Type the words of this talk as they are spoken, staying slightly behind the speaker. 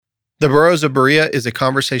The Burrows of Berea is a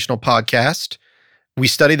conversational podcast. We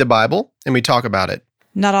study the Bible and we talk about it.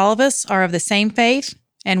 Not all of us are of the same faith,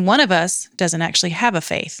 and one of us doesn't actually have a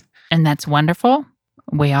faith. And that's wonderful.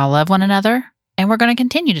 We all love one another, and we're going to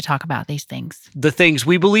continue to talk about these things. The things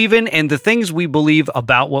we believe in and the things we believe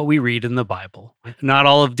about what we read in the Bible. Not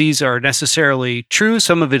all of these are necessarily true.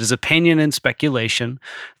 Some of it is opinion and speculation.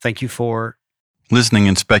 Thank you for listening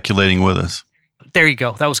and speculating with us. There you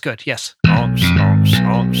go. That was good. Yes. You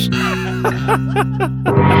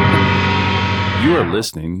are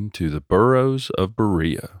listening to the Burrows of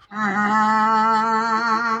Berea.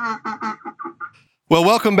 Well,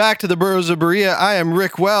 welcome back to the Burrows of Berea. I am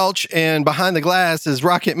Rick Welch, and behind the glass is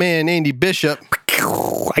Rocket Man Andy Bishop.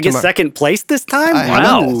 I get second place this time?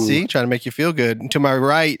 Wow. See, trying to make you feel good. And to my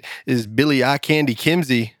right is Billy Eye Candy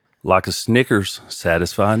Kimsey. Like a Snickers,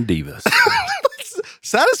 satisfying divas.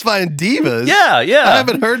 Satisfying divas? Yeah. I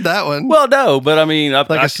haven't heard that one. Well, no, but I mean, I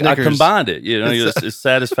combined it. You know, it's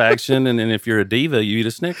satisfaction, and then if you're a diva, you eat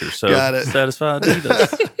a Snickers. So got it. Satisfying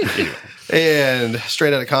divas. And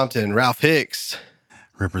straight out of Compton, Ralph Hicks.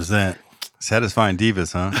 Represent. Satisfying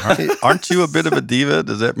divas, huh? Aren't you a bit of a diva?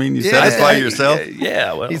 Does that mean you satisfy yourself?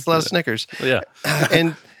 Yeah. Well, Eats a lot of Snickers. Yeah.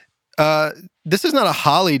 And this is not a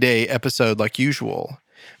holiday episode like usual,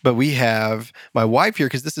 but we have my wife here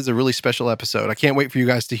because this is a really special episode. I can't wait for you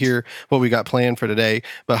guys to hear what we got planned for today.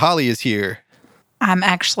 But Holly is here. I'm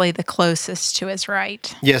actually the closest to his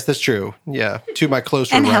right. Yes, that's true. Yeah, to my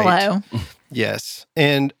closer and right. And hello. Yes.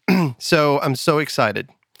 And so I'm so excited.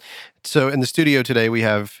 So in the studio today, we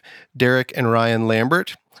have Derek and Ryann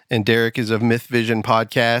Lambert. And Derek is of Myth Vision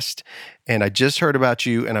podcast. And I just heard about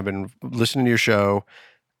you, and I've been listening to your show.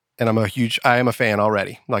 And I am a fan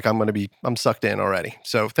already. Like I'm sucked in already.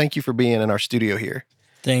 So thank you for being in our studio here.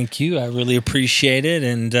 Thank you. I really appreciate it,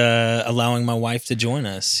 and allowing my wife to join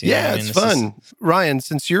us. Yeah, it's fun. Ryann,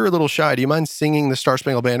 since you're a little shy, do you mind singing the Star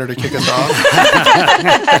Spangled Banner to kick us off?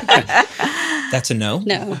 That's a no?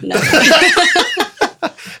 No.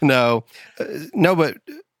 No, but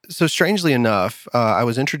so strangely enough, I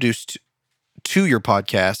was introduced to your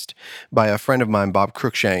podcast by a friend of mine, Bob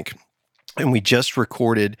Cruikshank. And we just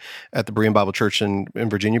recorded at the Berean Bible Church in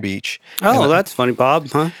Virginia Beach. Oh, that's funny. Bob,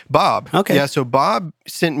 huh? Bob. Okay. Yeah, so Bob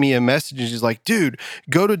sent me a message. And he's like, dude,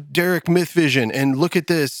 go to Derek Myth Vision and look at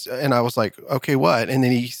this. And I was like, okay, what? And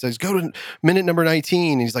then he says, go to minute number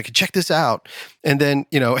 19. And he's like, check this out. And then,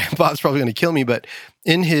 Bob's probably going to kill me. But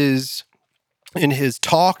in his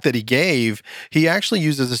talk that he gave, he actually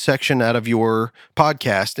uses a section out of your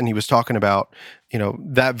podcast. And he was talking about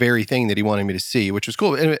that very thing that he wanted me to see, which was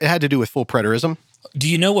cool. And it had to do with full preterism. Do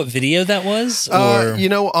you know what video that was?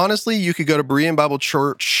 Honestly, you could go to Berean Bible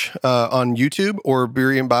Church on YouTube or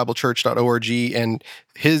BereanBibleChurch.org, and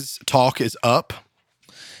his talk is up.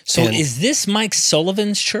 So is this Mike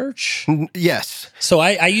Sullivan's church? Yes. So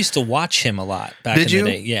I used to watch him a lot back in the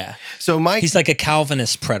day. Yeah. So he's like a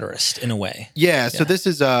Calvinist preterist in a way. Yeah. So this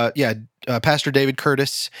is Pastor David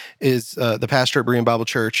Curtis is the pastor at Berean Bible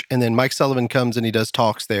Church, and then Mike Sullivan comes and he does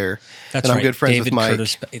talks there. That's and right. I'm good friends David with Mike.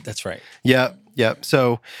 Curtis, that's right. Yeah.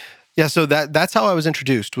 So that's how I was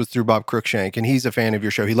introduced, was through Bob Cruikshank, and he's a fan of your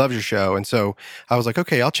show. He loves your show. And so I was like,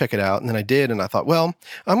 okay, I'll check it out. And then I did, and I thought, well,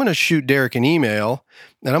 I'm going to shoot Derek an email,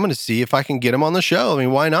 and I'm going to see if I can get him on the show. I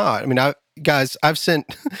mean, why not? I mean, I've sent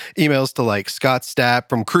emails to like Scott Stapp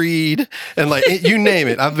from Creed, and like you name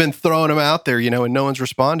it. I've been throwing them out there, and no one's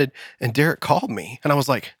responded. And Derek called me, and I was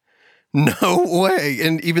like, no way.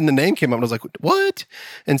 And even the name came up, and I was like, what?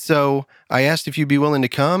 And so I asked if you'd be willing to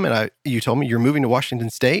come, and you told me you're moving to Washington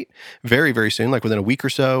State very, very soon, like within a week or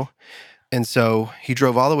so. And so he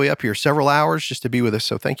drove all the way up here, several hours, just to be with us.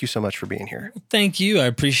 So thank you so much for being here. Thank you. I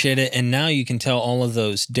appreciate it. And now you can tell all of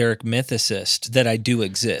those Derek mythicists that I do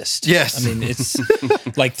exist. Yes. I mean, it's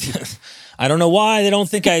like, I don't know why they don't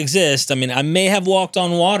think I exist. I mean, I may have walked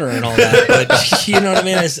on water and all that, but you know what I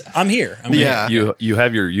mean? I'm here. Here. You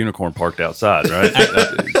have your unicorn parked outside, right?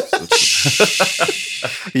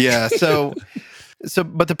 Yeah. So,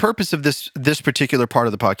 but the purpose of this particular part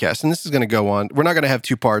of the podcast, and this is going to go on, we're not going to have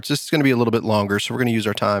two parts. This is going to be a little bit longer, so we're going to use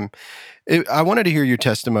our time. I wanted to hear your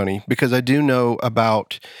testimony because I do know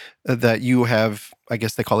about that you have, I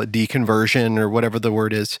guess they call it deconversion or whatever the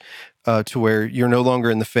word is, to where you're no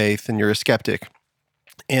longer in the faith and you're a skeptic.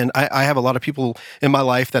 And I have a lot of people in my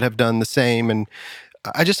life that have done the same. And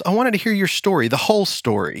I wanted to hear your story, the whole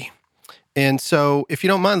story. And so, if you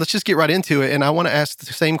don't mind, let's just get right into it. And I want to ask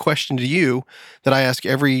the same question to you that I ask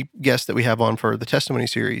every guest that we have on for the Testimony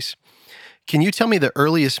series. Can you tell me the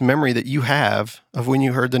earliest memory that you have of when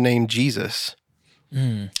you heard the name Jesus?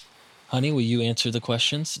 Honey, will you answer the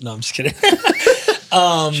questions? No, I'm just kidding.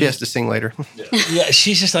 She has to sing later. Yeah,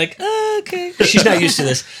 she's just like, okay. She's not used to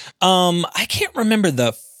this. I can't remember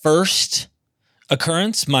the first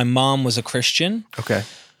occurrence. My mom was a Christian. Okay.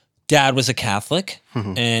 Dad was a Catholic.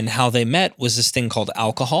 And how they met was this thing called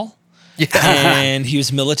alcohol. Yeah. And he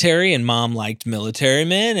was military, and mom liked military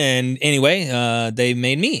men. And anyway, they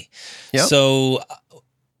made me. Yep. So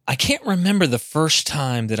I can't remember the first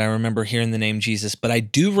time that I remember hearing the name Jesus, but I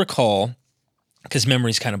do recall, because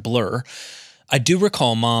memories kind of blur, I do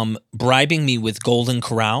recall mom bribing me with Golden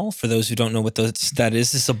Corral. For those who don't know what that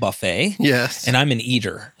is, it's a buffet. Yes. And I'm an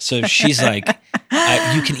eater. So she's like,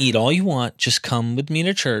 you can eat all you want. Just come with me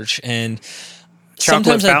to church. And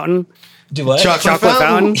Chocolate fountain. Do what? Chocolate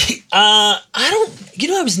fountain.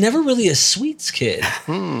 I was never really a sweets kid.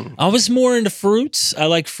 I was more into fruits. I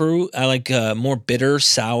like fruit. I like more bitter,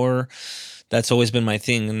 sour. That's always been my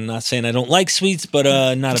thing. I'm not saying I don't like sweets, but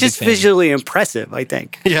not just a big fan. visually impressive, I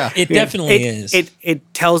think. Yeah. It definitely is.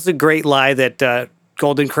 It tells a great lie that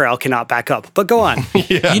Golden Corral cannot back up. But go on.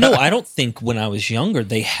 Yeah. I don't think when I was younger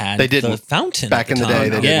they had the fountain back in the day.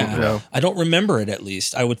 They didn't. No. I don't remember it. At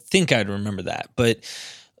least I would think I'd remember that. But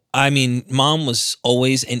I mean, mom was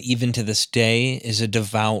always, and even to this day, is a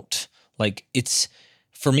devout. Like, it's,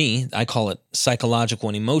 for me, I call it psychological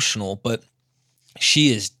and emotional, but she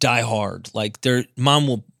is diehard. Like,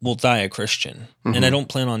 mom will die a Christian, and I don't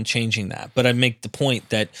plan on changing that. But I make the point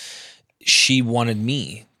that she wanted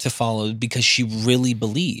me to follow because she really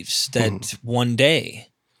believes that one day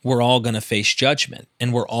we're all going to face judgment,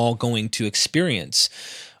 and we're all going to experience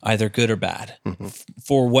either good or bad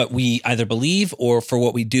for what we either believe or for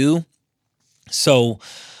what we do. So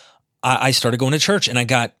I started going to church, and I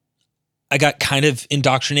got kind of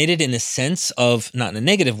indoctrinated in a sense of, not in a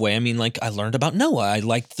negative way. I mean, like, I learned about Noah. I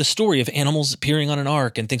liked the story of animals appearing on an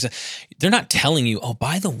ark and things. They're not telling you, oh,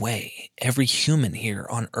 by the way, every human here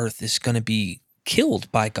on earth is going to be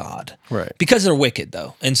killed by God. Right. Because they're wicked,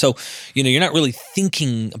 though. And so, you're not really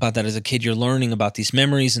thinking about that as a kid. You're learning about these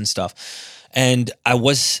memories and stuff. And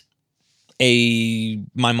my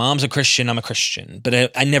mom's a Christian, I'm a Christian,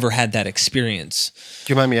 but I never had that experience.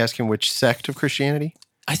 Do you mind me asking which sect of Christianity?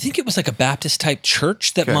 I think it was like a Baptist type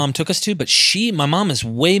church that mom took us to, but my mom is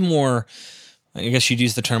way more, I guess you'd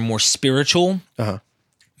use the term more spiritual,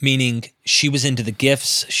 meaning she was into the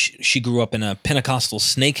gifts. She grew up in a Pentecostal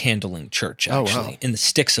snake handling church, actually, in the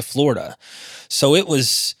sticks of Florida. So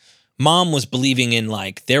mom was believing in,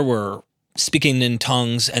 like, there were speaking in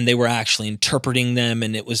tongues, and they were actually interpreting them,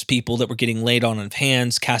 and it was people that were getting laid on of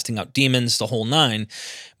hands, casting out demons, the whole nine.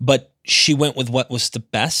 But she went with what was the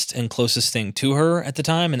best and closest thing to her at the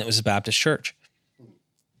time, and it was a Baptist church.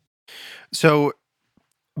 So,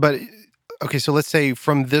 okay, so let's say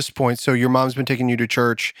from this point, so your mom's been taking you to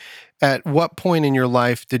church. At what point in your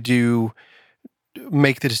life did you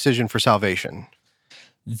make the decision for salvation?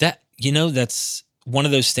 That's one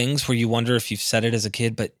of those things where you wonder if you've said it as a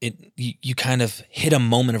kid, but you kind of hit a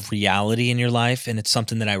moment of reality in your life, and it's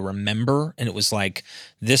something that I remember, and it was like,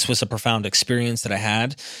 this was a profound experience that I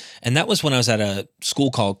had, and that was when I was at a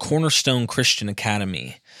school called Cornerstone Christian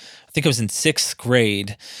Academy. I think I was in 6th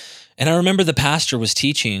grade, and I remember the pastor was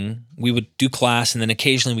teaching. We would do class, and then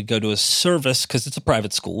occasionally we'd go to a service, because it's a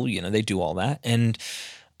private school, they do all that, and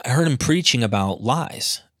I heard him preaching about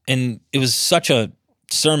lies, and it was such a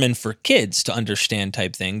sermon for kids to understand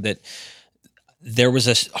type thing that there was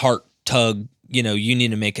a heart tug, you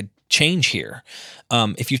need to make a change here.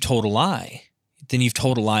 If you've told a lie, then you've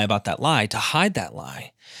told a lie about that lie to hide that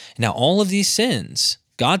lie. Now, all of these sins,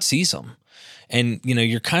 God sees them. And,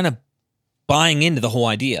 you're kind of buying into the whole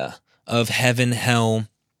idea of heaven, hell,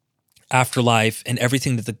 afterlife, and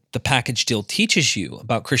everything that the package deal teaches you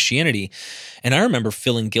about Christianity. And I remember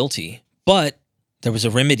feeling guilty, but there was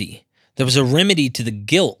a remedy. There was a remedy to the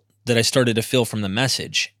guilt that I started to feel from the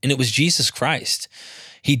message, and it was Jesus Christ.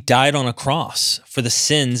 He died on a cross for the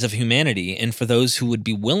sins of humanity and for those who would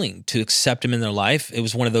be willing to accept him in their life. It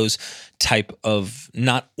was one of those type of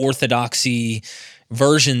not orthodoxy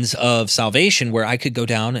versions of salvation where I could go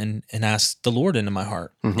down and ask the Lord into my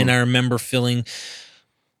heart. And I remember feeling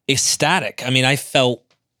ecstatic. I mean, I felt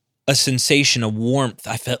a sensation of warmth.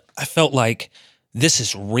 I felt like this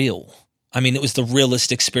is real. I mean, it was the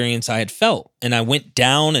realest experience I had felt. And I went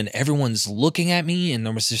down and everyone's looking at me, and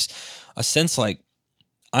there was just a sense like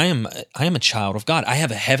I am a child of God. I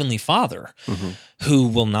have a heavenly Father who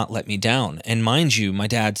will not let me down. And mind you, my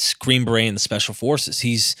dad's Green Beret in the Special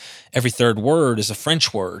Forces. Every third word is a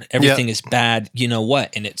French word. Everything is bad. You know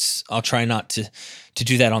what? And I'll try not to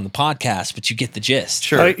do that on the podcast, but you get the gist.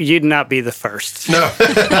 Sure. Oh, you'd not be the first. No.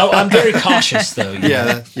 I'm very cautious though.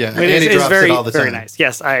 Yeah. It's very, it all the very time. nice.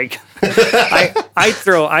 Yes, I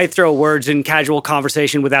throw words in casual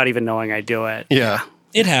conversation without even knowing I do it. Yeah.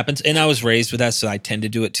 It happens. And I was raised with that, so I tend to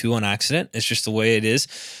do it too on accident. It's just the way it is.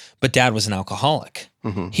 But Dad was an alcoholic.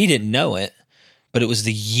 He didn't know it, but it was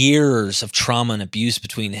the years of trauma and abuse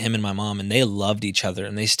between him and my mom, and they loved each other,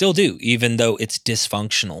 and they still do, even though it's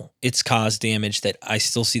dysfunctional. It's caused damage that I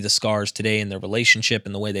still see the scars today in their relationship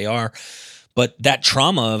and the way they are. But that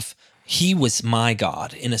trauma of, he was my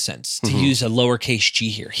God, in a sense, to use a lowercase g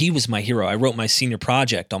here. He was my hero. I wrote my senior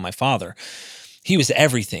project on my father. He was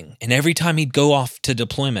everything. And every time he'd go off to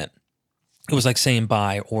deployment, it was like saying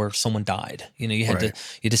bye or someone died. You had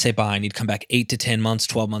to say bye, and he'd come back 8 to 10 months,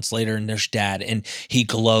 12 months later, and there's Dad, and he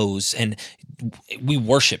glows, and we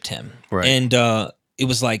worshiped him. Right. And it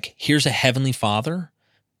was like, here's a heavenly Father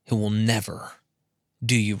who will never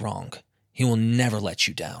do you wrong. He will never let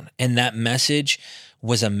you down. And that message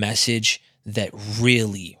was a message that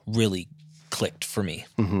really, really clicked for me.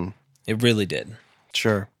 It really did.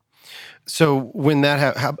 Sure. So when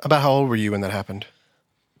that about how old were you when that happened?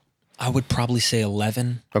 I would probably say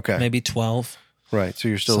 11, maybe 12. Right, so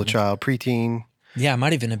you're still a child, preteen. Yeah, it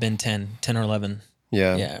might even have been 10 or 11.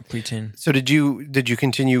 Yeah, preteen. So did you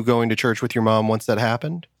continue going to church with your mom once that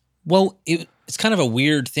happened? Well, it's kind of a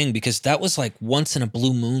weird thing because that was like once in a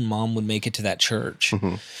blue moon, Mom would make it to that church.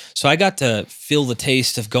 So I got to feel the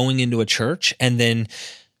taste of going into a church, and then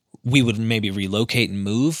we would maybe relocate and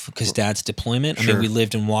move because Dad's deployment. I mean, we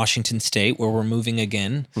lived in Washington State, where we're moving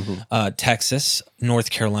again, Texas,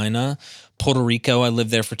 North Carolina, Puerto Rico. I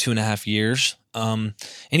lived there for 2.5 years.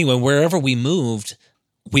 Anyway, wherever we moved,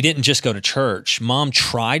 we didn't just go to church. Mom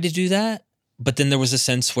tried to do that, but then there was a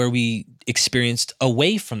sense where we experienced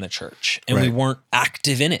away from the church, and we weren't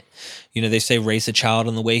active in it. They say raise a child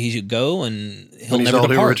in the way he should go, and he'll never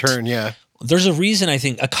depart. Return, There's a reason, I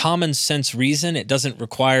think, a common sense reason. It doesn't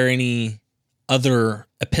require any other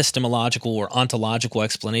epistemological or ontological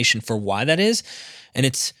explanation for why that is. And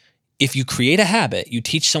it's, if you create a habit, you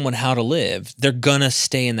teach someone how to live, they're going to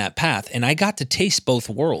stay in that path. And I got to taste both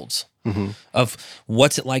worlds of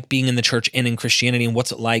what's it like being in the church and in Christianity, and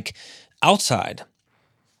what's it like outside.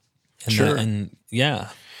 And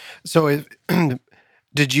So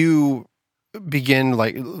did you begin,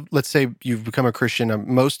 like, let's say you've become a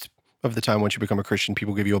Christian, most of the time, once you become a Christian,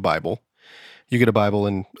 people give you a Bible. You get a Bible,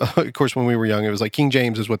 and of course, when we were young, it was like King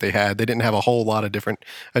James is what they had. They didn't have a whole lot of different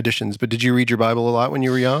editions. But did you read your Bible a lot when you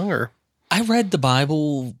were young, or? I read the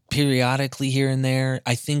Bible periodically here and there.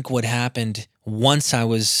 I think what happened once I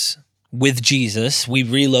was with Jesus, we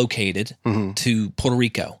relocated to Puerto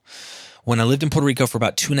Rico. When I lived in Puerto Rico for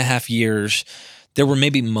about 2.5 years, there were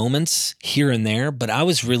maybe moments here and there, but I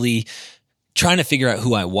was really trying to figure out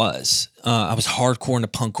who I was. I was hardcore into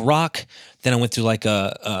punk rock. Then I went through like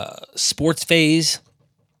a sports phase,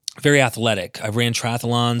 very athletic. I ran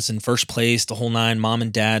triathlons in first place, the whole nine. Mom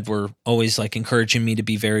and Dad were always like encouraging me to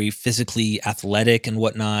be very physically athletic and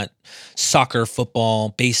whatnot. Soccer, football,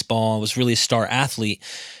 baseball. I was really a star athlete.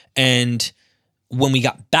 And when we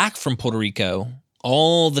got back from Puerto Rico,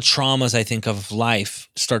 all the traumas, I think, of life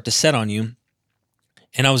start to set on you.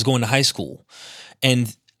 And I was going to high school.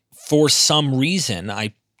 And for some reason,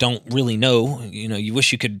 I don't really know, you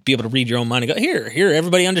wish you could be able to read your own mind and go, here,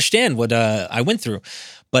 everybody understand what I went through.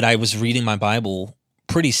 But I was reading my Bible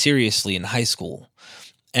pretty seriously in high school.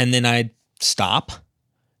 And then I'd stop.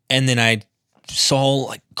 And then I saw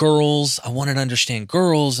like girls. I wanted to understand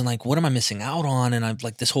girls and like, what am I missing out on? And I'm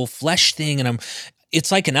like this whole flesh thing. And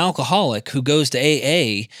it's like an alcoholic who goes to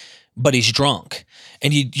AA, but he's drunk.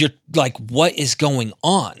 And you're like, what is going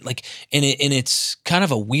on? Like, and it's kind of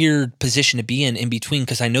a weird position to be in between,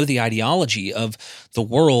 because I know the ideology of the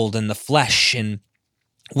world and the flesh and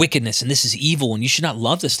wickedness, and this is evil, and you should not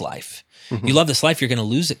love this life. You love this life, you're going to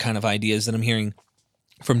lose it kind of ideas that I'm hearing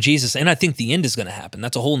from Jesus. And I think the end is going to happen.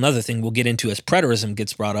 That's a whole nother thing we'll get into as preterism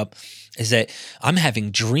gets brought up, is that I'm having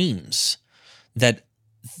dreams that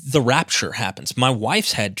the rapture happens. My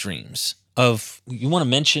wife's had dreams of, you want to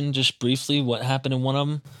mention just briefly what happened in one of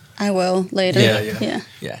them? I will later. Yeah.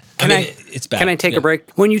 It's bad. Can I take a break?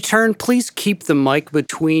 When you turn, please keep the mic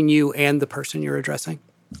between you and the person you're addressing.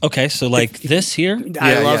 Okay, so like this here?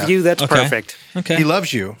 I love you. That's Okay. perfect. Okay. He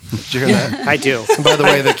loves you. Did you hear that? I do. And by the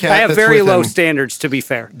way, the cat I have that's very with low him, standards, to be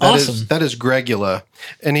fair. Awesome. that is Gregula.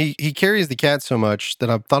 And he carries the cat so much that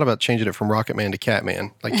I've thought about changing it from Rocket Man to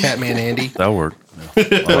Catman. Like Catman Andy. That'll work. We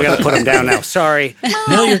got to put him down now. Sorry.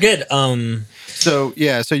 No, you're good. So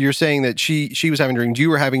you're saying that she was having dreams. You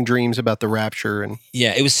were having dreams about the rapture, and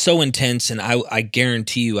Yeah, it was so intense, and I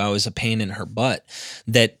guarantee you I was a pain in her butt,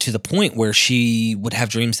 that to the point where she would have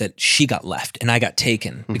dreams that she got left and I got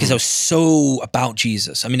taken because I was so about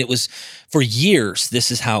Jesus. I mean, it was for years,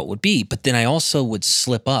 this is how it would be, but then I also would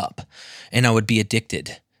slip up and I would be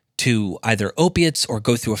addicted to either opiates or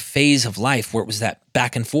go through a phase of life where it was that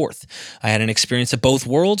back and forth. I had an experience of both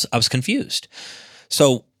worlds. I was confused.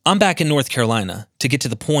 So I'm back in North Carolina to get to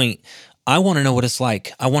the point. I want to know what it's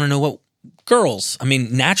like. I want to know what girls, I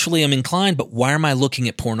mean, naturally I'm inclined, but why am I looking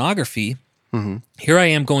at pornography? Here I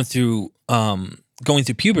am going through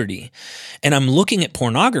puberty, and I'm looking at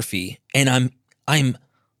pornography, and I'm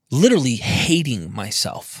literally hating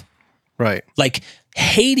myself. right. Like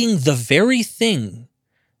hating the very thing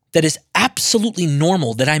that is absolutely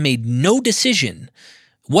normal, that I made no decision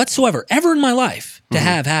whatsoever ever in my life to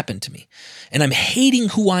have happened to me. And I'm hating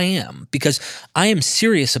who I am because I am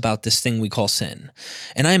serious about this thing we call sin.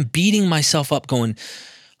 And I am beating myself up going,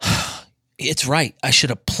 it's right. I should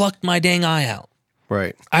have plucked my dang eye out.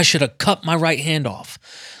 Right. I should have cut my right hand off.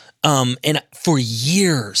 And for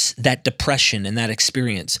years, that depression and that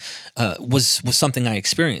experience was something I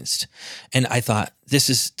experienced. And I thought, this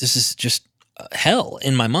is just hell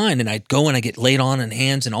in my mind. And I'd go and I get laid on in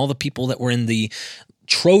hands, and all the people that were in the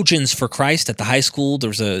Trojans for Christ at the high school, there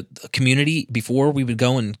was a community before we would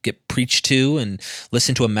go and get preached to and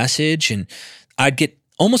listen to a message. And I'd get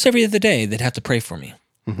almost every other day, they'd have to pray for me.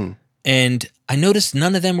 And I noticed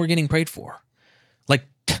none of them were getting prayed for. Like,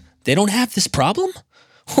 they don't have this problem?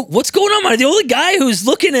 What's going on? Am I the only guy who's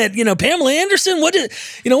looking at, Pamela Anderson?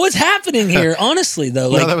 What's happening here? Honestly,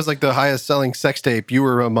 though, No, that was like the highest selling sex tape. You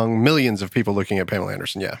were among millions of people looking at Pamela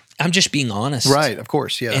Anderson. Yeah. I'm just being honest. Right. Of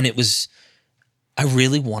course. Yeah. And it was, I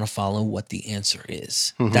really want to follow what the answer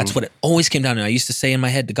is. That's what it always came down to. I used to say in my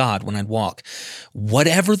head to God when I'd walk,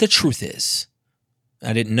 whatever the truth is,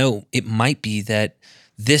 I didn't know, it might be that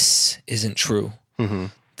this isn't true.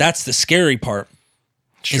 That's the scary part.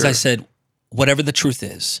 Is I said, whatever the truth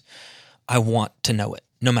is, I want to know it,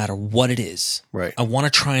 no matter what it is. Right. I want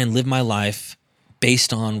to try and live my life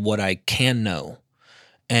based on what I can know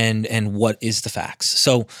and what is the facts.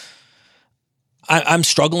 So I'm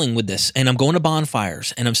struggling with this, and I'm going to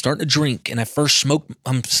bonfires, and I'm starting to drink, and I first smoked,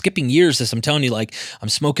 I'm skipping years as I'm telling you, like I'm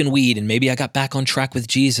smoking weed, and maybe I got back on track with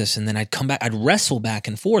Jesus, and then I'd come back, I'd wrestle back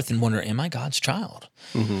and forth and wonder, am I God's child?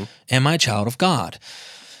 Am I a child of God?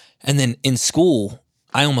 And then in school,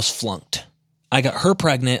 I almost flunked. I got her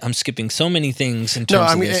pregnant. I'm skipping so many things in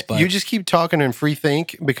terms of this. But you just keep talking and free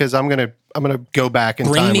think, because I'm gonna go back in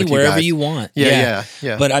bring time me with wherever you guys. want. Yeah.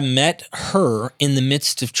 But I met her in the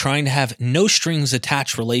midst of trying to have no strings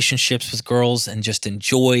attached relationships with girls and just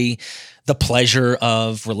enjoy the pleasure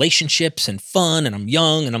of relationships and fun. And I'm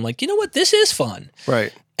young, and I'm like, you know what? This is fun.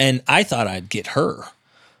 Right. And I thought I'd get her.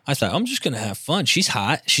 I thought, I'm just going to have fun. She's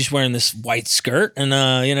hot. She's wearing this white skirt,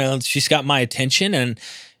 and, she's got my attention. And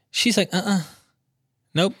she's like,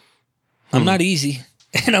 nope, I'm not easy.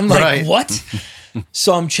 And I'm like, what?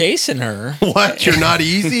 So I'm chasing her. What? You're not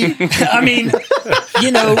easy? I mean,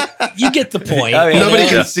 you get the point. Nobody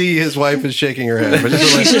can see his wife is shaking her head. But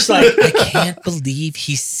she's just like, I can't believe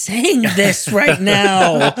he's saying this right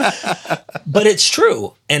now. But it's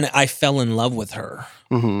true. And I fell in love with her.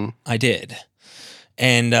 I did.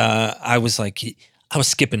 And I was like, I was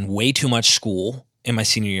skipping way too much school in my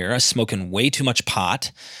senior year. I was smoking way too much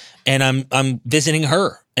pot. And I'm visiting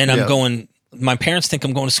her. And I'm going, my parents think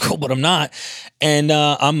I'm going to school, but I'm not. And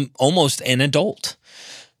I'm almost an adult.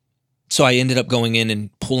 So I ended up going in and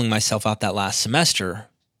pulling myself out that last semester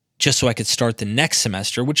just so I could start the next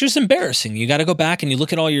semester, which is embarrassing. You got to go back and you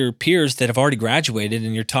look at all your peers that have already graduated,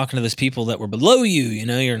 and you're talking to those people that were below you.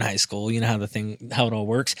 You're in high school. You know how it all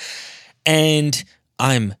works. And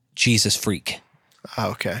I'm Jesus freak.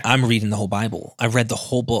 Okay. I'm reading the whole Bible. I read the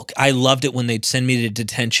whole book. I loved it when they'd send me to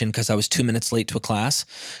detention because I was 2 minutes late to a class,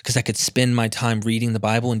 because I could spend my time reading the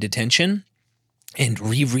Bible in detention and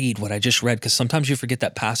reread what I just read, because sometimes you forget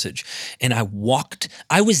that passage. And I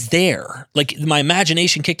was there. Like, my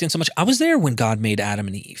imagination kicked in so much. I was there when God made Adam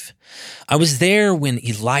and Eve. I was there when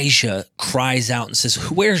Elijah cries out and says,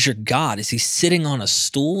 where's your God? Is he sitting on a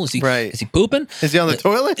stool? Is he pooping? Is he on the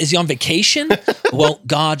toilet? Is he on vacation? Well,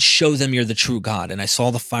 God, show them you're the true God. And I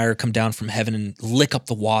saw the fire come down from heaven and lick up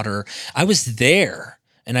the water. I was there.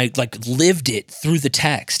 And I like lived it through the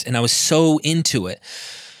text, and I was so into it.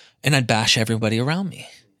 And I'd bash everybody around me,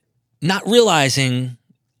 not realizing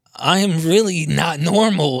I am really not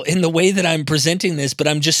normal in the way that I'm presenting this, but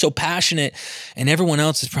I'm just so passionate. And everyone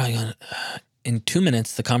else is probably going, in 2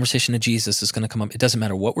 minutes, the conversation of Jesus is going to come up. It doesn't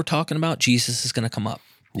matter what we're talking about. Jesus is going to come up.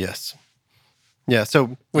 Yes. Yeah.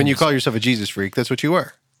 So when you call yourself a Jesus freak, that's what you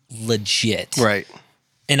were. Legit. Right.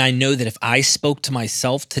 And I know that if I spoke to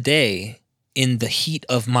myself today in the heat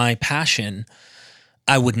of my passion,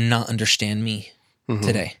 I would not understand me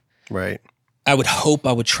today. Right. I would hope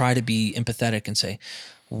I would try to be empathetic and say,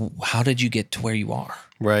 how did you get to where you are?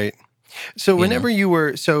 Right. So whenever you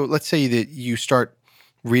were, so let's say that you start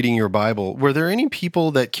reading your Bible, were there any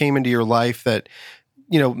people that came into your life that,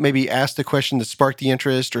 maybe asked a question that sparked the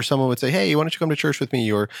interest, or someone would say, hey, why don't you come to church with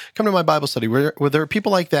me, or come to my Bible study? Were there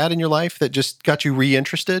people like that in your life that just got you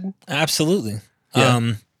reinterested? Absolutely.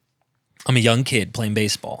 Yeah. I'm a young kid playing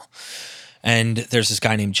baseball, and there's this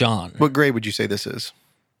guy named John. What grade would you say this is?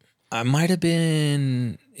 It might have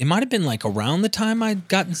been like around the time I'd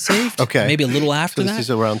gotten saved. Okay. Maybe a little after this that. is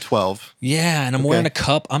around 12. Yeah, and I'm wearing a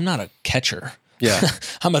cup. I'm not a catcher. Yeah.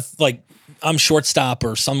 I'm shortstop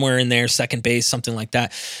or somewhere in there, second base, something like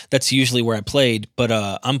that. That's usually where I played. But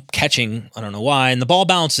I'm catching, I don't know why, and the ball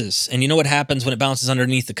bounces. And you know what happens when it bounces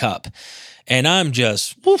underneath the cup? And I'm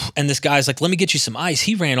just, woof, and this guy's like, let me get you some ice.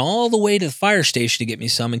 He ran all the way to the fire station to get me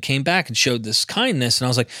some and came back and showed this kindness. And I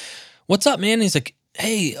was like, what's up, man? And he's like,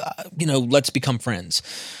 hey, let's become friends.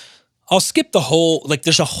 I'll skip the whole,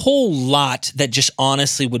 there's a whole lot that just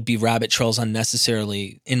honestly would be rabbit trails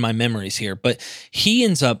unnecessarily in my memories here. But he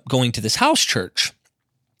ends up going to this house church.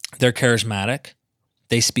 They're charismatic.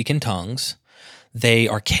 They speak in tongues. They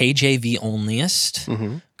are KJV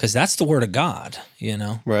onlyist because that's the word of God,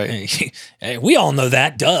 Right. Hey, we all know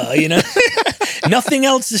that, duh, Nothing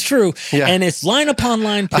else is true. Yeah. And it's line upon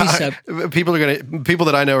line precept. People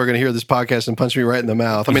that I know are going to hear this podcast and punch me right in the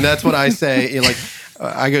mouth. I mean, that's what I say.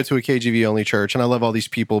 I go to a KJV only church and I love all these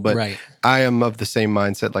people, but I am of the same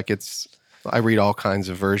mindset. I read all kinds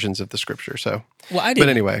of versions of the scripture. So, I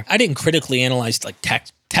didn't critically analyze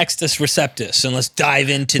Textus Receptus, and let's dive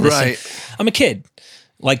into this. Right. I'm a kid.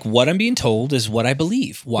 What I'm being told is what I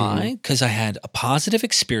believe. Why? Because I had a positive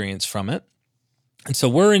experience from it. And so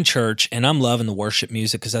we're in church, and I'm loving the worship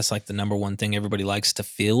music because that's the number one thing everybody likes to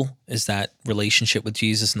feel is that relationship with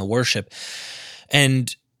Jesus and the worship.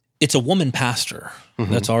 And it's a woman pastor.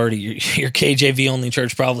 That's already your KJV only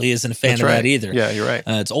church probably isn't a fan of that either. Yeah, you're right.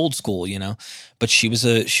 It's old school, But she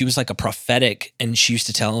was like a prophetic, and she used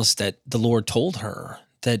to tell us that the Lord told her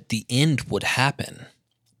that the end would happen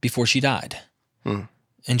before she died.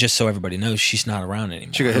 And just so everybody knows, she's not around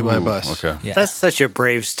anymore. She got hit by a bus. Okay. Yeah. That's such a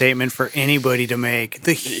brave statement for anybody to make.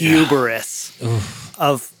 The hubris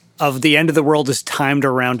of the end of the world is timed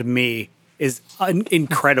around me is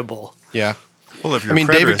incredible. Yeah. Well, if you're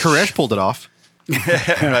David Koresh pulled it off.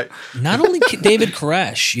 Right. Not only David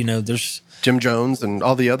Koresh, there's Jim Jones and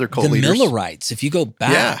all the other cult the leaders. Millerites. If you go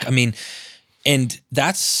back, Yeah. and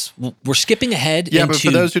we're skipping ahead into... Yeah, but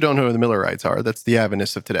for those who don't know who the Millerites are, that's the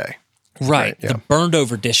Adventists of today. Right. Yeah. The burned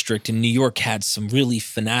over district in New York had some really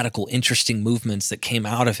fanatical, interesting movements that came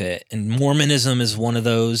out of it. And Mormonism is one of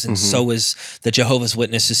those. And so is the Jehovah's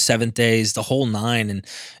Witnesses, Seventh Days, the whole nine. And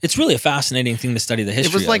it's really a fascinating thing to study the history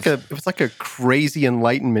of. It was like a crazy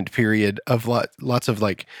Enlightenment period of lots of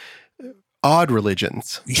odd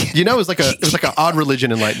religions. It was like an odd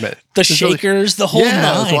religion Enlightenment. The Shakers, the whole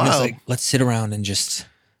nine. It was It's let's sit around and just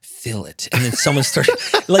feel it. And then someone started,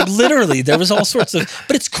 literally, there was all sorts of,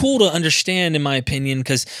 but it's cool to understand, in my opinion,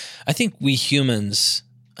 because I think we humans,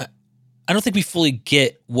 I don't think we fully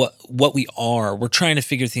get what we are. We're trying to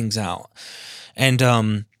figure things out. And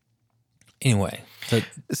anyway.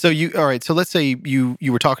 So let's say you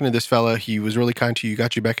were talking to this fella, he was really kind to you,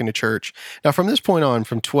 got you back into church. Now from this point on,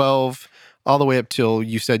 from 12 all the way up till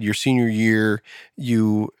you said your senior year,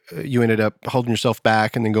 you ended up holding yourself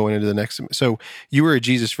back and then going into the next. So you were a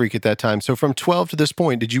Jesus freak at that time. So from 12 to this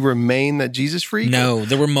point, did you remain that Jesus freak? No,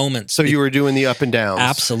 there were moments. So you were doing the up and downs.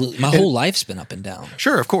 Absolutely. My whole life's been up and down.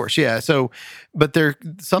 Sure, of course. Yeah. So, but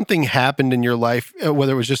something happened in your life,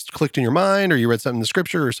 whether it was just clicked in your mind or you read something in the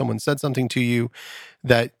scripture or someone said something to you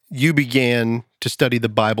that you began to study the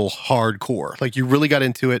Bible hardcore. You really got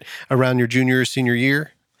into it around your junior or senior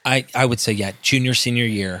year? I would say, junior, senior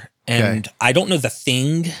year. And I don't know the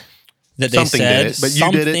thing that they something said. did it, but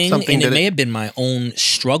you did it. Something and did it may have been my own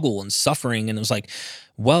struggle and suffering. And it was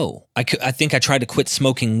whoa. I think I tried to quit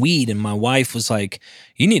smoking weed, and my wife was like,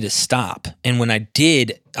 you need to stop. And when I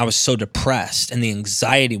did, I was so depressed, and the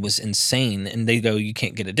anxiety was insane. And they go, you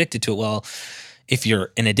can't get addicted to it. Well, if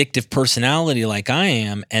you're an addictive personality like I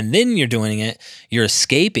am, and then you're doing it, you're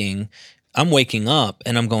escaping. I'm waking up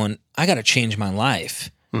and I'm going, I got to change my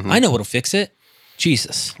life. I know what'll fix it.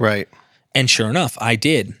 Jesus. Right. And sure enough, I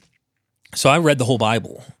did. So I read the whole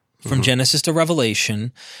Bible from Genesis to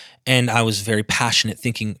Revelation, and I was very passionate,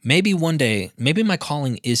 thinking maybe one day, maybe my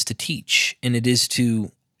calling is to teach, and it is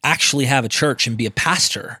to actually have a church and be a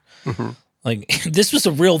pastor. Like, this was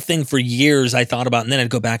a real thing for years I thought about, and then I'd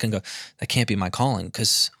go back and go, that can't be my calling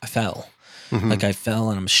because I fell. Like, I fell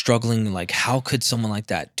and I'm struggling. Like, how could someone like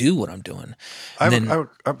that do what I'm doing?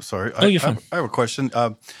 I'm sorry. Oh, you're fine. I have a question.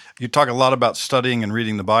 You talk a lot about studying and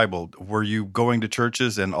reading the Bible. Were you going to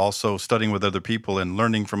churches and also studying with other people and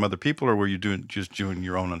learning from other people, or were you just doing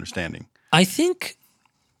your own understanding? I think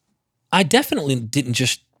I definitely didn't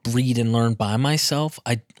just read and learn by myself.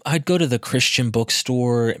 I'd go to the Christian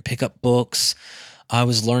bookstore and pick up books. I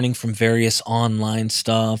was learning from various online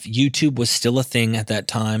stuff. YouTube was still a thing at that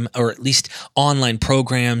time, or at least online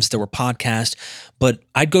programs. There were podcasts. But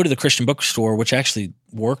I'd go to the Christian bookstore, which I actually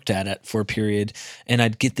worked at it for a period, and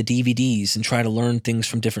I'd get the DVDs and try to learn things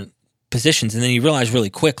from different positions. And then you realize really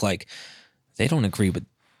quick, like, they don't agree with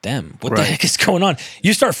them. What the heck is going on?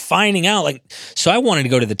 You start finding out, like, so I wanted to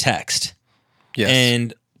go to the text. Yes.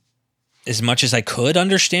 And as much as I could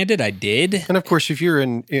understand it, I did. And of course, if you're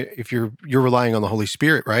relying on the Holy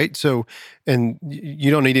Spirit, right? So, and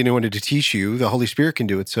you don't need anyone to teach you. The Holy Spirit can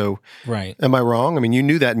do it. So, right. Am I wrong? I mean, you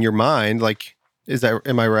knew that in your mind. Like,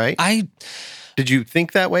 am I right? Did you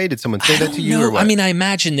think that way? Did someone say that to you? Or what? I mean, I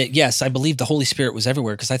imagine that, yes, I believe the Holy Spirit was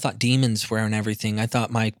everywhere because I thought demons were on everything. I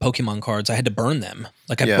thought my Pokemon cards, I had to burn them.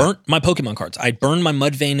 Like, I burnt my Pokemon cards. I burned my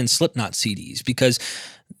Mudvayne and Slipknot CDs because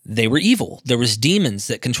they were evil. There was demons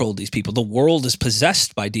that controlled these people. The world is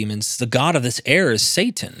possessed by demons. The god of this air is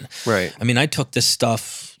Satan. Right. I mean, I took this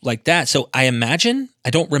stuff like that. So I imagine, I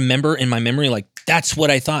don't remember in my memory, like, that's what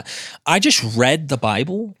I thought. I just read the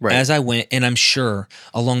Bible as I went, and I'm sure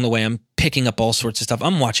along the way I'm picking up all sorts of stuff.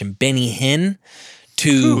 I'm watching Benny Hinn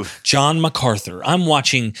to John MacArthur. I'm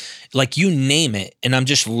watching, like, you name it, and I'm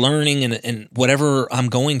just learning, and whatever I'm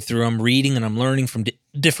going through, I'm reading and I'm learning from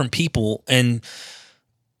different people. And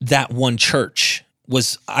that one church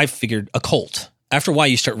was, I figured, a cult. After a while,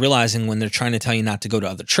 you start realizing when they're trying to tell you not to go to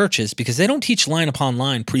other churches because they don't teach line upon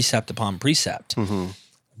line, precept upon precept.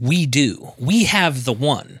 We do. We have the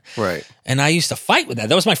one. Right. And I used to fight with that.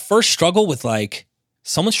 That was my first struggle with, like,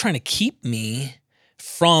 someone's trying to keep me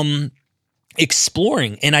from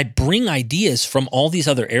exploring. And I'd bring ideas from all these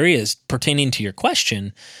other areas pertaining to your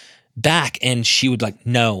question back, and she would, like,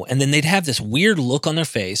 no. And then they'd have this weird look on their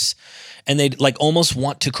face, and they'd, like, almost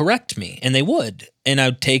want to correct me. And they would. And I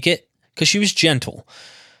would take it because she was gentle.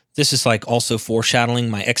 This is, like, also foreshadowing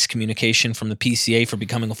my excommunication from the PCA for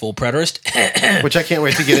becoming a full preterist. Which I can't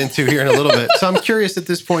wait to get into here in a little bit. So I'm curious at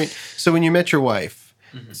this point. So when you met your wife,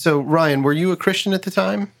 so Ryann, were you a Christian at the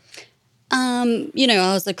time? I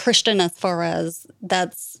was a Christian as far as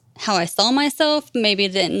that's how I saw myself. Maybe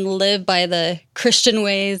didn't live by the Christian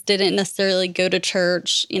ways, didn't necessarily go to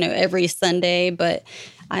church, every Sunday, but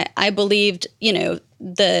I believed,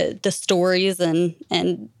 the stories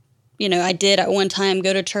and I did at one time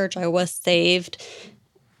go to church. I was saved,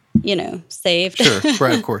 saved. Sure,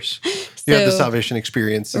 right, of course. You have the salvation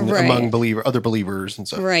experience among other believers and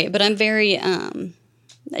stuff. Right, but I'm very,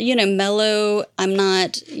 mellow. I'm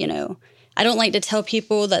not, I don't like to tell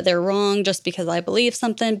people that they're wrong just because I believe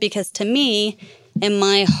something, because to me, in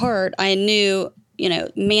my heart, I knew,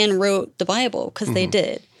 man wrote the Bible because they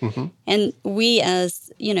did. And we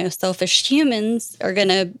as, selfish humans are going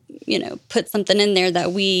to, put something in there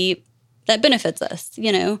that benefits us,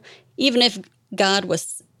 even if God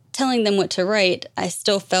was telling them what to write, I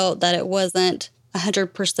still felt that it wasn't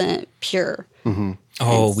 100% pure.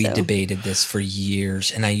 Oh, we debated this for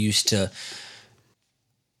years, and it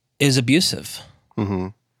was abusive.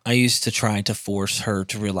 I used to try to force her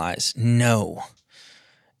to realize, no.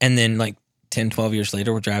 And then, like, 10, 12 years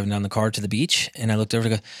later, we're driving down the car to the beach, and I looked over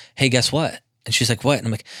and go, hey, guess what? And she's like, what? And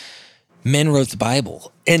I'm like, men wrote the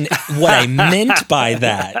Bible. And what I meant by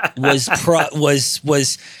that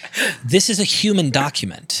was this is a human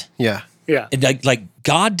document. Yeah. Yeah. And like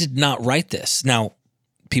God did not write this. Now,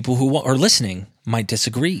 people who are listening might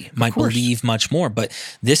disagree, might believe much more, but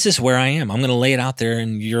this is where I am. I'm going to lay it out there,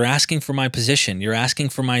 and you're asking for my position. You're asking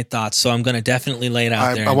for my thoughts, so I'm going to definitely lay it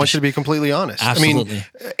out there. I want you to be completely honest. Absolutely.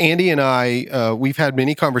 I mean, Andy and I, we've had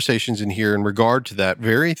many conversations in here in regard to that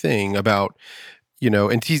very thing about, and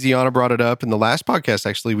Tiziana brought it up in the last podcast,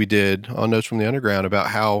 actually, we did on Notes from the Underground about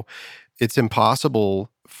how it's impossible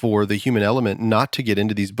for the human element not to get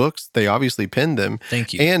into these books. They obviously penned them.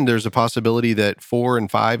 Thank you. And there's a possibility that 4 and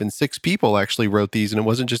 5 and 6 people actually wrote these, and it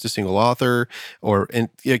wasn't just a single author, and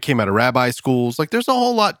it came out of rabbi schools. Like, there's a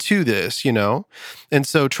whole lot to this, And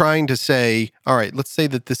so trying to say, all right, let's say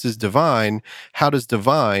that this is divine. How does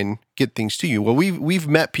divine get things to you? Well, we've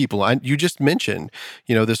met people. You just mentioned,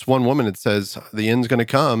 this one woman that says the end's going to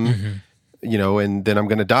come, and then I'm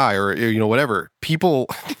going to die, or whatever. People,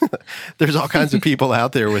 there's all kinds of people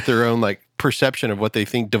out there with their own like perception of what they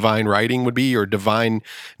think divine writing would be or divine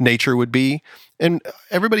nature would be. And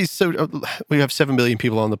we have 7 billion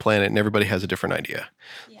people on the planet, and everybody has a different idea.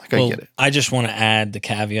 Yeah. Like, I get it. I just want to add the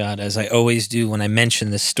caveat, as I always do when I mention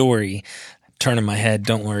this story, turning my head,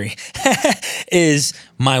 don't worry, is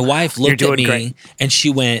my wife looked at me great. and she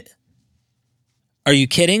went, "Are you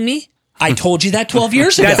kidding me? I told you that 12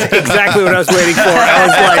 years ago." That's exactly what I was waiting for. I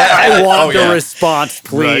was like, I want the response,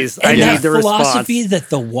 please. Right. And I need the philosophy response. that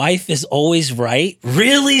the wife is always right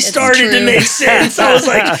really It's started to true. make sense. I was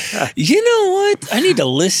like, you know what? I need to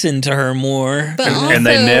listen to her more. But also, And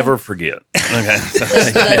they never forget. Okay. They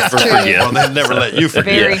That's never true. forget. Well, they never let you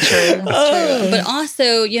forget. Very true. But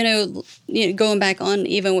also, going back on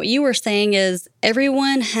even what you were saying is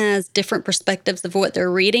everyone has different perspectives of what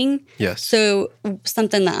they're reading. Yes. So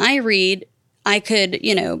something that I read, I could,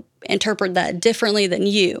 interpret that differently than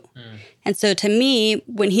you. And so to me,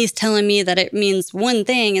 when he's telling me that it means one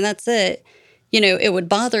thing and that's it, it would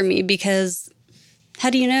bother me because how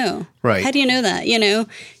do you know? Right. How do you know that,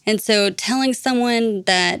 And so telling someone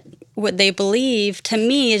that what they believe, to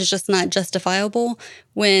me, is just not justifiable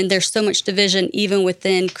when there's so much division even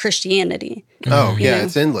within Christianity. Oh, You yeah, know?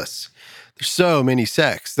 it's endless. There's so many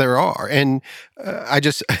sects. There are. And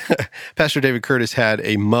Pastor David Curtis had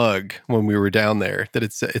a mug when we were down there that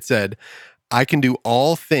it said, "I can do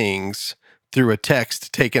all things through a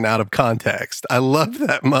text taken out of context." I love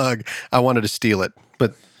that mug. I wanted to steal it,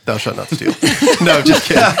 but thou shalt not steal. No, just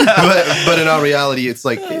kidding. But in all reality, it's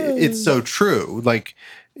like, it's so true. Like,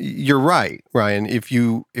 you're right, Ryan. If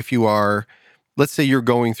you are, let's say you're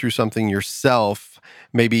going through something yourself,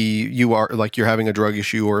 maybe you are like you're having a drug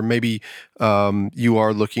issue, or maybe you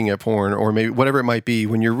are looking at porn, or maybe whatever it might be.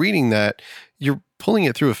 When you're reading that, you're pulling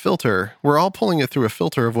it through a filter. We're all pulling it through a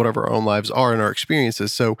filter of whatever our own lives are and our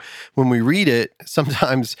experiences. So when we read it,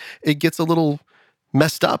 sometimes it gets a little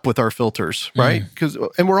messed up with our filters, right?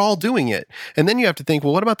 And we're all doing it. And then you have to think,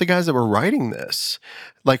 well, what about the guys that were writing this?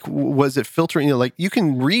 Like, was it filtering? Like, you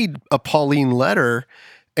can read a Pauline letter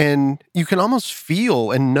and you can almost feel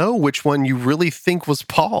and know which one you really think was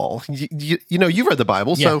Paul. You've read the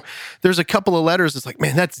Bible, so there's a couple of letters. It's like,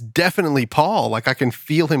 man, that's definitely Paul. Like, I can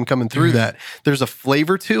feel him coming through that. There's a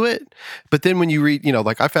flavor to it. But then when you read,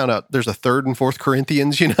 like I found out there's a 3rd and 4th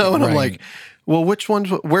Corinthians, and I'm like, well, which one's,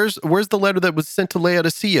 where's the letter that was sent to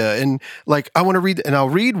Laodicea? And like, I want to read, and I'll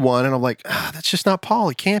read one, and I'm like, that's just not Paul.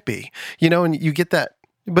 It can't be, and you get that.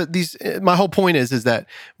 But my whole point is that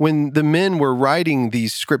when the men were writing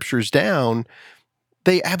these scriptures down,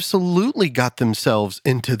 they absolutely got themselves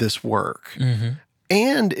into this work.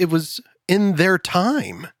 And it was in their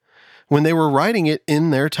time, when they were writing it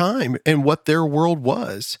in their time and what their world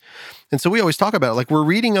was. And so we always talk about it, like we're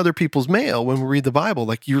reading other people's mail when we read the Bible.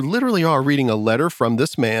 Like, you literally are reading a letter from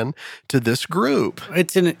this man to this group.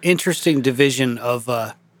 It's an interesting division of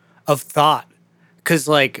thought, because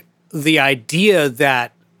like the idea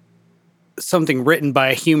that something written by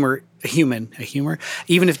a human,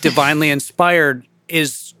 even if divinely inspired,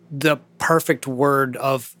 is the perfect word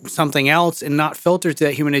of something else and not filtered to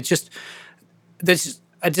that human. It just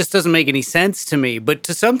doesn't make any sense to me. But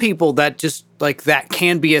to some people, that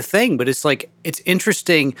can be a thing. But it's like, it's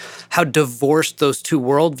interesting how divorced those two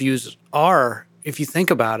worldviews are, if you think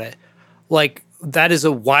about it. Like, that is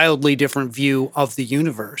a wildly different view of the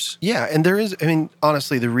universe. Yeah, and there is,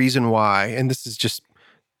 honestly, the reason why, and this is just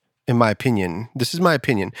in my opinion,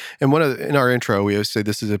 and in our intro, we always say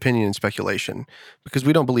this is opinion and speculation, because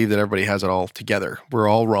we don't believe that everybody has it all together. We're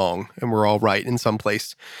all wrong, and we're all right in some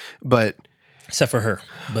place. But except for her,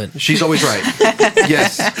 but she's always right.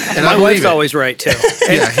 Yes, and my wife's always right too.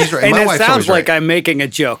 Yeah, he's right. And My it wife's sounds always like right. I'm making a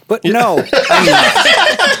joke, but no, I'm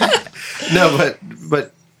not. No,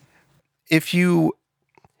 but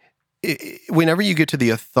whenever you get to the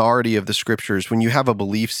authority of the scriptures, when you have a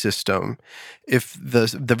belief system, if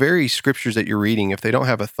the very scriptures that you're reading, if they don't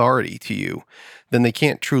have authority to you, then they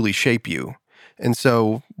can't truly shape you. And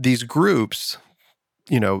so these groups,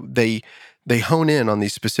 they hone in on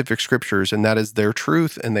these specific scriptures, and that is their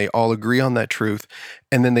truth, and they all agree on that truth,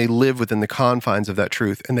 and then they live within the confines of that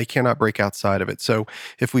truth, and they cannot break outside of it. So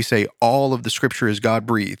if we say all of the scripture is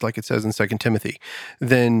God-breathed, like it says in 2 Timothy,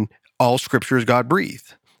 then all scripture is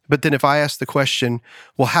God-breathed. But then if I ask the question,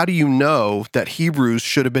 well, how do you know that Hebrews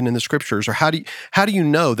should have been in the scriptures? Or how do you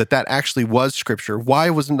know that actually was scripture? Why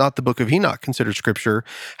was not the book of Enoch considered scripture?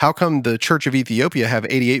 How come the Church of Ethiopia have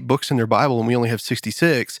 88 books in their Bible and we only have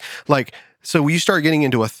 66? So when you start getting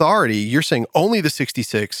into authority, you're saying only the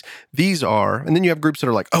 66, these are, and then you have groups that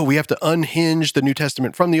are like, oh, we have to unhinge the New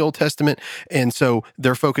Testament from the Old Testament, and so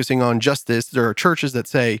they're focusing on just this. There are churches that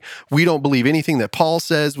say, we don't believe anything that Paul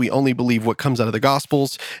says, we only believe what comes out of the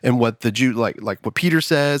Gospels and what the Jew, like what Peter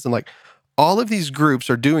says, and all of these groups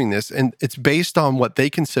are doing this, and it's based on what they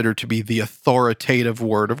consider to be the authoritative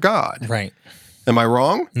Word of God. Right. Am I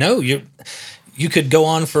wrong? No, you could go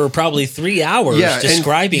on for probably 3 hours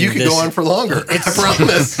describing this. You could go on for longer, I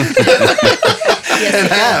promise. And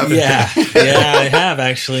have. Yeah, I have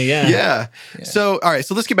actually, Yeah. So, all right,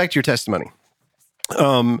 so let's get back to your testimony.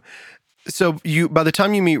 So by the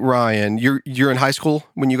time you meet Ryann, you're in high school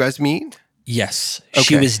when you guys meet? Yes. Okay.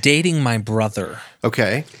 She was dating my brother.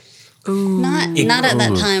 Okay. Not at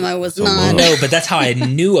that time. I was not. No, but that's how I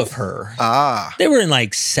knew of her. Ah. They were in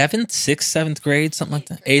like 7th grade, something like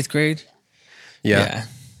that. 8th grade. Yeah.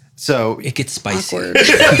 So it gets spicy. Awkward.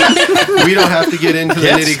 We don't have to get into the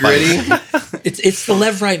nitty gritty. It's the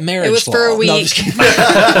Levirate marriage. It was law. for a week. No, I'm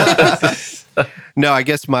just kidding. No, I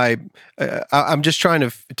guess I'm just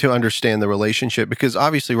trying to understand the relationship, because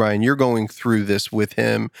obviously, Ryann, you're going through this with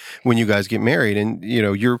him when you guys get married, and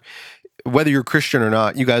whether you're Christian or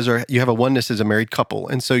not, you have a oneness as a married couple,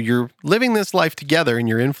 and so you're living this life together and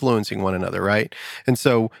you're influencing one another, right? And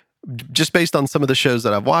so, just based on some of the shows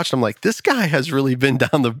that I've watched, I'm like, this guy has really been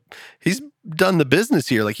he's done the business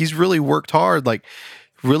here. Like, he's really worked hard, like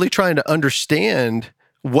really trying to understand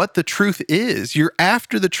what the truth is. You're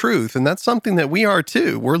after the truth, and that's something that we are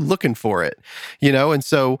too. We're looking for it, and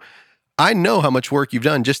so I know how much work you've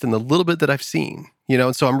done just in the little bit that I've seen,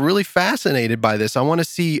 and so I'm really fascinated by this. I want to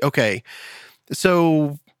see, okay,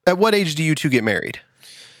 so at what age do you two get married?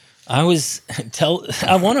 I want to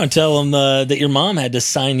tell him that your mom had to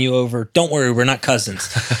sign you over. Don't worry, we're not cousins.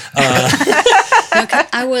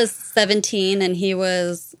 I was 17 and he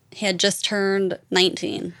had just turned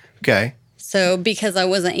 19. Okay. So because I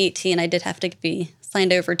wasn't 18, I did have to be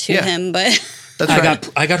signed over to him, but that's right.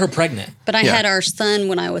 I got her pregnant. But I had our son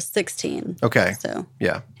when I was 16. Okay. So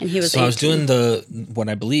yeah. And he was 18. So I was doing what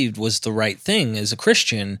I believed was the right thing as a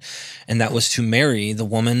Christian, and that was to marry the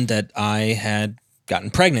woman that I had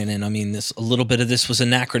gotten pregnant. And I mean, a little bit of this was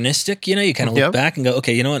anachronistic. You kind of look back and go,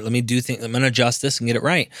 okay, you know what? Let me I'm going to adjust this and get it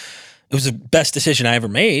right. It was the best decision I ever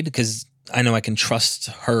made because I know I can trust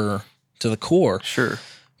her to the core. Sure.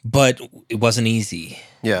 But it wasn't easy.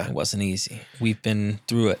 Yeah. It wasn't easy. We've been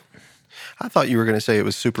through it. I thought you were going to say it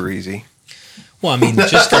was super easy. Well, I mean,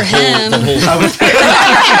 just for him.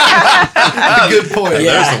 Good point.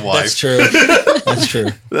 Yeah, there's the wife. That's true. That's true.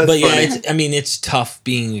 That's but funny. yeah, it's tough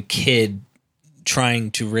being a kid trying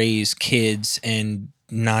to raise kids and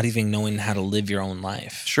not even knowing how to live your own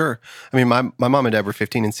life. Sure. I mean, my mom and dad were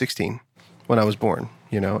 15 and 16 when I was born,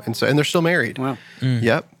 and they're still married. Wow.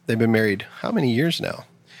 Yep. They've been married how many years now?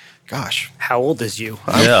 Gosh. How old is you?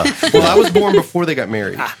 Yeah. Well, I was born before they got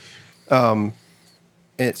married. And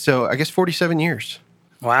so I guess 47 years.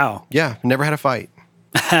 Wow. Yeah. Never had a fight.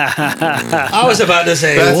 I was about to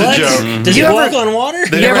say, That's a what? joke. Does You it ever- walk on water?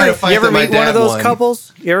 They You never had a ever, fight you ever that my meet one dad of those won.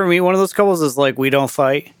 couples? You ever meet one of those couples that's like, we don't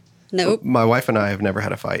fight? Nope. My wife and I have never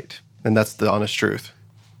had a fight. And that's the honest truth.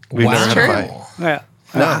 We've Wow. never had True. a fight. Yeah.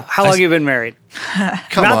 No. How long have you been married?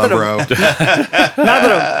 Come Not on, that bro.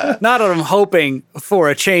 Not that I'm hoping for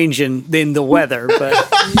a change in the weather,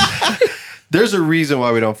 but There's a reason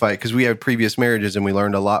why we don't fight, because we had previous marriages and we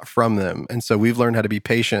learned a lot from them. And so we've learned how to be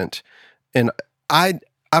patient. And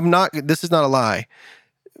this is not a lie.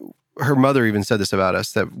 Her mother even said this about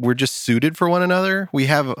us, that we're just suited for one another. We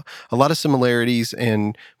have a lot of similarities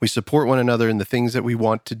and we support one another in the things that we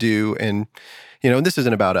want to do. And, this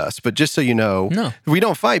isn't about us, but just so you know, No. we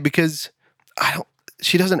don't fight because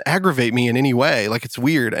she doesn't aggravate me in any way. Like, it's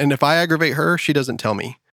weird. And if I aggravate her, she doesn't tell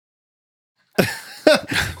me.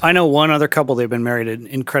 I know one other couple, they've been married an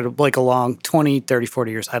incredible, like a long 20, 30,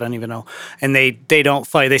 40 years. I don't even know. And they don't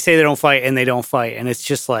fight. They say they don't fight and they don't fight. And it's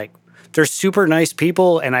just like, they're super nice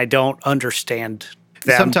people and I don't understand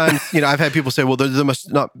them. Sometimes, I've had people say, well, there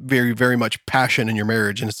must not very, very much passion in your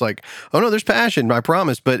marriage. And it's like, oh no, there's passion, I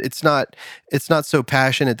promise. But it's not so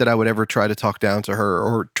passionate that I would ever try to talk down to her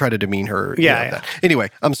or try to demean her. Yeah. That. Anyway,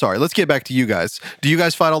 I'm sorry. Let's get back to you guys. Do you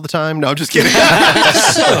guys fight all the time? No, I'm just kidding.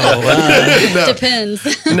 No.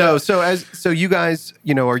 Depends. No. So you guys,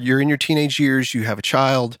 you're in your teenage years, you have a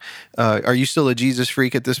child. Are you still a Jesus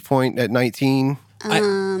freak at this point at 19?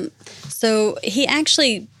 So he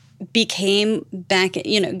actually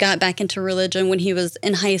got back into religion when he was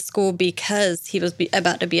in high school because he was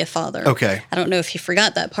about to be a father. Okay. I don't know if he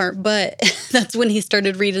forgot that part, but that's when he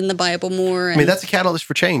started reading the Bible more. And, I mean, that's a catalyst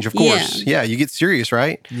for change, of course. Yeah, you get serious,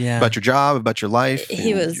 right? Yeah. About your job, about your life.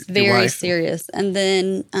 He was very serious. And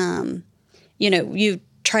then, you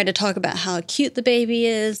try to talk about how cute the baby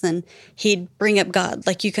is, and he'd bring up God.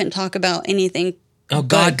 Like, you couldn't talk about anything. Oh,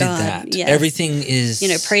 God did that. Yes. Everything is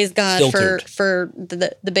praise God filtered. for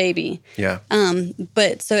the baby. Yeah.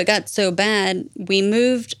 But so it got so bad, we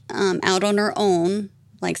moved out on our own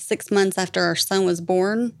like 6 months after our son was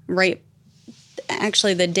born. Right,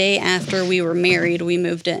 actually, the day after we were married, we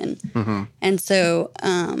moved in, and so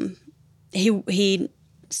he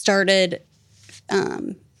started,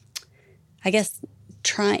 I guess,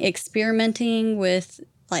 experimenting with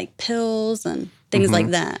like pills and things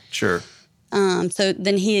like that. Sure. So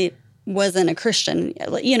then he wasn't a Christian.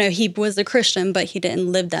 He was a Christian, but he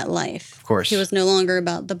didn't live that life. Of course. He was no longer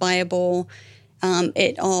about the Bible.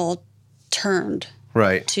 It all turned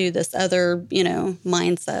to this other,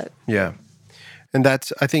 mindset. Yeah. And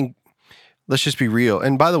that's, I think, let's just be real.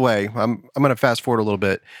 And by the way, I'm going to fast forward a little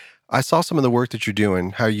bit. I saw some of the work that you're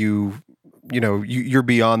doing, how you're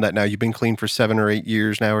beyond that now. You've been clean for 7 or 8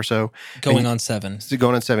 years now or so. Going on 7.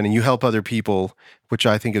 Going on 7, and you help other people, which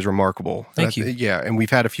I think is remarkable. Thank you. Yeah, and we've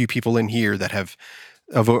had a few people in here that have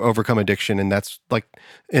overcome addiction, and that's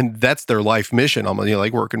their life mission. Almost,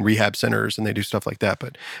 like work in rehab centers, and they do stuff like that.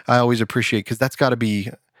 But I always appreciate, because that's got to be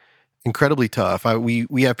incredibly tough.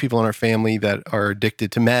 We have people in our family that are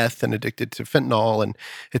addicted to meth and addicted to fentanyl, and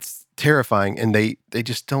it's terrifying, and they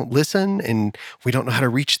just don't listen, and we don't know how to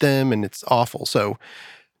reach them, and it's awful. So,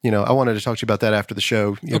 I wanted to talk to you about that after the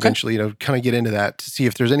show. Eventually, kind of get into that to see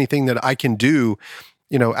if there's anything that I can do,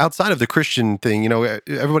 outside of the Christian thing.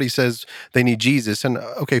 Everybody says they need Jesus, and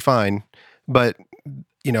okay, fine, but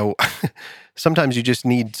sometimes you just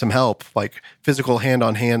need some help, like physical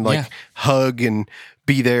hand-on-hand, hug and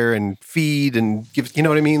be there and feed and give, you know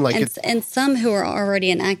what I mean? And some who are already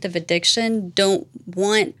in active addiction don't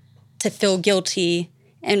want to feel guilty.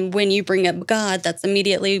 And when you bring up God, that's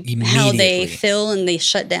immediately how they feel, and they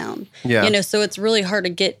shut down. Yeah. So it's really hard to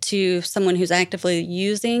get to someone who's actively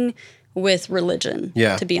using with religion,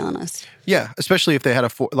 to be honest. Yeah, especially if they had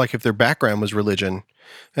if their background was religion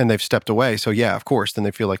and they've stepped away. So yeah, of course, then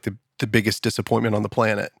they feel like the biggest disappointment on the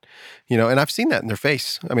planet, and I've seen that in their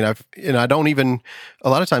face. I mean, a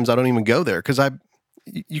lot of times I don't even go there, because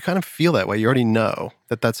you kind of feel that way. You already know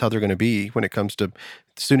that that's how they're going to be when it comes to,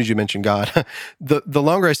 as soon as you mention God. The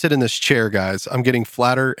longer I sit in this chair, guys, I'm getting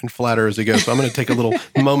flatter and flatter as I go. So I'm going to take a little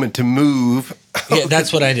moment to move. Yeah,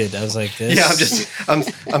 that's what I did. I was like this. Yeah,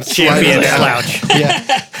 I'm champion slouch.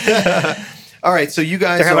 Yeah. All right, so you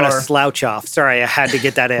guys They're having a slouch off. Sorry, I had to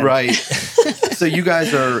get that in. Right. So you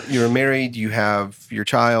guys you're married, you have your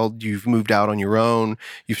child, you've moved out on your own,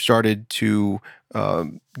 you've started to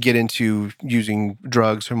get into using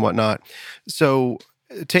drugs and whatnot. So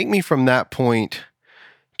take me from that point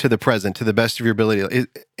to the present, to the best of your ability,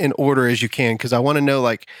 in order as you can, because I want to know,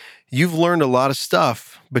 you've learned a lot of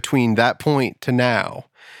stuff between that point to now,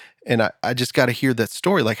 and I just got to hear that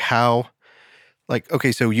story,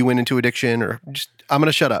 okay, so you went into addiction, or just, I'm going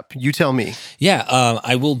to shut up. You tell me. Yeah,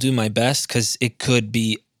 I will do my best, because it could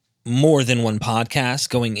be more than one podcast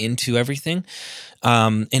going into everything.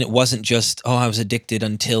 And it wasn't just, I was addicted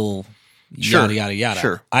until yada, yada, yada.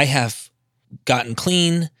 Sure. I have gotten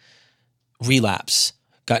clean, relapse,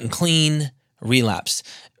 gotten clean, relapse.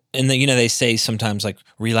 And they say sometimes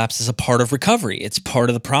relapse is a part of recovery. It's part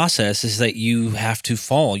of the process, is that you have to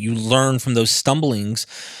fall. You learn from those stumblings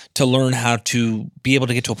to learn how to be able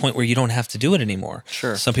to get to a point where you don't have to do it anymore.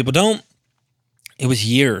 Sure. Some people don't. It was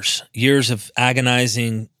years of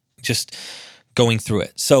agonizing, just going through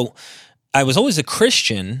it. So I was always a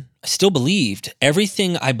Christian. I still believed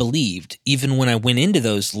everything I believed, even when I went into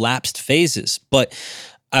those lapsed phases. But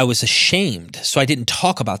I was ashamed, so I didn't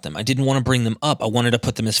talk about them. I didn't want to bring them up. I wanted to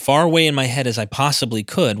put them as far away in my head as I possibly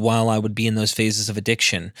could while I would be in those phases of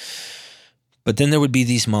addiction. But then there would be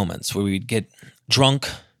these moments where we'd get drunk,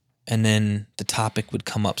 and then the topic would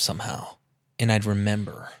come up somehow, and I'd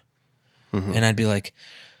remember. Mm-hmm. And I'd be like,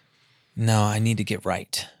 no, I need to get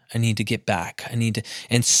right. I need to get back.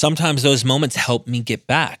 And sometimes those moments help me get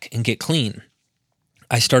back and get clean.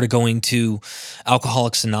 I started going to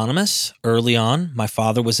Alcoholics Anonymous early on. My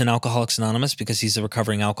father was in Alcoholics Anonymous because he's a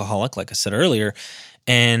recovering alcoholic, like I said earlier.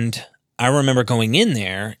 And I remember going in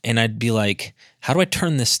there, and I'd be like, how do I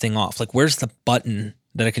turn this thing off? Where's the button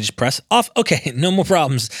that I could just press off? Okay, no more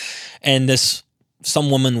problems. And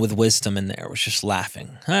some woman with wisdom in there was just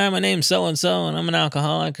laughing. Hi, my name's so-and-so, and I'm an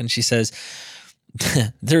alcoholic. And she says,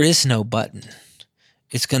 there is no button.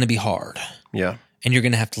 It's going to be hard. Yeah. And you're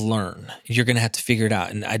going to have to learn. You're going to have to figure it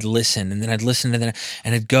out. And I'd listen, and then I'd listen, and then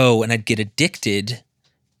I'd go, and I'd get addicted.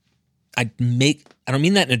 I don't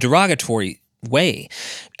mean that in a derogatory way.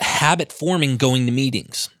 Habit forming going to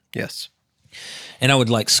meetings. Yes. And I would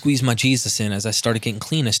like squeeze my Jesus in as I started getting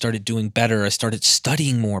clean. I started doing better. I started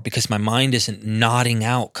studying more because my mind isn't nodding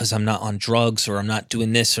out because I'm not on drugs or I'm not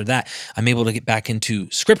doing this or that. I'm able to get back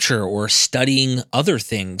into scripture or studying other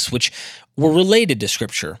things which were related to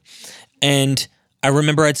scripture. And I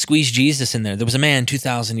remember I'd squeeze Jesus in there. There was a man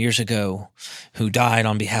 2,000 years ago who died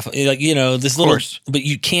on behalf of, this little, but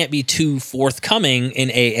you can't be too forthcoming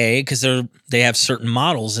in AA because they have certain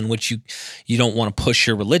models in which you don't want to push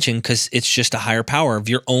your religion because it's just a higher power of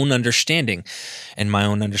your own understanding. And my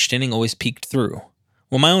own understanding always peeked through.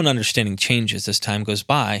 Well, my own understanding changes as time goes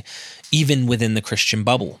by, even within the Christian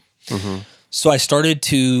bubble. Mm-hmm. So I started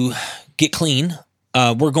to get clean.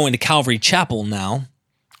 We're going to Calvary Chapel now.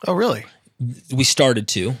 Oh, really? We started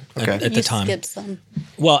to at the time. You skipped some.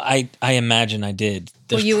 Well, I imagine I did.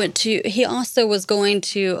 He also was going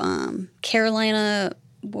to Carolina,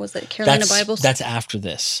 what was it, Carolina Bible? That's after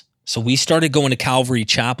this. So we started going to Calvary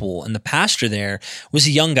Chapel, and the pastor there was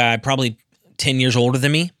a young guy, probably 10 years older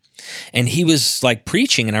than me, and he was like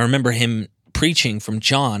preaching, and I remember him preaching from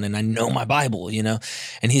John, and I know my Bible,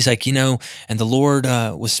 and he's like, and the Lord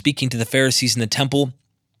was speaking to the Pharisees in the temple,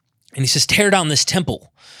 and he says, tear down this temple,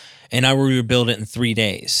 and I will rebuild it in 3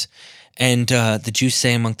 days. And the Jews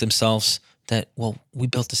say among themselves that, well, we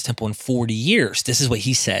built this temple in 40 years. This is what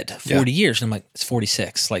he said, 40 years. And I'm like, it's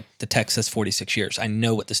 46. Like the text says 46 years. I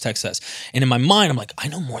know what this text says. And in my mind, I'm like, I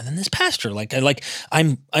know more than this pastor.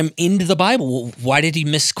 I'm into the Bible. Well, why did he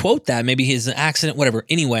misquote that? Maybe he's an accident, whatever.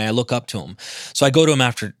 Anyway, I look up to him. So I go to him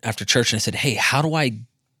after church and I said, hey, how do I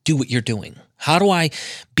do what you're doing? How do I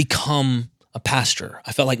become a pastor?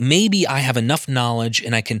 I felt like maybe I have enough knowledge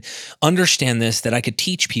and I can understand this that I could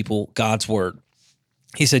teach people God's word.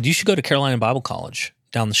 He said, you should go to Carolina Bible College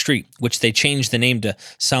down the street, which they changed the name to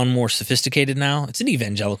sound more sophisticated now. It's an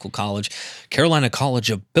evangelical college, Carolina College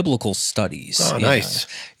of Biblical Studies. Oh, nice.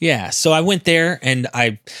 Yeah. So I went there and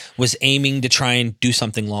I was aiming to try and do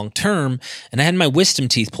something long-term, and I had my wisdom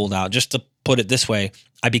teeth pulled out. Just to put it this way,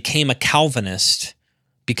 I became a Calvinist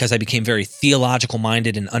because I became very theological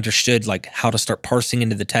minded and understood like how to start parsing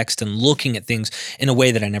into the text and looking at things in a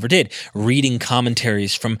way that I never did. Reading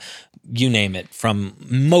commentaries from, you name it, from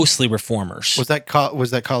mostly reformers. Was that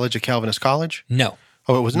college a Calvinist college? No.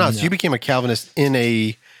 Oh, it was not. No. So you became a Calvinist in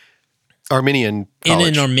a Arminian college.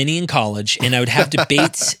 In an Arminian college, and I would have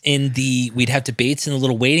debates we'd have debates in the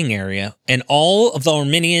little waiting area, and all of the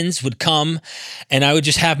Arminians would come, and I would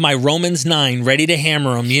just have my Romans 9 ready to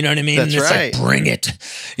hammer them, you know what I mean? That's and it's right. like, bring it,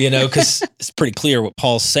 because it's pretty clear what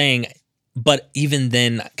Paul's saying. But even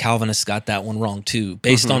then, Calvinists got that one wrong too,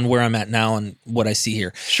 based on where I'm at now and what I see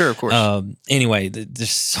here. Sure, of course. Anyway,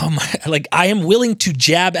 there's so much, I am willing to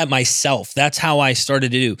jab at myself. That's how I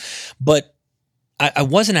started to do. But I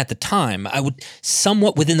wasn't at the time. I would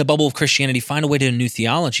somewhat within the bubble of Christianity find a way to a new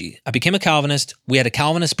theology. I became a Calvinist. We had a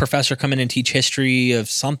Calvinist professor come in and teach history of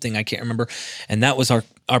something, I can't remember. And that was our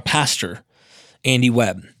pastor, Andy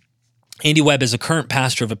Webb. Andy Webb is a current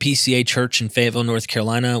pastor of a PCA church in Fayetteville, North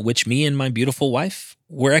Carolina, which me and my beautiful wife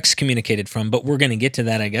were excommunicated from, but we're going to get to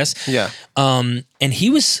that, I guess. Yeah. And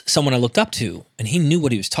he was someone I looked up to, and he knew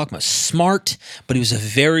what he was talking about. Smart, but he was a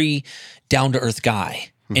very down-to-earth guy.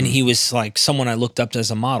 And he was like someone I looked up to as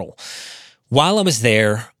a model. While I was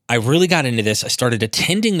there, I really got into this. I started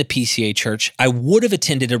attending the PCA church. I would have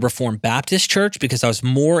attended a Reformed Baptist church because I was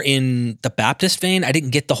more in the Baptist vein. I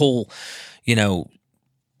didn't get the whole,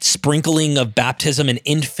 sprinkling of baptism and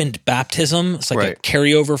infant baptism. It's like a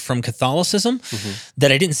carryover from Catholicism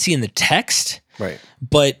that I didn't see in the text. Right.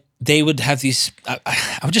 But they would have these,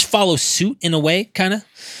 I would just follow suit in a way, kind of.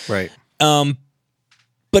 Right.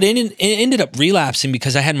 But it ended up relapsing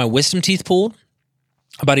because I had my wisdom teeth pulled.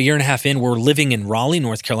 About a year and a half in, we're living in Raleigh,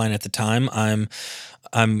 North Carolina at the time.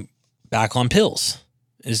 I'm back on pills.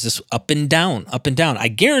 Is this up and down, up and down? I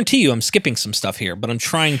guarantee you I'm skipping some stuff here, but I'm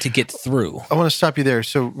trying to get through. I want to stop you there.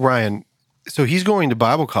 So Ryan, he's going to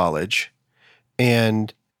Bible college,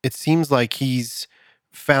 and it seems like he's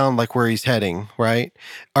found like where he's heading, right?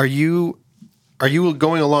 Are you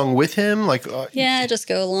going along with him? Yeah, I just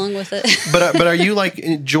go along with it. but are you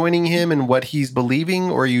like joining him in what he's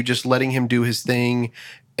believing, or are you just letting him do his thing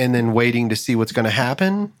and then waiting to see what's going to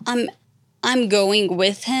happen? I'm going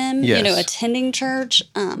with him, yes. Attending church.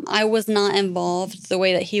 I was not involved the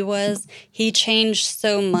way that he was. He changed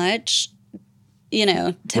so much, to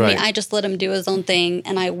me. I just let him do his own thing,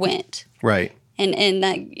 and I went. Right. and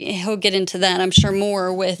that he'll get into that, I'm sure,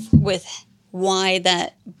 more with why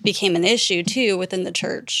that became an issue too within the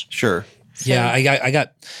church. Sure. So, Yeah, I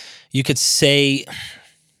got, you could say,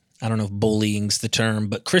 I don't know if bullying's the term,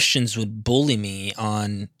 but Christians would bully me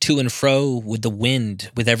on to and fro with the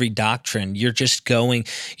wind, with every doctrine. You're just going,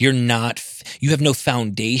 you have no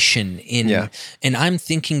foundation in, and I'm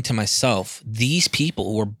thinking to myself, these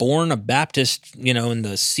people who were born a Baptist, in the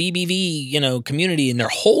CBV, community, in their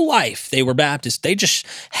whole life, they were Baptist. They just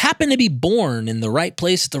happened to be born in the right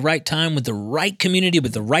place at the right time with the right community,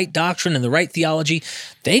 with the right doctrine and the right theology.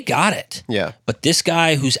 They got it. Yeah. But this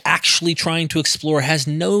guy who's actually trying to explore has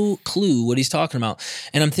no clue what he's talking about.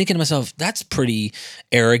 And I'm thinking to myself, that's pretty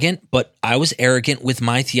arrogant, but I was arrogant with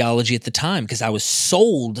my theology at the time because I was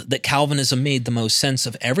sold that Calvinism made the most sense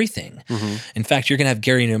of everything. Mm-hmm. In fact, you're going to have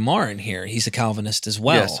Gary Nemar in here. He's a Calvinist as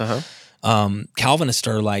well. Yes, Calvinists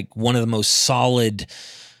are like one of the most solid,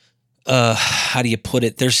 how do you put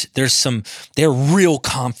it? They're real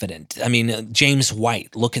confident. I mean, James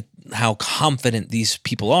White, look at how confident these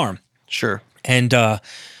people are. Sure. And have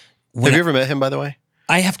you ever met him, by the way?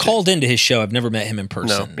 I have called into his show. I've never met him in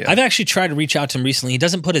person. No, yeah. I've actually tried to reach out to him recently. He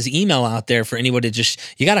doesn't put his email out there for anybody to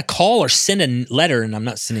you got to call or send a letter, and I'm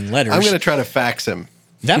not sending letters. I'm going to try to fax him.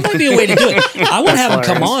 That might be a way to do it. I want to have him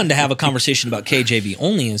come on to have a conversation about KJV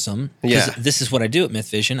onlyism. Because this is what I do at Myth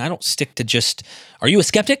Vision. I don't stick to just, are you a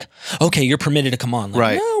skeptic? Okay, you're permitted to come on. Like,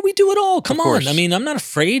 right. No, we do it all. Come of on. Course. I mean, I'm not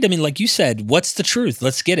afraid. I mean, like you said, what's the truth?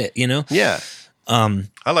 Let's get it, Yeah.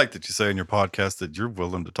 I like that you say in your podcast that you're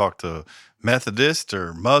willing to talk to Methodists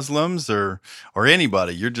or Muslims or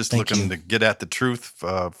anybody. You're just looking to get at the truth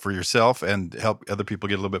for yourself and help other people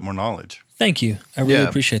get a little bit more knowledge. Thank you. I really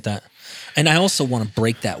appreciate that. And I also want to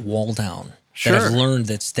break that wall down that I've learned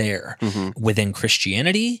that's there within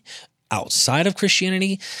Christianity, outside of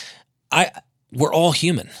Christianity. We're all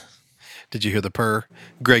human. Did you hear the purr?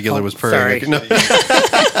 Gregula was purring. No.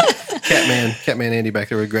 Catman Andy back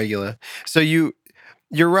there with Gregula. So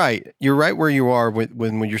you're right. You're right where you are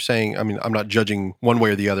when you're saying, I mean, I'm not judging one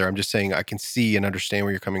way or the other. I'm just saying I can see and understand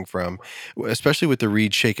where you're coming from, especially with the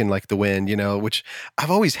reed shaking like the wind, which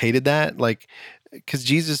I've always hated that. Like, because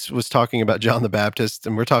Jesus was talking about John the Baptist,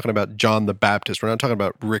 and we're talking about John the Baptist. We're not talking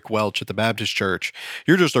about Rick Welch at the Baptist church.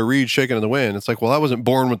 You're just a reed shaking in the wind. It's like, well, I wasn't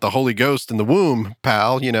born with the Holy Ghost in the womb,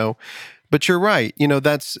 pal, But you're right.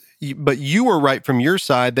 But you were right from your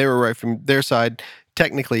side. They were right from their side,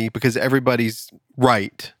 technically, because everybody's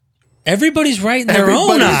right. Everybody's right in their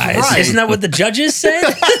own eyes. Right. Isn't that what the judges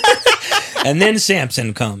said? And then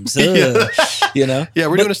Samson comes. Yeah,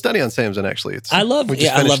 we're doing a study on Samson, actually. I love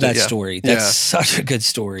that story. That's such a good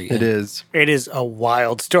story. It is. It is a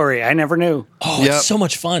wild story. I never knew. Oh, it's so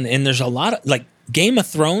much fun. And there's a lot of, like, Game of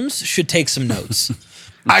Thrones should take some notes.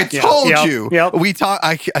 I told you. Yep. We talk.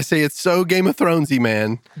 I say it's so Game of Thronesy,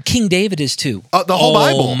 man. King David is too. The whole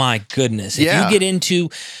Bible. Oh my goodness! If you get into,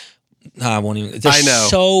 I won't even. There's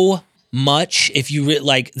so much. If you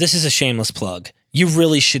this is a shameless plug. You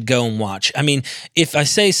really should go and watch. I mean, if I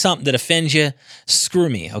say something that offends you, screw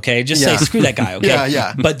me. Okay, just say screw that guy. Okay.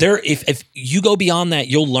 Yeah. But if you go beyond that,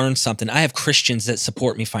 you'll learn something. I have Christians that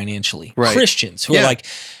support me financially. Right. Christians who are like,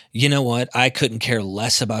 you know what? I couldn't care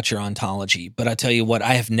less about your ontology, but I tell you what,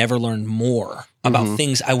 I have never learned more about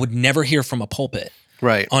things I would never hear from a pulpit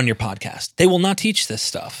on your podcast. They will not teach this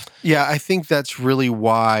stuff. Yeah, I think that's really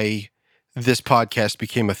why this podcast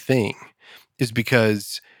became a thing, is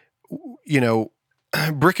because,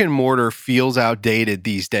 brick and mortar feels outdated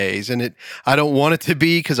these days. And I don't want it to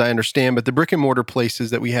be, because I understand, but the brick and mortar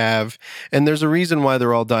places that we have, and there's a reason why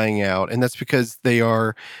they're all dying out, and that's because they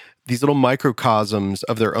are these little microcosms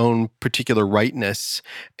of their own particular rightness.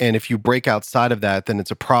 And if you break outside of that, then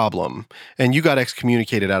it's a problem. And you got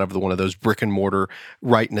excommunicated out of one of those brick and mortar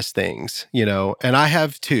rightness things, and I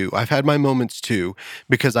have too. I've had my moments too,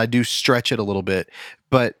 because I do stretch it a little bit.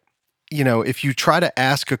 But if you try to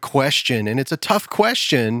ask a question, and it's a tough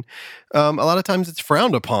question, a lot of times it's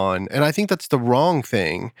frowned upon. And I think that's the wrong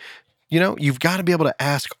thing. You've got to be able to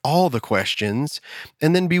ask all the questions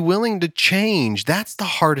and then be willing to change. That's the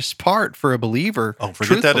hardest part for a believer. Oh,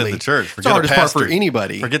 forget that in the church. Forget it's the hardest part for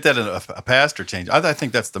anybody. Forget that in a pastor change. I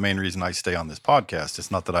think that's the main reason I stay on this podcast.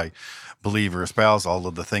 It's not that I believe or espouse all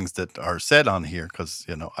of the things that are said on here, because,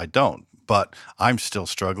 I don't. But I'm still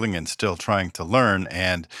struggling and still trying to learn,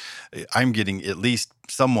 and I'm getting at least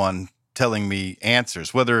someone telling me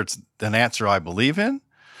answers, whether it's an answer I believe in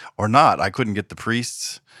or not. I couldn't get the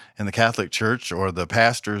priests in the Catholic Church or the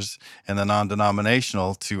pastors in the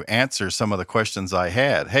non-denominational to answer some of the questions I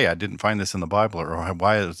had. Hey, I didn't find this in the Bible, or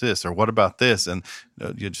why is this, or what about this? And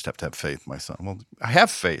you just have to have faith, my son. Well, I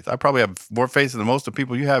have faith. I probably have more faith than most of the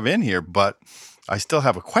people you have in here, but I still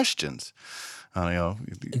have questions.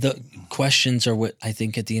 The questions are what I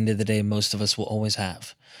think at the end of the day, most of us will always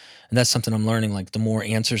have. And that's something I'm learning. Like the more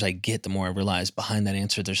answers I get, the more I realize behind that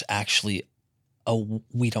answer, there's actually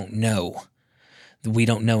we don't know. We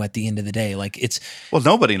don't know at the end of the day. Like well,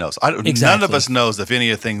 nobody knows. Exactly. None of us knows if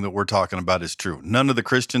anything that we're talking about is true. None of the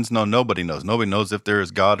Christians know. Nobody knows. Nobody knows if there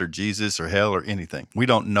is God or Jesus or hell or anything. We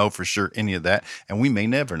don't know for sure any of that, and we may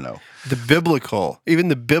never know. Even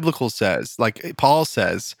the biblical says, like Paul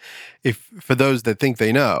says, if for those that think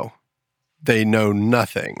they know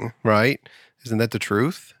nothing, right? Isn't that the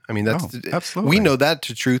truth? I mean, that's absolutely. We know that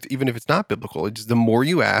to truth, even if it's not biblical. It's the more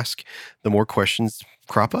you ask, the more questions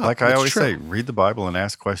crop up. Like I always say, read the Bible and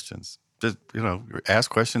ask questions. Just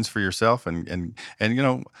ask questions for yourself, and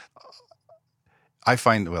I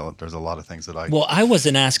find, there's a lot of things that I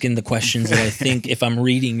wasn't asking the questions that I think, if I'm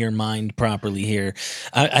reading your mind properly here,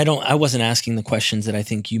 I wasn't asking the questions that I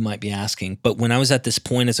think you might be asking. But when I was at this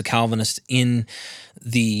point as a Calvinist in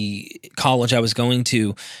the college I was going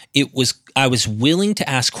to, I was willing to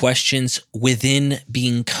ask questions within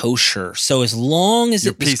being kosher. So as long as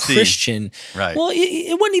it was PC. Christian, right? Well,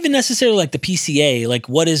 it wasn't even necessarily like the PCA, like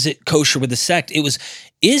what is it kosher with the sect? It was,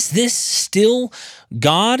 is this still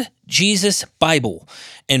God, Jesus, Bible?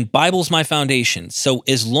 And Bible's my foundation. So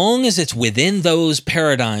as long as it's within those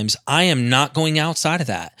paradigms, I am not going outside of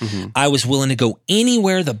that. Mm-hmm. I was willing to go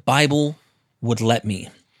anywhere the Bible would let me.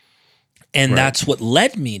 And that's what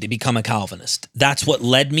led me to become a Calvinist. That's what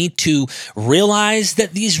led me to realize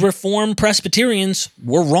that these Reformed Presbyterians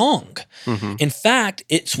were wrong. Mm-hmm. In fact,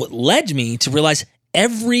 it's what led me to realize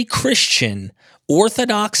every Christian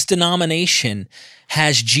Orthodox denomination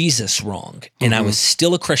has Jesus wrong. And I was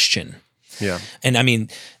still a Christian. Yeah. And I mean,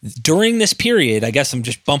 during this period, I guess I'm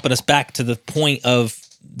just bumping us back to the point of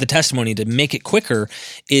the testimony to make it quicker,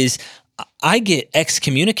 is I get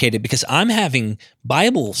excommunicated because I'm having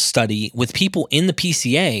Bible study with people in the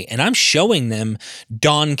PCA, and I'm showing them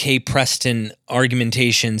Don K. Preston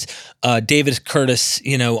argumentations, David Curtis,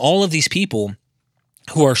 all of these people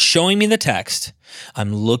who are showing me the text.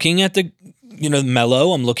 I'm looking at the,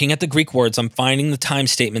 mellow, I'm looking at the Greek words, I'm finding the time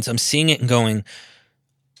statements, I'm seeing it and going,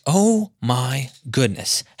 oh my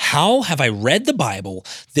goodness, how have I read the Bible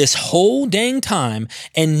this whole dang time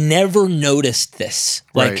and never noticed this?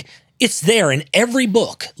 Like, it's there in every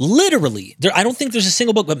book, literally. I don't think there's a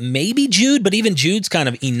single book, but maybe Jude, but even Jude's kind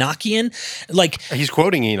of Enochian. Like, he's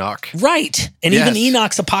quoting Enoch. Right. And even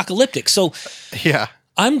Enoch's apocalyptic. So yeah,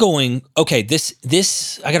 I'm going, okay, this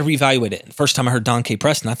I got to reevaluate it. First time I heard Don K.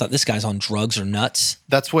 Preston, I thought this guy's on drugs or nuts.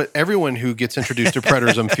 That's what everyone who gets introduced to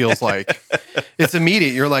preterism feels like. It's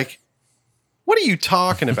immediate. You're like, what are you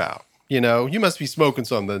talking about? You must be smoking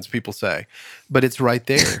something, as people say. But it's right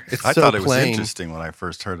there. It's I so thought it plain. was interesting when I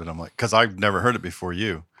first heard it. I'm like, because I've never heard it before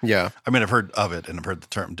you. Yeah. I mean, I've heard of it and I've heard the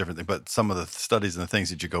term differently, but some of the studies and the things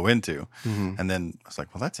that you go into. Mm-hmm. And then I was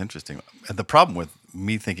like, well, that's interesting. And the problem with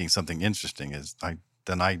me thinking something interesting is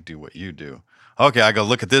then I do what you do. Okay, I go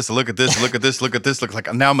look at this, look at this, look at this, look at this. Looks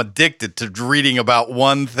like now I'm addicted to reading about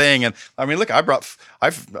one thing. And I mean, look,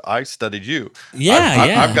 I studied you.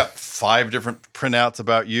 Yeah, I've got 5 different printouts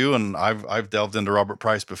about you, and I've delved into Robert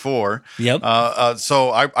Price before. Yep. So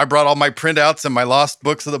I brought all my printouts and my lost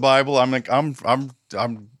books of the Bible. I'm like,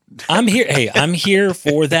 I'm here. Hey, I'm here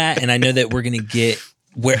for that, and I know that we're gonna get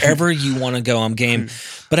wherever you want to go. I'm game.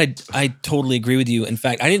 But I totally agree with you. In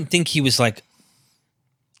fact, I didn't think he was like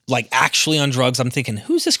actually on drugs. I'm thinking,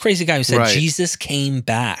 who's this crazy guy who said Jesus came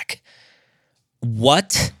back?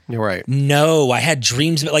 What? You're right. No, I had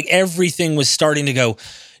dreams, but everything was starting to go,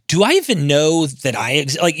 do I even know that I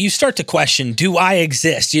exist? Like, you start to question, do I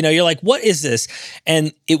exist? You're like, what is this?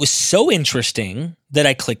 And it was so interesting that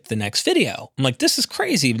I clicked the next video. I'm like, this is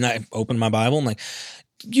crazy. And I opened my Bible. I'm like,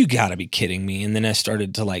 you gotta be kidding me. And then I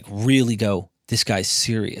started to really go, this guy's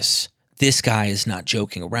serious. This guy is not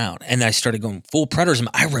joking around. And I started going full preterism.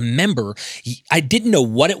 I remember, I didn't know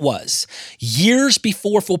what it was. Years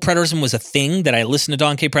before full preterism was a thing that I listened to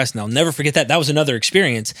Don K. Preston. I'll never forget that. That was another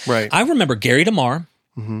experience. Right. I remember Gary DeMar,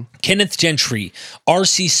 Kenneth Gentry,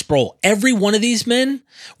 R.C. Sproul. Every one of these men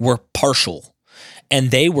were partial. And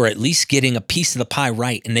they were at least getting a piece of the pie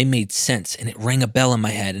right, and they made sense, and it rang a bell in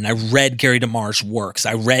my head. And I read Gary DeMar's works.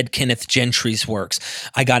 I read Kenneth Gentry's works.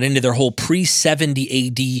 I got into their whole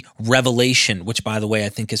pre-70 AD revelation, which, by the way, I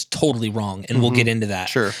think is totally wrong, and we'll get into that.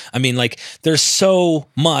 Sure. I mean, there's so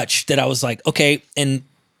much that I was like, okay, and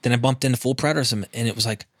Then I bumped into full preterism, and it was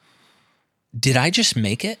like, did I just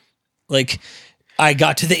make it? Like, I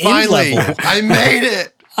got to the end level. I made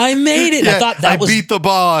it. I made it. Yeah, I thought that was beat the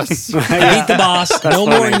boss. I beat the boss. No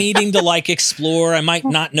more needing to like explore. I might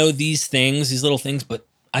not know these things, these little things, but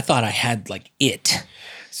I thought I had like it.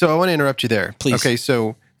 So I want to interrupt you there. Please. Okay,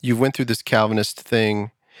 so you went through this Calvinist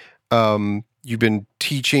thing. You've been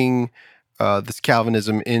teaching this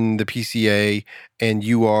Calvinism in the PCA, and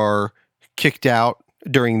you are kicked out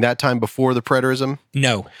during that time before the preterism?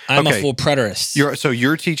 No, I'm a full preterist.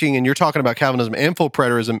 You're teaching and you're talking about Calvinism and full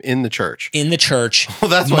preterism in the church. In the church. Well,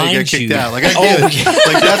 that's why you get kicked out. Like, I get it.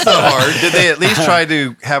 Like, that's not hard. Did they at least try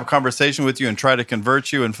to have a conversation with you and try to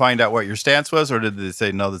convert you and find out what your stance was? Or did they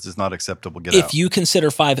say, no, this is not acceptable, get out? If you consider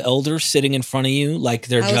 5 elders sitting in front of you like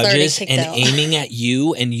they're judges and aiming at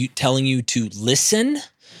you and you telling you to listen,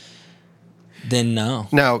 then no.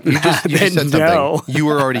 No, you just said something. No. You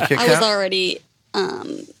were already kicked out? I was already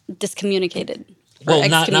discommunicated. Well,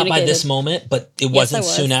 not by this moment, but it wasn't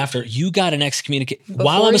soon after. You got an excommunication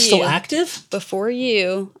while I was still active? Before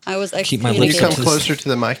you, I was excommunicated. Can you come closer to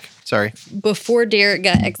the mic? Sorry. Before Derek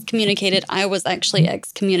got excommunicated, I was actually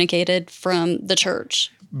excommunicated from the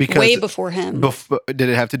church. Way before him. Did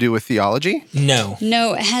it have to do with theology? No.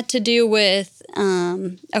 No, it had to do with,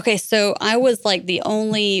 okay, so I was like the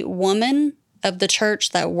only woman of the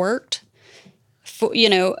church that worked. You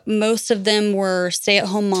know, most of them were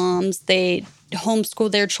stay-at-home moms. They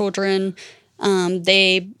homeschooled their children.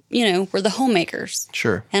 They, were the homemakers.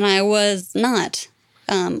 Sure. And I was not.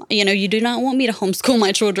 You do not want me to homeschool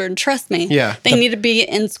my children. Trust me. Yeah. They need to be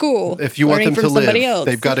in school. If you want them to live,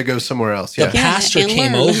 they've got to go somewhere else. Yeah. The pastor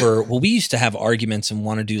came over. Well, we used to have arguments and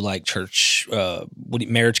want to do like church,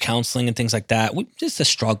 marriage counseling and things like that. Just a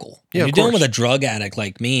struggle. Yeah, when you're dealing with a drug addict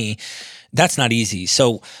like me, that's not easy.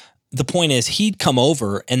 So the point is, he'd come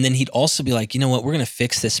over and then he'd also be like, you know what, we're going to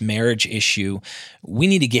fix this marriage issue. We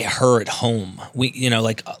need to get her at home.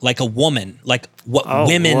 Like a woman, like what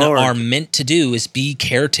women are meant to do is be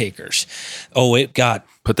caretakers.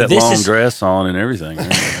 Put that long dress on and everything.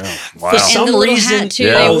 Yeah. Wow. For some reason,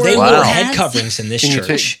 they wore head coverings in this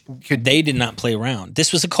church. They did not play around.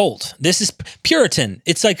 This was a cult. This is Puritan.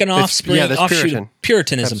 It's like an offspring, offshoot of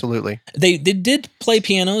Puritanism. Absolutely. They did play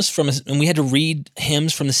pianos and we had to read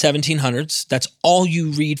hymns from the 1700s. That's all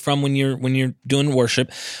you read from when you're doing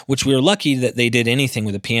worship, which we were lucky that they did anything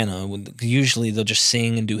with a piano. Usually they'll just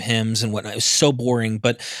sing and do hymns and whatnot. It was so boring,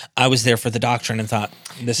 but I was there for the doctrine and thought,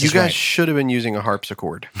 this is right. You guys should have been using a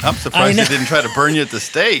harpsichord. I'm surprised they didn't try to burn you at the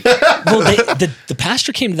stake. Well, the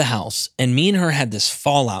pastor came to the house, and me and her had this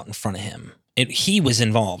fallout in front of him. He was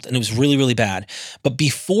involved, and it was really, really bad. But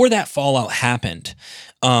before that fallout happened,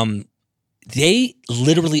 they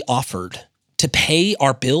literally offered to pay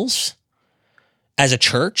our bills as a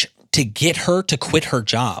church to get her to quit her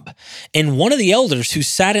job. And one of the elders who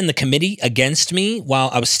sat in the committee against me while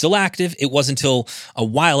I was still active, it wasn't until a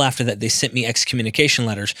while after that they sent me excommunication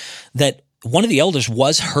letters, that one of the elders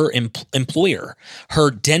was her employer, her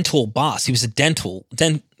dental boss. He was a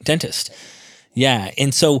dentist. Yeah.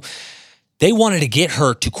 And so they wanted to get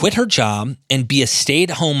her to quit her job and be a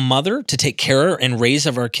stay-at-home mother to take care and raise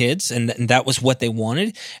of our kids. And that was what they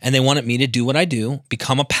wanted. And they wanted me to do what I do,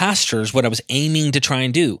 become a pastor is what I was aiming to try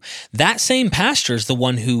and do. That same pastor is the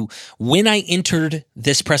one who, when I entered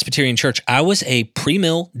this Presbyterian church, I was a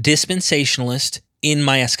pre-mill dispensationalist in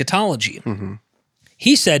my eschatology. Mm-hmm.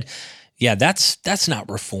 He said, yeah, that's not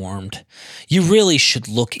reformed. You really should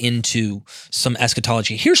look into some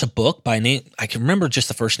eschatology. Here's a book by name, I can remember just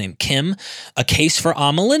the first name, Kim, A Case for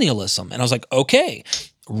Amillennialism. And I was like, okay,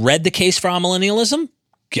 read The Case for Amillennialism.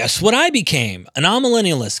 Guess what I became? An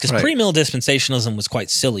amillennialist, because pre-mill dispensationalism was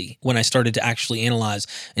quite silly when I started to actually analyze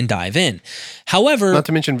and dive in. However, not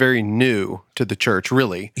to mention very new to the church,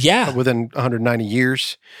 really. Yeah. Within 190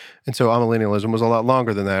 years. And so amillennialism was a lot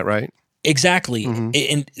longer than that, right? Exactly. Mm-hmm.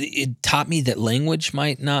 And it taught me that language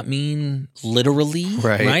might not mean literally,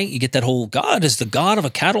 right? You get that whole, God is the God of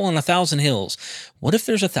a cattle on 1,000 hills. What if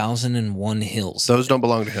there's 1,001 hills? Those don't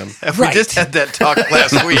belong to him. We just had that talk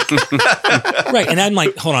last week. Right. And I'm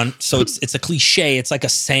like, hold on. So it's a cliche. It's like a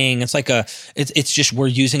saying. It's like it's just, we're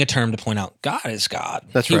using a term to point out God is God.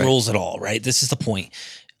 He rules it all, right? This is the point.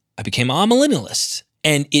 I became a millennialist.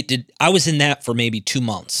 And I was in that for maybe 2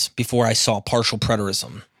 months before I saw partial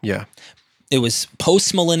preterism. Yeah. It was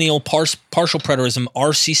post-millennial partial preterism,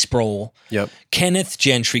 R.C. Sproul, Kenneth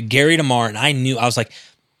Gentry, Gary DeMar, and I was like,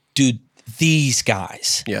 dude, these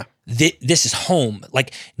guys. Yeah. This is home.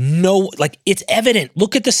 It's evident.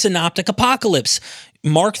 Look at the synoptic apocalypse.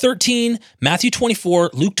 Mark 13, Matthew 24,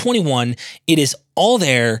 Luke 21. It is all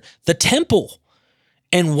there. The temple.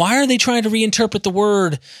 And why are they trying to reinterpret the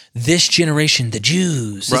word this generation, the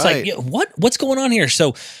Jews? It's like, what's going on here?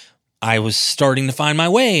 So I was starting to find my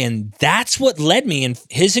way, and that's what led me. And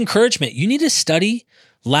his encouragement, you need to study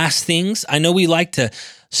last things. I know we like to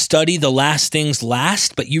study the last things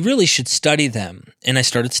last, but you really should study them. And I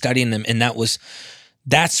started studying them, and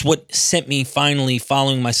that's what sent me finally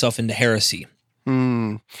following myself into heresy.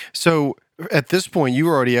 So at this point, you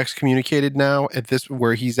were already excommunicated now at this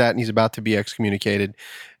where he's at, and he's about to be excommunicated.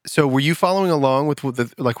 So were you following along with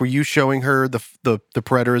were you showing her the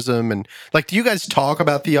preterism, and like, do you guys talk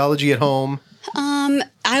about theology at home?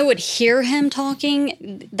 I would hear him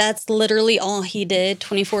talking. That's literally all he did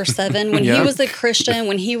 24/7. When he was a Christian,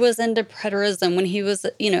 when he was into preterism, when he was,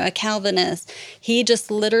 a Calvinist, he just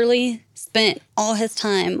literally spent all his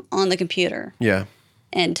time on the computer. Yeah.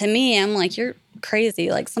 And to me, I'm like, you're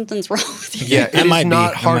crazy. Like, something's wrong with you. Yeah, it's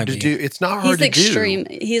not hard to do. It's not hard to do. He's extreme.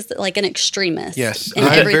 He's like an extremist. Yes,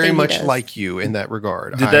 I'm very much like you in that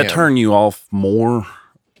regard. Did that turn you off more?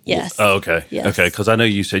 Yes. Oh, okay. Yes. Okay, because I know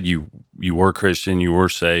you said you were Christian, you were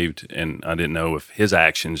saved, and I didn't know if his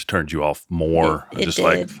actions turned you off more. It just did.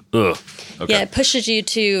 like, ugh. Okay. Yeah, it pushes you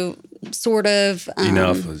to sort of...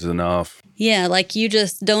 enough is enough. Yeah, like you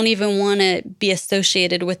just don't even want to be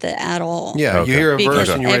associated with it at all. Yeah, you hear a verse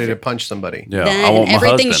and you're ready to punch somebody. Yeah, then I want my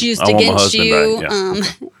everything's husband. used I want my against husband you,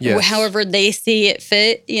 back. Yeah. however they see it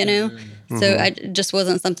fit, So it just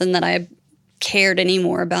wasn't something that I cared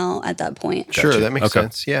anymore about at that point. Sure, that makes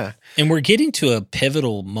sense. Yeah. And we're getting to a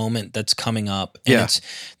pivotal moment that's coming up. And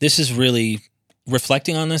this is really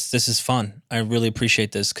reflecting on this. This is fun. I really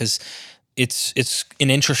appreciate this because it's an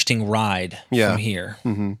interesting ride from here.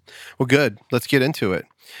 Mm-hmm. Well, good. Let's get into it.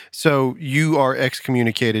 So you are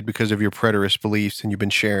excommunicated because of your preterist beliefs, and you've been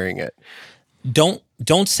sharing it. Don't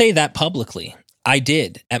say that publicly. I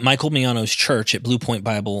did at Michael Miano's church at Blue Point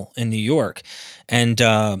Bible in New York. And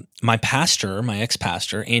my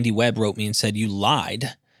ex-pastor, Andy Webb, wrote me and said, you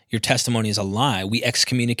lied. Your testimony is a lie. We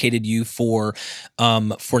excommunicated you for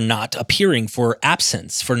not appearing, for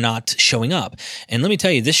absence, for not showing up. And let me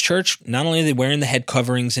tell you, this church, not only are they wearing the head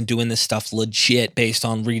coverings and doing this stuff legit based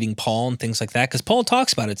on reading Paul and things like that, because Paul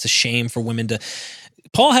talks about it. It's a shame for women to...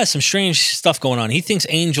 Paul has some strange stuff going on. He thinks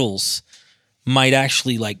angels might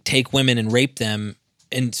actually like take women and rape them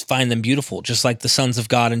and find them beautiful, just like the sons of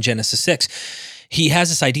God in Genesis 6. He has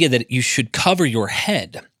this idea that you should cover your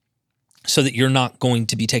head so that you're not going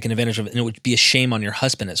to be taken advantage of, and it would be a shame on your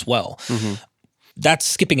husband as well. Mm-hmm. That's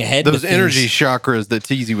skipping ahead. Those energy chakras that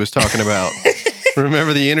Teasy was talking about.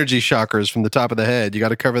 Remember the energy chakras from the top of the head. You got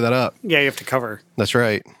to cover that up. Yeah, you have to cover. That's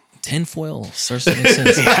right. Tinfoil starts to make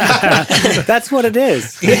sense. That's what it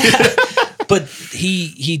is. Yeah. But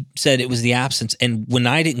he said it was the absence. And when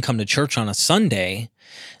I didn't come to church on a Sunday,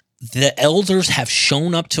 the elders have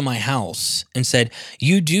shown up to my house and said,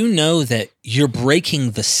 you do know that you're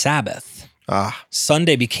breaking the Sabbath.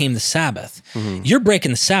 Sunday became the Sabbath. Mm-hmm. You're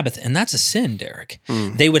breaking the Sabbath, and that's a sin, Derek.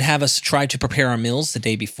 Mm. They would have us try to prepare our meals the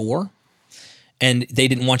day before, and they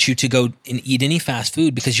didn't want you to go and eat any fast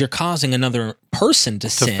food because you're causing another person to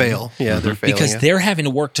sin. Fail. Yeah, they're failing. Because they're having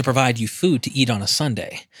to work to provide you food to eat on a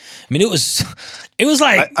Sunday. I mean, it was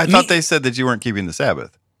like... I thought they said that you weren't keeping the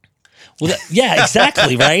Sabbath. Well, yeah,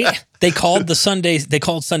 exactly, right? They called Sunday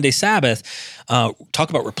Sabbath. Talk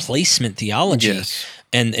about replacement theology. Yes.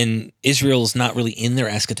 And Israel's not really in their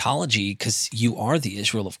eschatology because you are the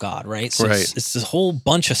Israel of God, right? So it's a whole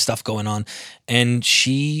bunch of stuff going on. And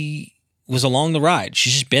she was along the ride.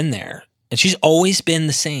 She's just been there. And she's always been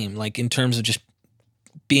the same, like in terms of just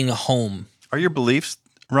being a home. Are your beliefs,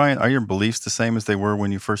 Ryan, the same as they were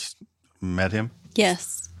when you first met him?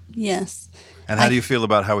 Yes. Yes. And how do you feel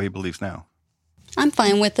about how he believes now? I'm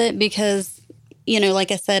fine with it because,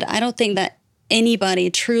 like I said, I don't think that anybody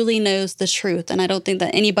truly knows the truth. And I don't think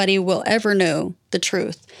that anybody will ever know the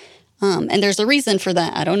truth. And there's a reason for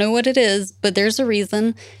that. I don't know what it is, but there's a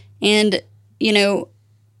reason. And,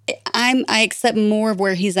 I accept more of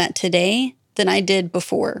where he's at today than I did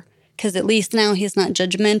before. Because at least now he's not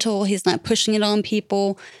judgmental. He's not pushing it on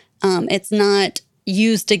people. It's not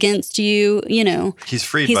used against you, He's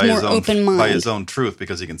freed by his own truth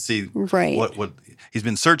because he can see what he's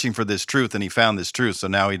been searching for this truth, and he found this truth, so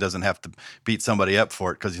now he doesn't have to beat somebody up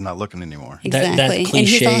for it because he's not looking anymore. Exactly. That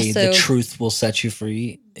cliche, the truth will set you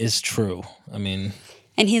free, is true. I mean,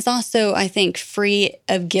 and he's also, I think, free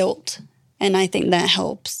of guilt, and I think that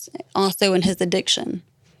helps also in his addiction.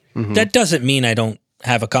 Mm-hmm. That doesn't mean I don't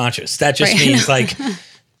have a conscience. That just means like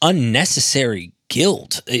unnecessary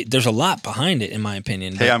guilt. There's a lot behind it, in my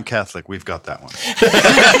opinion. Hey, I'm Catholic. We've got that one.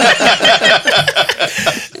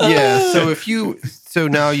 Yeah. So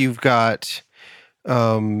now you've got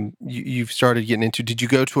you've started getting into. Did you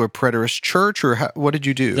go to a preterist church, or what did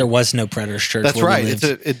you do? There was no preterist church. That's where we right.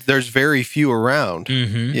 lived. There's very few around.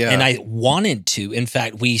 Yeah, And I wanted to. In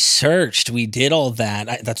fact, we searched. We did all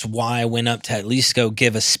that. That's why I went up to at least go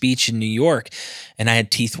give a speech in New York, and I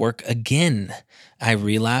had teeth work again. I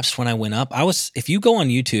relapsed when I went up. If you go on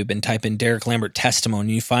YouTube and type in Derek Lambert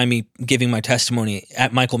testimony, you find me giving my testimony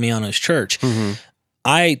at Michael Miano's church.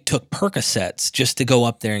 I took Percocets just to go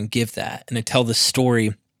up there and give that, and I tell the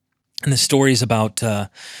story. And the story is about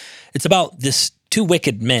it's about this two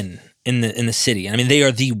wicked men in the city. I mean, they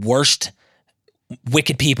are the worst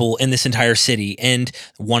wicked people in this entire city, and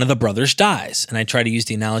one of the brothers dies. And I try to use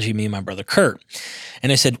the analogy of me and my brother Kurt.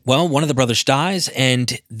 And I said, well, one of the brothers dies,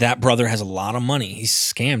 and that brother has a lot of money. He's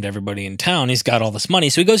scammed everybody in town. He's got all this money.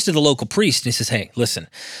 So he goes to the local priest, and he says, hey, listen,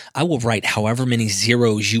 I will write however many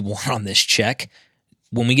zeros you want on this check.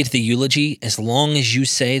 When we get to the eulogy, as long as you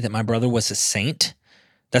say that my brother was a saint,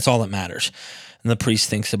 that's all that matters. And the priest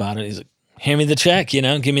thinks about it. He's like, hand me the check, give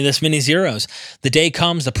me this many zeros. The day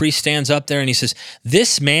comes, the priest stands up there and he says,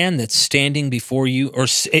 this man that's standing before you, or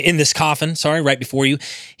in this coffin, right before you,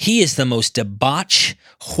 he is the most debauched,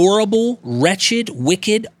 horrible, wretched,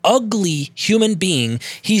 wicked, ugly human being.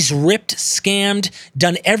 He's ripped, scammed,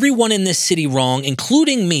 done everyone in this city wrong,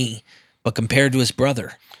 including me. But compared to his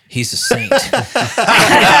brother, he's a saint. Hey,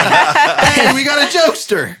 we got a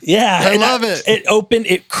jokester. Yeah. I love it.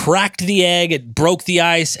 It cracked the egg, it broke the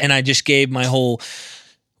ice, and I just gave my whole,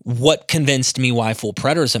 what convinced me why full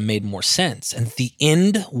preterism made more sense. And the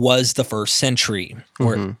end was the first century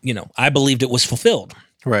where, I believed it was fulfilled.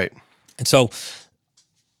 Right. And so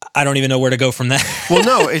I don't even know where to go from that. Well,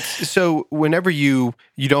 no, it's so whenever you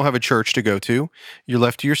don't have a church to go to, you're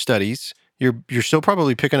left to your studies. You're still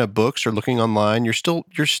probably picking up books or looking online. You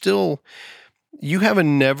have a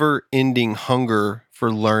never-ending hunger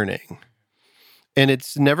for learning, and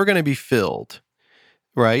it's never going to be filled,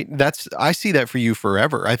 right? I see that for you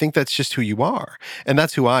forever. I think that's just who you are, and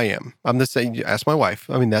that's who I am. I'm the same. Ask my wife.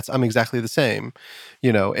 I mean, I'm exactly the same,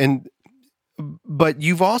 but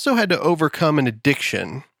you've also had to overcome an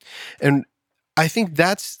addiction, and I think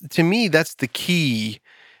that's the key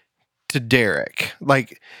to Derek.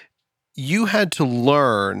 Like, you had to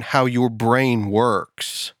learn how your brain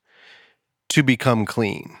works to become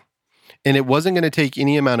clean. And it wasn't going to take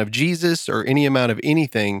any amount of Jesus or any amount of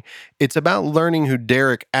anything. It's about learning who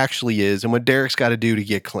Derek actually is and what Derek's got to do to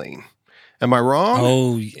get clean. Am I wrong?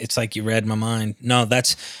 Oh, it's like you read my mind. No,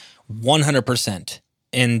 that's 100%.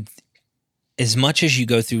 And as much as you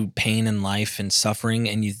go through pain in life and suffering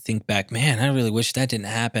and you think back, man, I really wish that didn't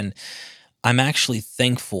happen, I'm actually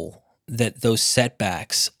thankful that those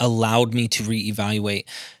setbacks allowed me to reevaluate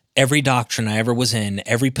every doctrine I ever was in,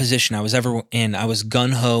 every position I was ever in. I was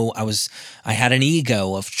gung-ho. I had an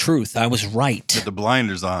ego of truth. I was right. With the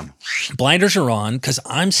blinders on. Blinders are on because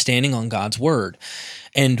I'm standing on God's word.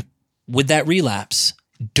 And with that relapse,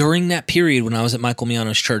 during that period when I was at Michael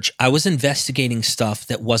Miano's church, I was investigating stuff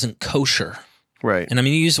that wasn't kosher. Right. And I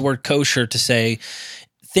mean, you use the word kosher to say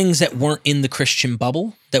things that weren't in the Christian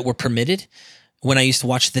bubble that were permitted. When I used to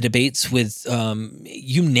watch the debates with,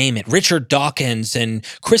 you name it, Richard Dawkins and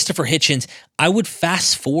Christopher Hitchens, I would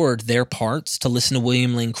fast forward their parts to listen to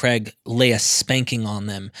William Lane Craig lay a spanking on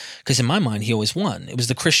them. Because in my mind, he always won. It was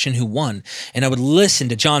the Christian who won. And I would listen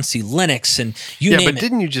to John C. Lennox and you name it. Yeah, but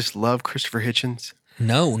didn't you just love Christopher Hitchens?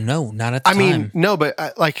 No, not at the time. I mean, no, but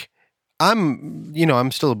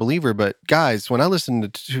I'm still a believer, but guys, when I listen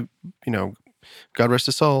to God rest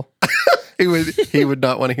his soul, he would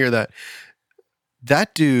not want to hear that.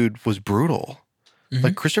 That dude was brutal. Mm-hmm.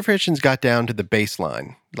 Like, Christopher Hitchens got down to the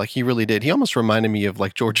baseline. Like, he really did. He almost reminded me of,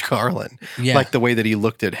 like, George Carlin. Yeah. Like, the way that he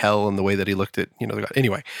looked at hell and the way that he looked at,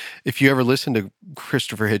 anyway, if you ever listen to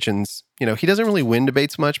Christopher Hitchens, he doesn't really win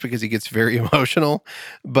debates much because he gets very emotional,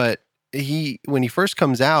 but when he first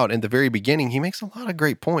comes out in the very beginning, he makes a lot of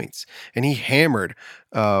great points, and he hammered.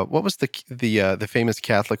 What was the famous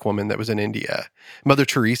Catholic woman that was in India, Mother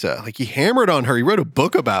Teresa? Like, he hammered on her. He wrote a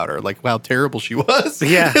book about her, like how terrible she was.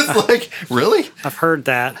 Yeah, it's like, really? I've heard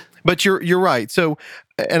that. But you're right. So,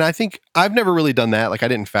 and I think I've never really done that. Like, I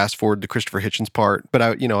didn't fast forward the Christopher Hitchens part, but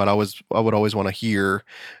I would always want to hear,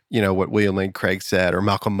 what William Lane Craig said, or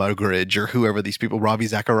Malcolm Muggeridge, or whoever these people, Ravi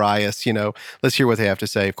Zacharias. Let's hear what they have to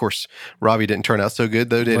say. Of course, Ravi didn't turn out so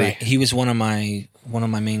good, though, did he? He was one of my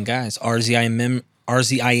main guys. RZIM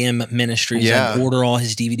Ministries. Yeah. I order all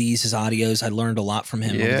his DVDs, his audios. I learned a lot from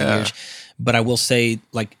him over the years. But I will say,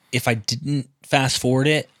 like, if I didn't fast forward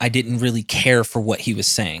it, I didn't really care for what he was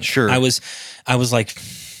saying. Sure. I was like,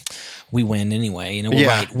 we win anyway. You know,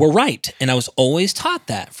 Yeah. we're right. And I was always taught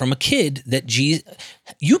that from a kid that Jesus,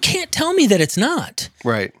 you can't tell me that it's not.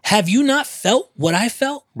 Right. Have you not felt what I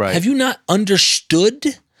felt? Right. Have you not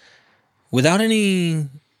understood without any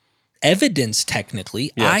evidence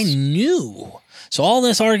technically? Yes. I knew. So all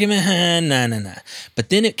this argument, nah. But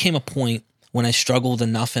then it came a point when I struggled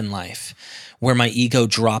enough in life where my ego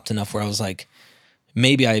dropped enough where I was like,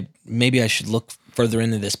 maybe I should look further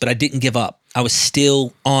into this, but I didn't give up. I was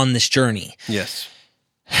still on this journey. Yes.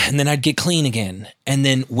 And then I'd get clean again. And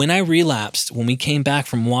then when I relapsed, when we came back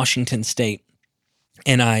from Washington State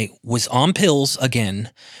and I was on pills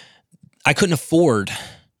again, I couldn't afford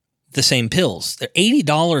the same pills. They're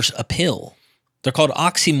 $80 a pill. They're called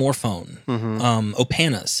oxymorphone,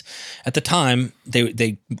 Opanas. At the time,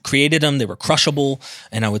 they created them. They were crushable,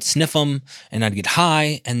 and I would sniff them, and I'd get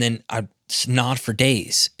high, and then I'd nod for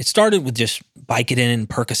days. It started with just Vicodin and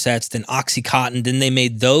Percocets, then Oxycontin. Then they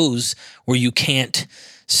made those where you can't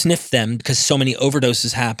sniff them because so many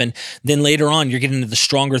overdoses happen. Then later on, you're getting into the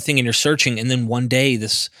stronger thing, and you're searching. And then one day,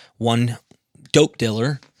 this one dope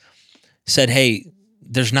dealer said, hey,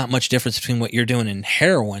 there's not much difference between what you're doing and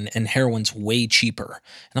heroin's way cheaper.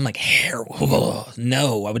 And I'm like, heroin?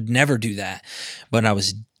 No, I would never do that. But I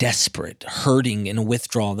was desperate, hurting in a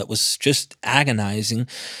withdrawal that was just agonizing.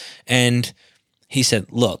 And he said,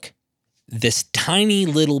 look, this tiny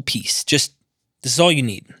little piece, this is all you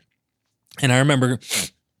need. And I remember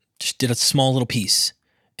just did a small little piece.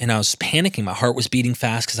 And I was panicking. My heart was beating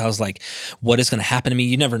fast because I was like, what is going to happen to me?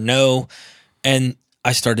 You never know. And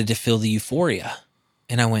I started to feel the euphoria.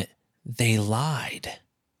 And I went, they lied.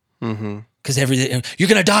 Because everything, you're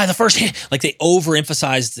going to die the first hand. Like they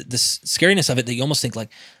overemphasized the scariness of it that you almost think like,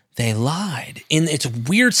 they lied. And it's a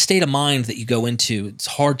weird state of mind that you go into. It's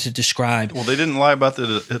hard to describe. Well, they didn't lie about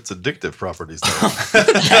its addictive properties, though.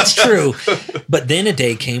 That's true. But then a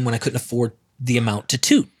day came when I couldn't afford the amount to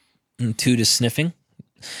toot. And toot is sniffing.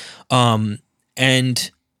 And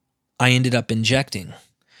I ended up injecting.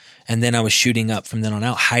 And then I was shooting up from then on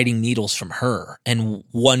out, hiding needles from her. And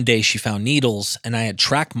one day she found needles and I had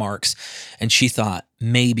track marks and she thought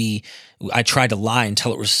maybe I tried to lie and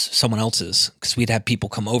tell it was someone else's because we'd have people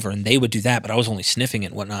come over and they would do that, but I was only sniffing it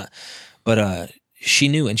and whatnot. But she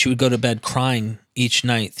knew, and she would go to bed crying each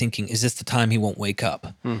night thinking, is this the time he won't wake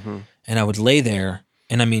up? And I would lay there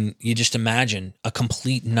and I mean, you just imagine a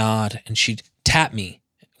complete nod and she'd tap me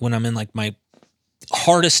when I'm in like my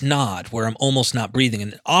hardest nod where I'm almost not breathing.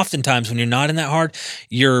 And oftentimes when you're nodding that hard,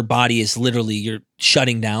 your body is literally, you're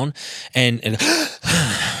shutting down and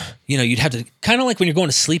you know, you'd have to kind of like when you're going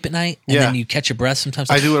to sleep at night and then you catch your breath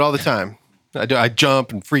sometimes. I do it all the time. I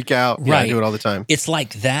jump and freak out. Yeah, Right. I do it all the time. It's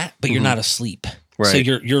like that, but you're not asleep. Right. So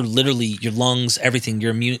you're literally, your lungs, everything,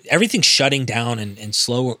 your immune, everything's shutting down and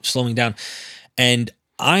slowing down. And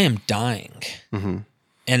I am dying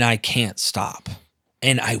and I can't stop.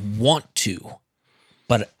 And I want to.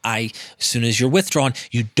 But as soon as you're withdrawn,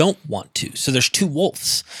 you don't want to. So there's two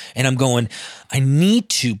wolves. And I'm going, I need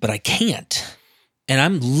to, but I can't. And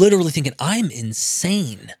I'm literally thinking, I'm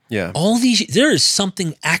insane. Yeah. There is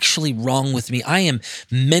something actually wrong with me. I am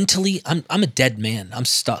mentally, I'm a dead man. I'm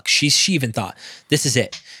stuck. She even thought, this is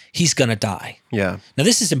it. He's going to die. Yeah. Now,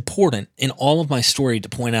 this is important in all of my story to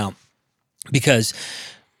point out because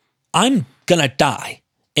I'm going to die.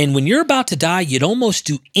 And when you're about to die, you'd almost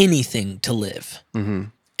do anything to live.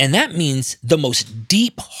 And that means the most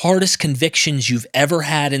deep, hardest convictions you've ever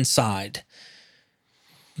had inside,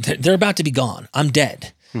 they're about to be gone. I'm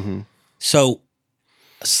dead. So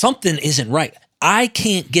something isn't right. I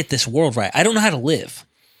can't get this world right. I don't know how to live.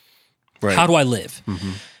 Right. How do I live?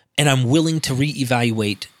 And I'm willing to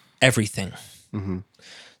reevaluate everything.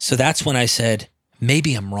 So that's when I said,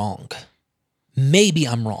 maybe I'm wrong. Maybe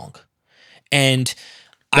I'm wrong. And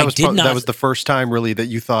that was the first time really that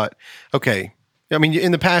you thought, okay, I mean,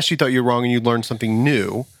 in the past you thought you were wrong and you learned something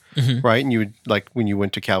new, right? And you would, like when you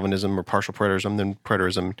went to Calvinism or partial preterism, then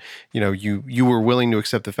preterism, you know, you were willing to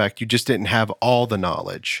accept the fact you just didn't have all the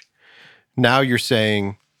knowledge. Now you're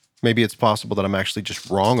saying maybe it's possible that I'm actually just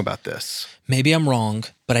wrong about this. Maybe I'm wrong,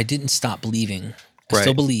 but I didn't stop believing. I Right.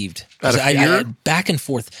 still believed. Out of fear? I back and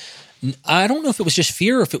forth. I don't know if it was just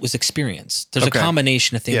fear or if it was experience. There's a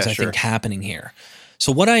combination of things I think happening here.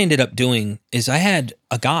 So what I ended up doing is I had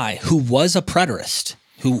a guy who was a preterist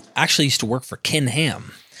who actually used to work for Ken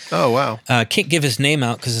Ham. Oh, wow. Can't give his name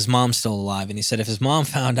out because his mom's still alive. And he said if his mom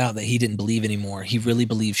found out that he didn't believe anymore, he really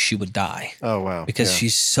believes she would die. Oh, wow. Because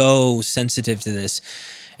she's so sensitive to this.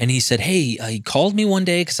 And he said, hey, he called me one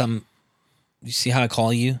day because you see how I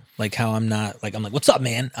call you? Like how I'm like, what's up,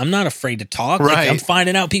 man? I'm not afraid to talk. Right. Like I'm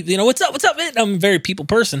finding out people, what's up, man? I'm a very people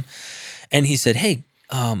person. And he said, hey,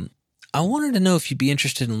 I wanted to know if you'd be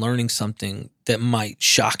interested in learning something that might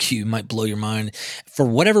shock you, might blow your mind. For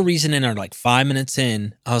whatever reason, in our like 5 minutes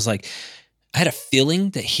in, I was like, I had a feeling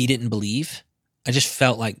that he didn't believe. I just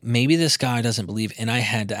felt like maybe this guy doesn't believe. And I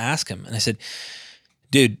had to ask him. And I said,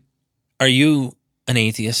 dude, are you an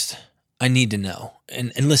atheist? I need to know.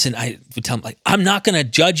 And listen, I would tell him, like, I'm not going to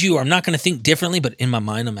judge you or I'm not going to think differently. But in my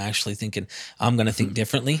mind, I'm actually thinking I'm going to think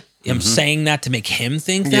differently. I'm saying that to make him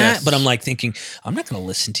think that. Yes. But I'm like thinking, I'm not going to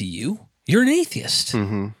listen to you. You're an atheist.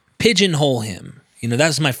 Pigeonhole him. You know, that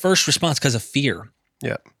was my first response because of fear.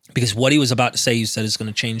 Yeah. Because what he was about to say, you said, is going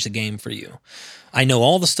to change the game for you. I know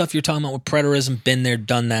all the stuff you're talking about with preterism, been there,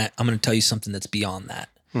 done that. I'm going to tell you something that's beyond that.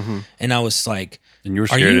 And I was like, And you were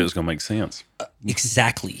scared it was going to make sense.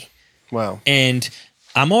 Exactly. Wow. And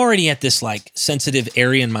I'm already at this like sensitive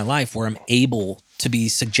area in my life where I'm able to be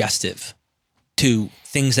suggestive to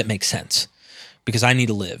things that make sense because I need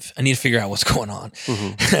to live. I need to figure out what's going on.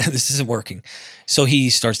 This isn't working. So he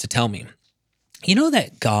starts to tell me, you know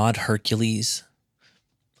that god Hercules?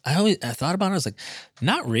 I thought about it. I was like,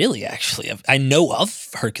 not really, actually. I know of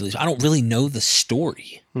Hercules. I don't really know the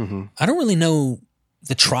story. I don't really know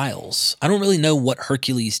the trials. I don't really know what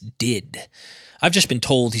Hercules did. I've just been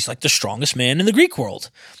told he's like the strongest man in the Greek world.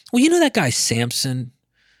 Well, you know that guy Samson?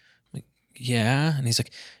 I'm like, yeah. And he's like,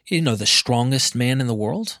 you know, the strongest man in the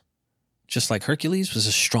world? Just like Hercules was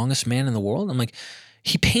the strongest man in the world? I'm like,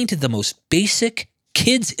 he painted the most basic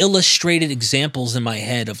kids illustrated examples in my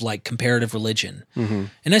head of like comparative religion. And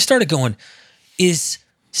I started going, is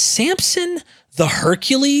Samson the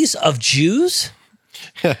Hercules of Jews?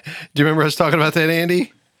 Do you remember us talking about that,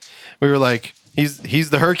 Andy? We were like, he's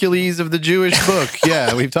the Hercules of the Jewish book.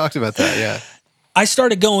 Yeah, we've talked about that. Yeah. I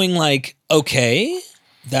started going like, okay,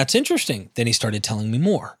 that's interesting. Then he started telling me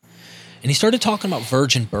more. And he started talking about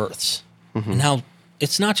virgin births and how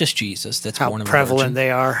it's not just Jesus that's born of a virgin. How prevalent they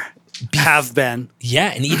are. Have been.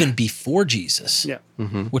 Yeah, and even before Jesus. Yeah.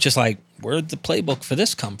 Which is like, where'd the playbook for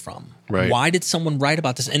this come from? Right. Why did someone write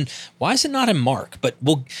about this? And why is it not in Mark? But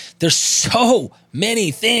there's so many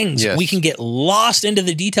things. Yes. We can get lost into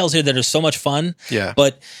the details here that are so much fun. Yeah.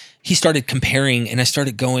 But he started comparing, and I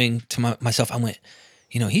started going to myself. I went,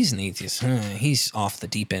 you know, he's an atheist. He's off the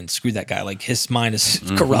deep end. Screw that guy. Like, his mind is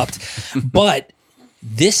corrupt. But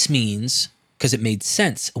this means... because it made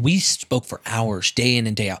sense. We spoke for hours, day in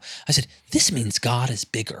and day out. I said, this means God is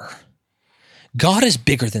bigger. God is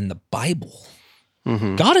bigger than the Bible.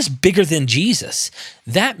 God is bigger than Jesus.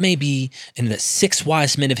 That may be in the 6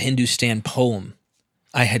 Wise Men of Hindustan poem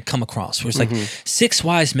I had come across, where it's like, 6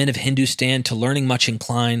 wise men of Hindustan to learning much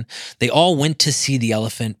incline. They all went to see the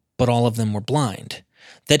elephant, but all of them were blind.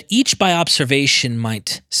 That each by observation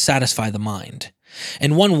might satisfy the mind.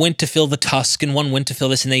 And one went to fill the tusk, and one went to fill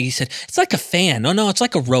this, and he said, it's like a fan. No, it's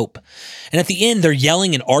like a rope. And at the end, they're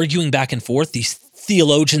yelling and arguing back and forth, these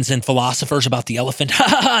theologians and philosophers about the elephant,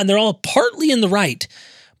 and they're all partly in the right,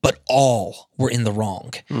 but all were in the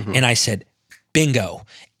wrong. And I said, bingo,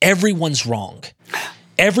 everyone's wrong.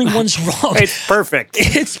 Everyone's wrong. It's perfect.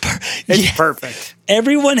 It's perfect.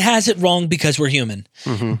 Everyone has it wrong because we're human.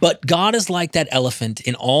 But God is like that elephant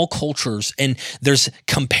in all cultures. And there's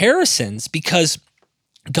comparisons because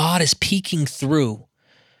God is peeking through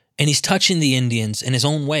and he's touching the Indians in his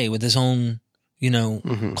own way with his own,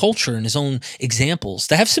 culture and his own examples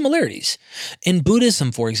that have similarities. In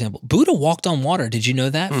Buddhism, for example, Buddha walked on water. Did you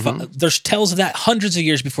know that? There's tales of that hundreds of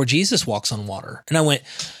years before Jesus walks on water. And I went,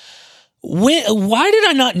 why did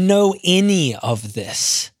I not know any of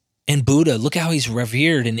this? And Buddha, look how he's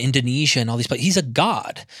revered in Indonesia and all these places. He's a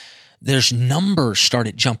god. There's numbers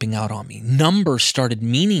started jumping out on me. Numbers started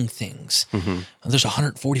meaning things. There's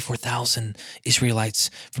 144,000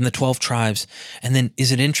 Israelites from the 12 tribes. And then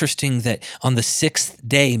is it interesting that on the 6th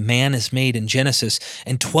day, man is made in Genesis,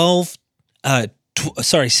 and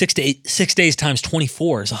 6 days times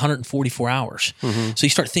 24 is 144 hours. So you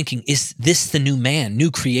start thinking, is this the new man,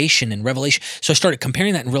 new creation and revelation? So I started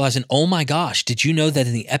comparing that and realizing, oh my gosh, did you know that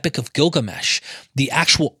in the Epic of Gilgamesh, the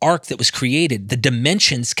actual ark that was created, the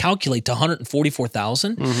dimensions calculate to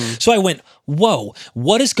 144,000? So I went, whoa,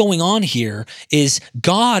 what is going on here is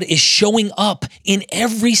God is showing up in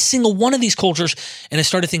every single one of these cultures. And I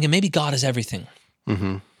started thinking, maybe God is everything.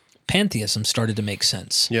 Pantheism started to make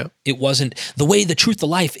sense. Yeah. It wasn't the way the truth of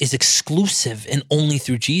life is exclusive and only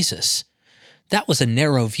through Jesus. That was a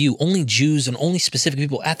narrow view. Only Jews and only specific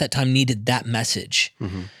people at that time needed that message.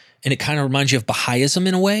 And it kind of reminds you of Baha'ism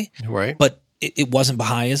in a way. Right. But it wasn't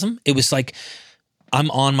Baha'ism. It was like, I'm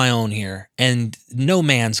on my own here and no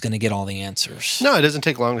man's going to get all the answers. No, it doesn't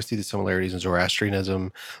take long to see the similarities in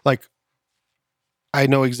Zoroastrianism. Like, I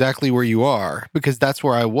know exactly where you are because that's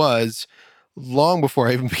where I was long before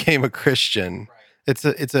I even became a Christian.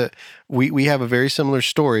 We have a very similar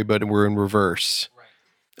story, but we're in reverse.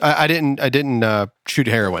 I didn't shoot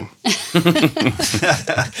heroin,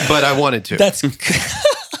 but I wanted to. That's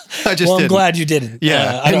I just well, I'm didn't. glad you didn't.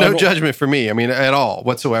 Yeah, no judgment for me. I mean, at all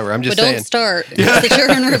whatsoever. I'm just But saying. don't start. Because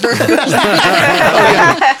you're in reverse.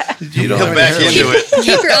 You don't Come have back any heroin. into it.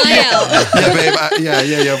 Keep your eye out. Yeah,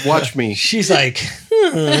 babe. Yeah. Watch me. She's like,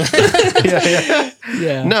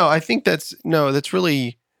 Yeah. No, I think that's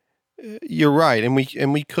really. You're right, and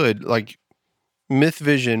we could like. Myth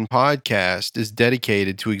Vision podcast is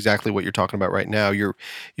dedicated to exactly what you're talking about right now. You're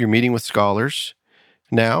meeting with scholars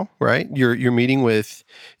now, right?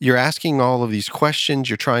 You're asking all of these questions.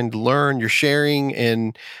 You're trying to learn. You're sharing,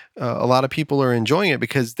 and a lot of people are enjoying it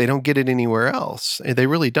because they don't get it anywhere else. They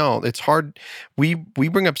really don't. It's hard. We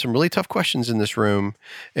bring up some really tough questions in this room,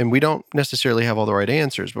 and we don't necessarily have all the right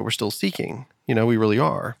answers, but we're still seeking. We really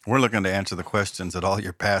are. We're looking to answer the questions that all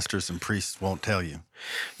your pastors and priests won't tell you.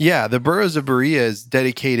 Yeah, the Burroughs of Berea is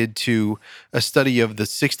dedicated to a study of the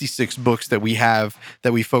 66 books that we have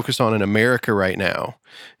that we focus on in America right now.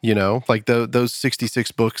 Like those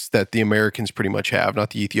 66 books that the Americans pretty much have,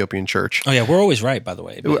 not the Ethiopian church. oh yeah, we're always right, by the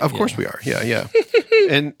way. But, Of course we are. Yeah.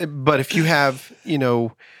 But if you have,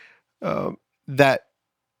 that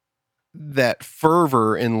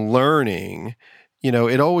fervor in learning,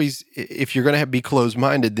 it always, if you're going to be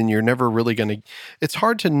closed-minded, then you're never really going to, it's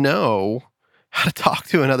hard to know how to talk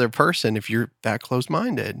to another person if you're that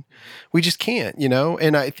closed-minded. We just can't,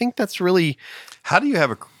 and I think that's really. How do you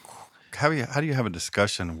have a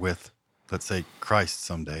discussion with, let's say, Christ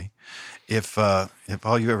someday, if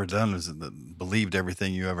all you ever done was believed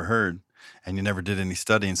everything you ever heard, and you never did any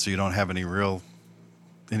studying, so you don't have anything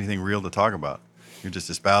real to talk about? You're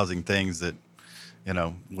just espousing things that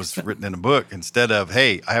was written in a book instead of,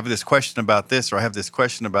 hey, I have this question about this, or I have this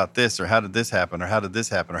question about this, or how did this happen, or how did this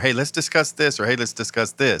happen, or hey, let's discuss this, or hey, let's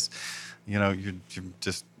discuss this. He's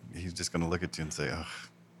just going to look at you and say, ugh.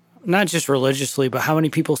 Not just religiously, but how many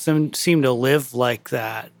people seem to live like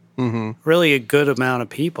that? Mm-hmm. Really, a good amount of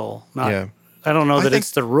people. I don't know that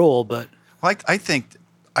it's the rule, but I think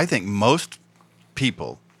most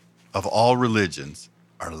people of all religions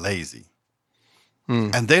are lazy.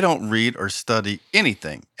 And they don't read or study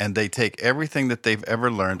anything. And they take everything that they've ever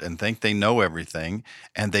learned and think they know everything.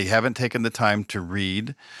 And they haven't taken the time to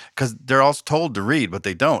read because they're all told to read, but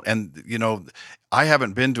they don't. And, I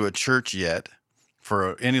haven't been to a church yet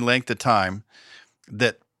for any length of time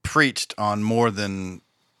that preached on more than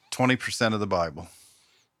 20% of the Bible.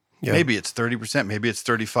 Yeah. Maybe it's 30%, maybe it's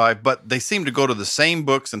 35%, but they seem to go to the same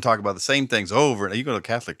books and talk about the same things over. And you go to a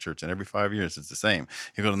Catholic church, and every 5 years it's the same.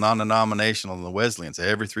 You go to non-denominational and the Wesleyans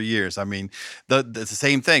every 3 years. I mean, it's the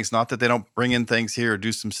same things. Not that they don't bring in things here or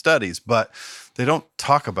do some studies, but they don't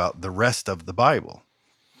talk about the rest of the Bible.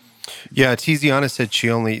 Yeah, Tiziana said she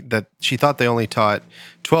thought they only taught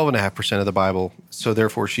 12.5% of the Bible, so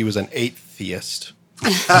therefore she was an atheist.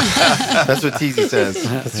 That's what Tizi says.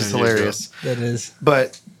 That's just hilarious. That is.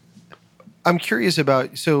 But I'm curious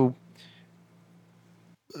about, so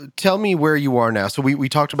tell me where you are now. So we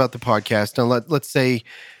talked about the podcast. Now let's say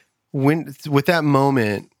with that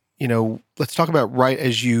moment, let's talk about right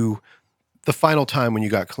as the final time when you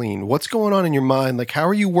got clean. What's going on in your mind? Like, how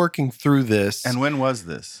are you working through this? And when was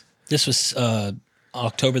this? This was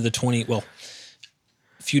October the 20th. Well,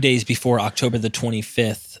 a few days before October the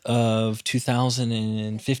 25th of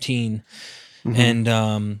 2015. Mm-hmm.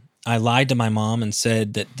 And I lied to my mom and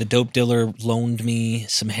said that the dope dealer loaned me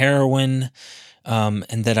some heroin,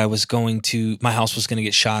 and that my house was going to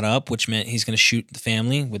get shot up, which meant he's going to shoot the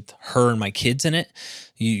family with her and my kids in it.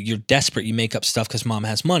 You're desperate. You make up stuff because mom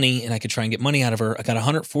has money, and I could try and get money out of her. I got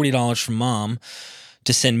 $140 from mom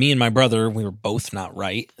to send me and my brother. We were both not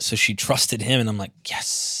right, so she trusted him, and I'm like,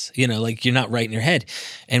 yes, you're not right in your head.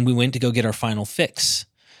 And we went to go get our final fix.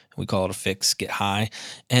 We call it a fix, get high.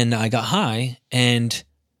 And I got high, and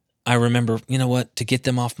I remember, to get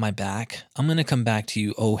them off my back, I'm going to come back to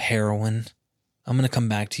you, oh, heroin. I'm going to come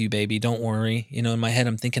back to you, baby. Don't worry. In my head,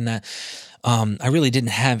 I'm thinking that I really didn't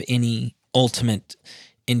have any ultimate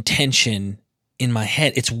intention in my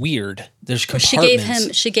head. It's weird. There's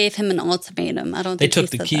compartments. She gave him an ultimatum. I don't think they took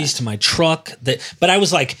the keys to my truck. But I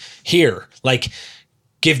was like, here,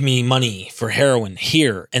 give me money for heroin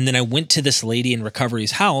here. And then I went to this lady in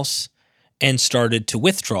recovery's house and started to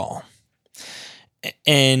withdraw.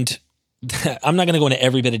 And I'm not going to go into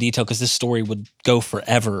every bit of detail because this story would go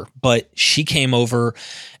forever, but she came over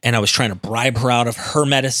and I was trying to bribe her out of her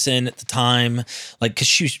medicine at the time, because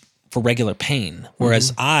she was for regular pain,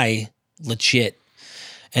 whereas I legit,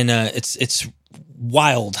 and it's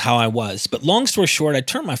wild how I was. But long story short, I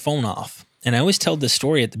turned my phone off And I always tell this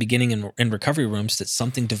story at the beginning in recovery rooms that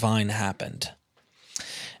something divine happened.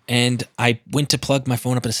 And I went to plug my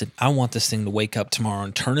phone up and I said, I want this thing to wake up tomorrow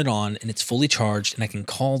and turn it on and it's fully charged and I can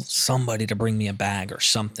call somebody to bring me a bag or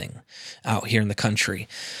something out here in the country.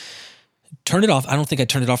 Turn it off. I don't think I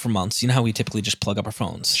turned it off for months. You know how we typically just plug up our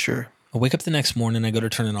phones? Sure. I wake up the next morning, I go to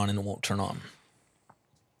turn it on and it won't turn on.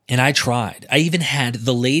 And I tried. I even had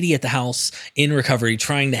the lady at the house in recovery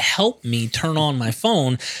trying to help me turn on my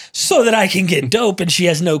phone so that I can get dope and she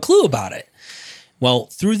has no clue about it. Well,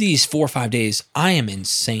 through these 4 or 5 days, I am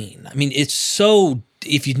insane. I mean, it's so,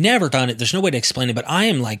 if you've never done it, there's no way to explain it, but I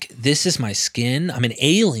am like, this is my skin. I'm an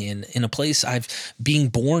alien in a place being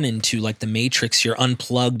born into, like the Matrix. You're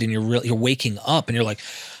unplugged and you're waking up and you're like,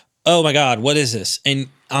 oh my God, what is this? And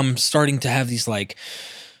I'm starting to have these, like,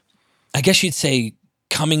 I guess you'd say,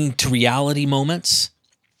 coming to reality moments.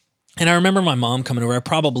 And I remember my mom coming over. I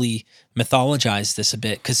probably mythologized this a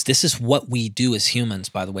bit because this is what we do as humans,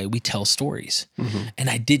 by the way. We tell stories. Mm-hmm. And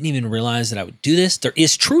I didn't even realize that I would do this. There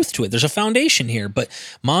is truth to it. There's a foundation here. But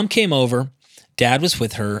mom came over, dad was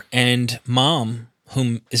with her, and mom,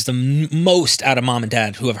 whom is the most out of mom and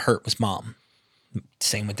dad who have hurt, was mom.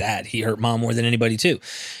 Same with dad. He hurt mom more than anybody too.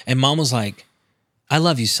 And mom was like, I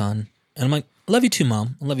love you, son. And I'm like, I love you too,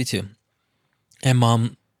 mom. I love you too. And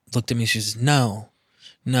mom looked at me. She says, no,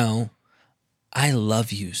 I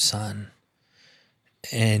love you, son.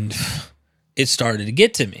 And it started to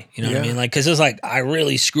get to me. You know what I mean? Like, because it was like, I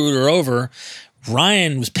really screwed her over.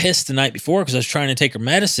 Ryann was pissed the night before because I was trying to take her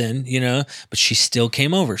medicine, you know, but she still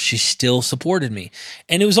came over. She still supported me.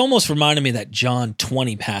 And it was almost reminding me of that John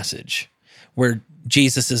 20 passage where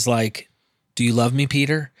Jesus is like, do you love me,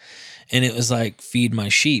 Peter? And it was like, feed my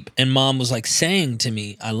sheep. And mom was like saying to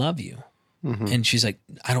me, I love you. Mm-hmm. And she's like,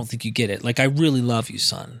 I don't think you get it. Like, I really love you,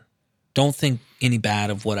 son. Don't think any bad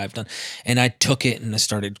of what I've done. And I took it and I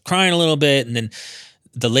started crying a little bit. And then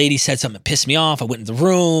the lady said something that pissed me off. I went in the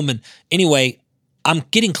room. And anyway, I'm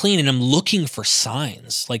getting clean and I'm looking for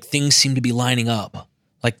signs. Like, things seem to be lining up.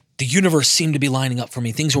 Like, the universe seemed to be lining up for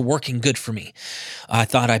me. Things were working good for me. I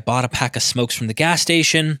thought I bought a pack of smokes from the gas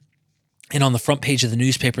station. And on the front page of the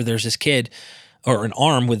newspaper, there's this kid or an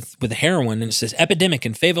arm with a heroin, and it says, epidemic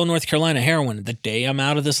in Fayetteville, North Carolina, heroin. The day I'm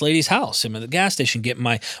out of this lady's house, I'm at the gas station getting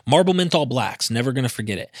my Marble Menthol Blacks. Never going to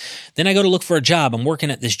forget it. Then I go to look for a job. I'm working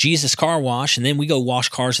at this Jesus car wash, and then we go wash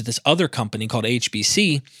cars at this other company called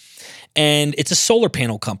HBC, and it's a solar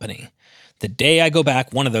panel company. The day I go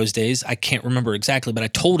back, one of those days, I can't remember exactly, but I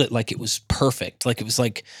told it like it was perfect. Like, it was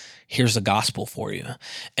like, here's the gospel for you.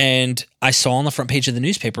 And I saw on the front page of the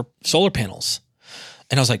newspaper, solar panels.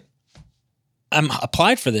 And I was like, I'm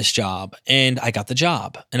applied for this job and I got the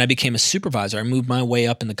job and I became a supervisor. I moved my way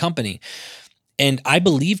up in the company and I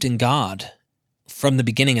believed in God from the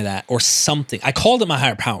beginning of that, or something. I called it my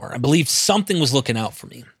higher power. I believed something was looking out for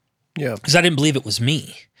me. Yeah. Because I didn't believe it was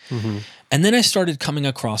me. Mm-hmm. And then I started coming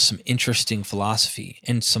across some interesting philosophy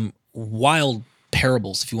and some wild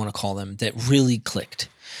parables, if you want to call them, that really clicked.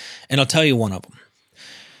 And I'll tell you one of them.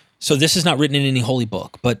 So this is not written in any holy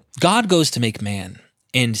book, but God goes to make man.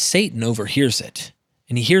 And Satan overhears it,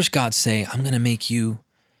 and he hears God say, I'm going to make you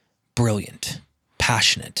brilliant,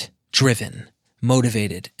 passionate, driven,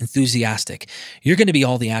 motivated, enthusiastic. You're going to be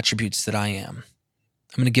all the attributes that I am.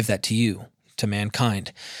 I'm going to give that to you, to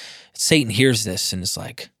mankind. Satan hears this and is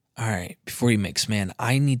like, all right, before he makes man,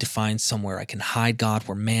 I need to find somewhere I can hide God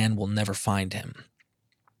where man will never find him.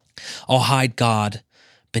 I'll hide God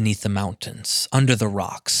beneath the mountains, under the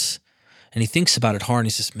rocks. And he thinks about it hard and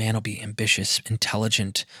he says, man will be ambitious,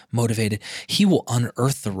 intelligent, motivated. He will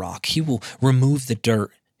unearth the rock. He will remove the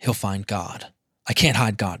dirt. He'll find God. I can't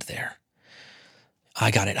hide God there.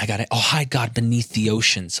 I got it. I'll hide God beneath the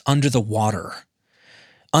oceans, under the water,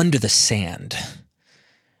 under the sand.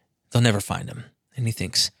 They'll never find him. And he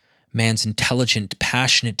thinks, man's intelligent,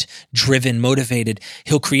 passionate, driven, motivated.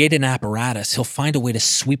 He'll create an apparatus. He'll find a way to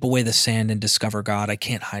sweep away the sand and discover God. I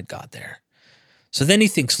can't hide God there. So then he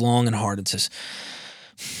thinks long and hard and says,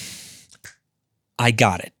 I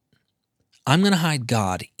got it. I'm going to hide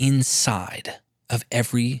God inside of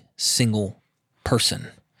every single person.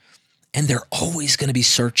 And they're always going to be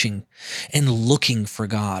searching and looking for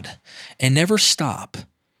God and never stop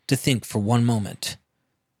to think for one moment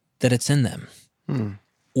that it's in them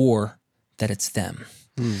or that it's them.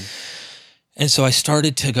 And so I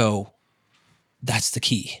started to go, that's the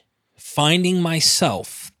key. Finding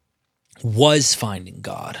myself was finding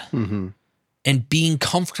God and being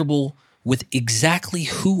comfortable with exactly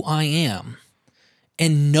who I am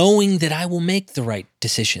and knowing that I will make the right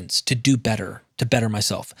decisions to do better, to better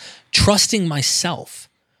myself, trusting myself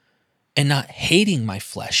and not hating my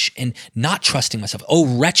flesh and not trusting myself.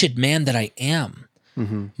 Oh, wretched man that I am.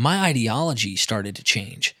 My ideology started to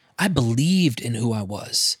change. I believed in who I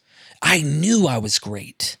was. I knew I was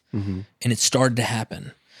great. And it started to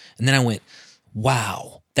happen. And then I went,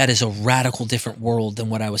 wow, that is a radical different world than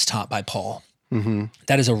what I was taught by Paul.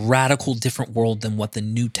 That is a radical different world than what the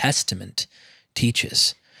New Testament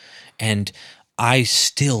teaches. And I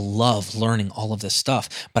still love learning all of this stuff.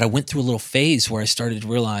 But I went through a little phase where I started to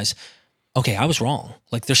realize, okay, I was wrong.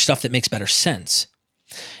 Like there's stuff that makes better sense.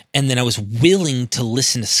 And then I was willing to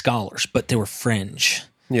listen to scholars, but they were fringe.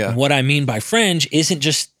 Yeah. And what I mean by fringe isn't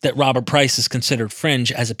just that Robert Price is considered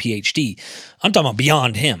fringe as a PhD. I'm talking about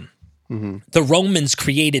beyond him. The Romans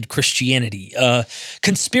created Christianity,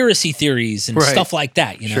 conspiracy theories and stuff like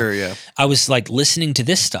that. You know? Sure, yeah. I was like listening to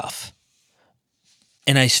this stuff,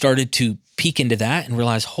 and I started to peek into that and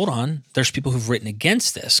realize, hold on, there's people who've written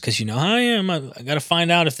against this because you know how I am. I got to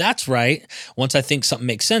find out if that's right. Once I think something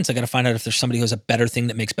makes sense, I got to find out if there's somebody who has a better thing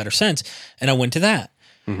that makes better sense. And I went to that.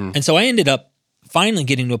 And so I ended up finally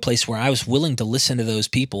getting to a place where I was willing to listen to those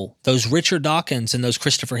people, those Richard Dawkins and those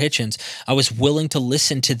Christopher Hitchens. I was willing to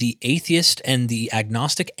listen to the atheist and the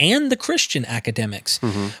agnostic and the Christian academics.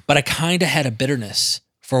 But I kind of had a bitterness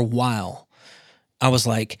for a while. I was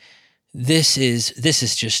like, this is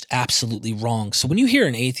just absolutely wrong. So when you hear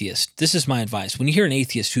an atheist, this is my advice. When you hear an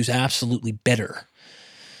atheist who's absolutely bitter,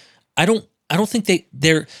 I don't think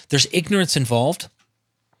there's ignorance involved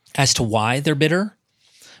as to why they're bitter,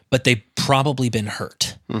 but they've probably been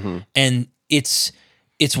hurt. And it's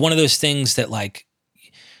one of those things that like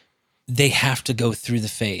they have to go through the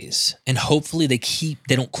phase, and hopefully they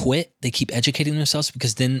don't quit. They keep educating themselves,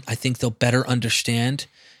 because then I think they'll better understand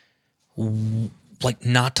like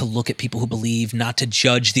not to look at people who believe, not to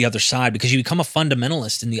judge the other side, because you become a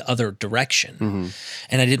fundamentalist in the other direction.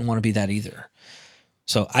 And I didn't want to be that either.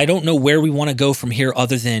 So I don't know where we want to go from here,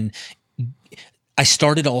 other than I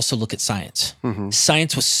started to also look at science.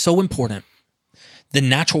 Science was so important. The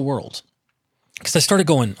natural world. Because I started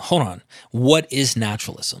going, hold on, what is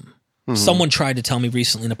naturalism? Someone tried to tell me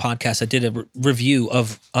recently in a podcast, I did a review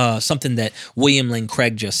of something that William Lane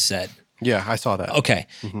Craig just said. Yeah, I saw that. Okay.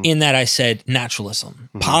 In that I said naturalism,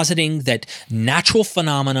 positing that natural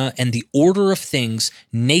phenomena and the order of things,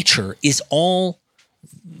 nature, is all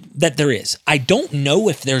that there is. I don't know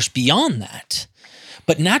if there's beyond that.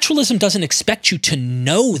 But naturalism doesn't expect you to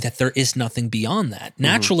know that there is nothing beyond that.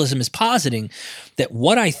 Naturalism is positing that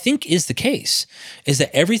what I think is the case is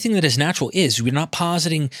that everything that is natural is. We're not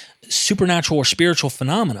positing supernatural or spiritual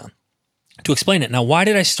phenomena to explain it. Now, why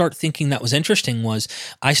did I start thinking that was interesting was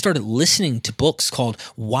I started listening to books called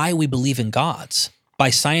Why We Believe in Gods by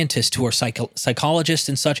scientists who are psychologists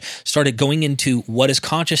and such, started going into what is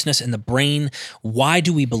consciousness and the brain, why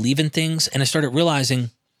do we believe in things? And I started realizing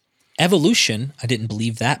evolution, I didn't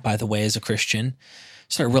believe that, by the way, as a Christian.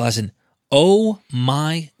 Started realizing, oh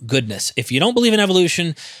my goodness, if you don't believe in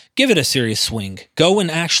evolution, give it a serious swing. Go and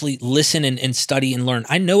actually listen and study and learn.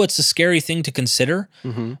 I know it's a scary thing to consider,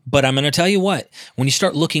 but I'm going to tell you what, when you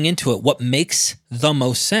start looking into it, what makes the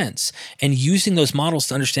most sense and using those models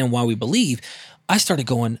to understand why we believe, I started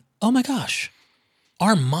going, oh my gosh,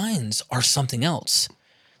 our minds are something else.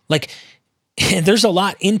 Like, there's a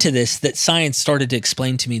lot into this that science started to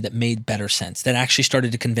explain to me that made better sense, that actually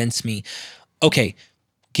started to convince me, okay,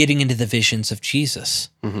 getting into the visions of Jesus,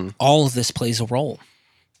 all of this plays a role.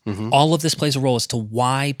 All of this plays a role as to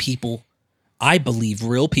why people, I believe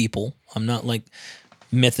real people, I'm not like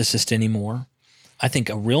mythicist anymore. I think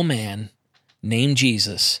a real man named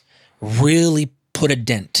Jesus really put a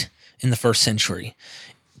dent in the first century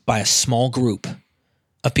by a small group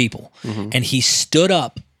of people. And he stood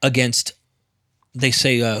up against, they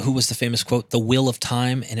say, who was the famous quote? The wheel of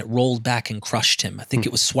time, and it rolled back and crushed him. I think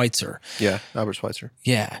it was Schweitzer. Yeah, Albert Schweitzer.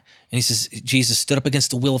 Yeah. And he says, Jesus stood up against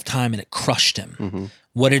the wheel of time and it crushed him.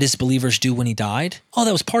 What did his believers do when he died? Oh,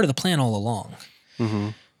 that was part of the plan all along.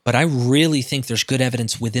 But I really think there's good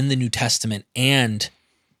evidence within the New Testament, and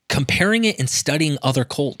comparing it and studying other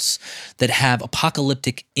cults that have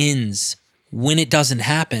apocalyptic ends when it doesn't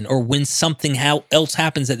happen, or when something else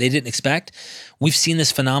happens that they didn't expect. We've seen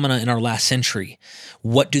this phenomena in our last century.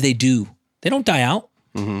 What do? They don't die out.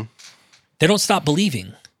 They don't stop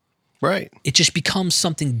believing. Right. It just becomes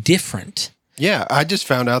something different. Yeah, I just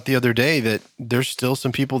found out the other day that there's still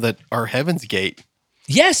some people that are Heaven's Gate.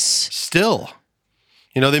 Yes. Still.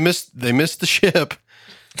 You know, they missed the ship,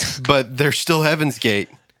 but they're still Heaven's Gate.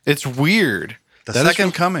 It's weird. The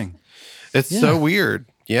second coming. It's so weird.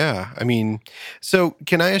 Yeah. I mean, so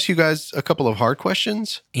can I ask you guys a couple of hard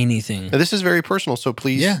questions? Anything. Now, this is very personal, so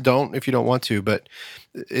please Yeah. don't if you don't want to, but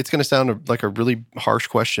it's going to sound like a really harsh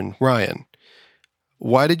question. Ryan,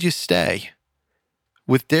 why did you stay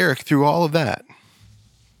with Derek through all of that?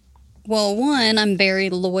 Well, one, I'm very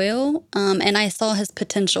loyal, and I saw his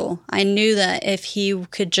potential. I knew that if he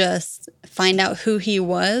could just find out who he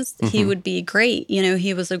was, he would be great. You know,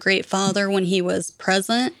 he was a great father when he was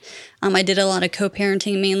present. I did a lot of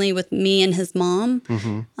co-parenting, mainly with me and his mom,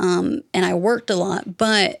 and I worked a lot.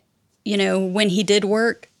 But, you know, when he did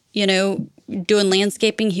work, you know, doing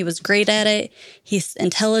landscaping, he was great at it. He's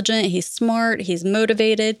intelligent, he's smart, he's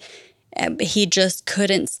motivated. He just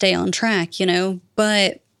couldn't stay on track, you know,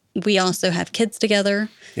 but we also have kids together.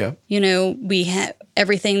 Yeah. You know, we had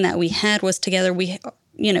everything that we had was together. We,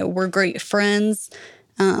 you know, we're great friends,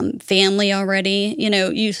 family already. You know,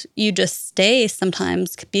 you just stay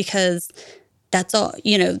sometimes because that's all,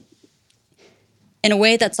 you know, in a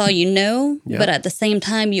way that's all you know. Yeah. But at the same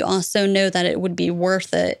time, you also know that it would be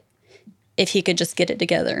worth it if he could just get it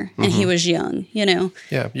together. And he was young, you know.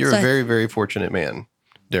 Yeah. You're So a very, very fortunate man,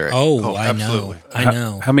 Derek. Oh, I absolutely. know. I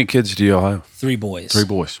know. How many kids do y'all have? 3 boys. 3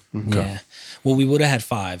 boys. Okay. Yeah. Well, we would have had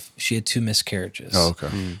 5. She had 2 miscarriages. Oh, okay.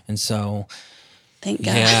 And so, thank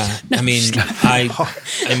God. yeah. I mean,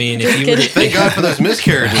 I mean, if you were to, Thank God for those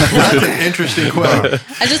miscarriages. That's an interesting quote.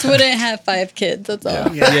 I just wouldn't have 5 kids. That's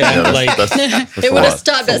all. yeah, like That's It would have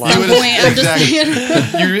stopped at some You would've- point. I'm just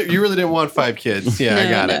exactly. You really didn't want 5 kids. Yeah, I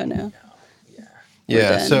got it. No.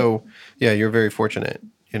 Yeah. done. So, yeah, you're very fortunate,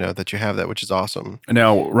 you know, that you have that, which is awesome.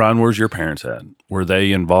 Now, Ryan, where's your parents at? Were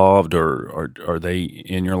they involved, or are they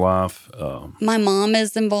in your life? My mom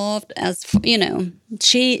is involved, as you know.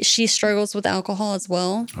 She struggles with alcohol as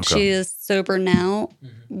well. Okay. She is sober now.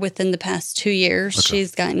 Within the past 2 years,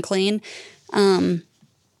 she's gotten clean.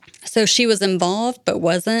 So she was involved, but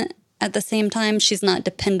wasn't at the same time. She's not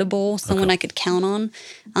dependable, someone I could count on.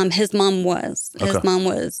 His mom was. His mom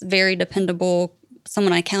was very dependable,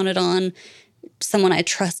 someone I counted on, someone I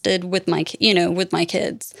trusted with my, you know, with my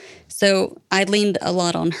kids. So I leaned a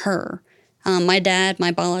lot on her. My dad,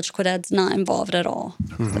 my biological dad's not involved at all.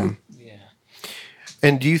 So.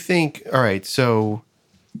 And do you think, all right, so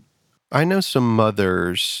I know some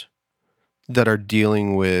mothers that are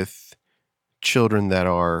dealing with children that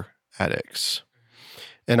are addicts,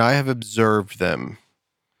 and I have observed them.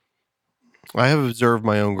 I have observed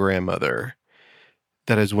my own grandmother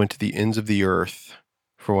that has went to the ends of the earth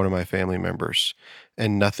for one of my family members,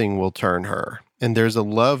 and nothing will turn her. And there's a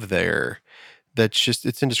love there that's just,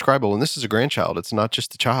 it's indescribable. And this is a grandchild. It's not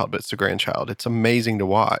just a child, but it's a grandchild. It's amazing to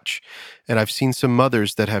watch. And I've seen some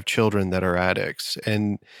mothers that have children that are addicts,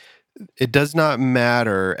 and it does not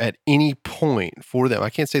matter at any point for them. I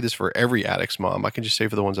can't say this for every addict's mom. I can just say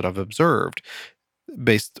for the ones that I've observed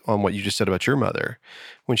based on what you just said about your mother.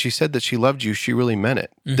 When she said that she loved you, she really meant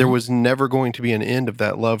it. There was never going to be an end of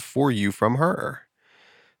that love for you from her.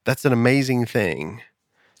 That's an amazing thing.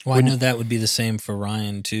 well, I know that would be the same for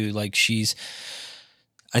Ryan too. Like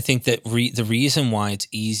I think that the reason why it's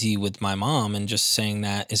easy with my mom and just saying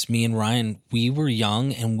that is me and Ryan, we were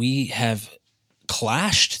young and we have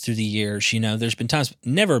clashed through the years. You know, there's been times,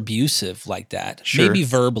 never abusive like that. Sure. Maybe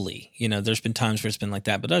verbally, you know, there's been times where it's been like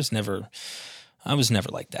that, but I was never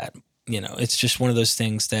like that. You know, it's just one of those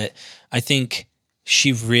things that I think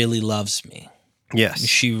she really loves me. Yes.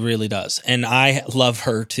 She really does. And I love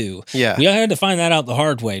her too. Yeah. We had to find that out the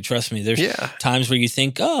hard way. Trust me. There's Yeah. times where you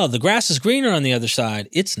think, oh, the grass is greener on the other side.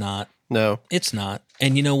 It's not. No. It's not.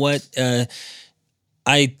 And you know what? I'm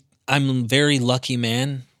a very lucky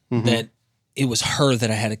man that it was her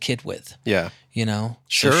that I had a kid with. Yeah. You know?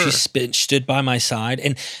 Sure. So she stood by my side.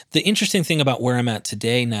 And the interesting thing about where I'm at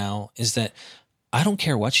today now is that I don't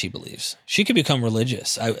care what she believes. She could become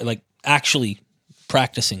religious. I like actually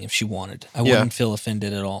practicing if she wanted. I wouldn't feel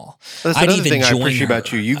offended at all. That's I'd another even thing I join appreciate her.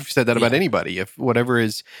 about you. You've said that about anybody. If whatever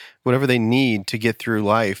they need to get through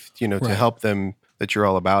life, you know, to Right. help them, that you're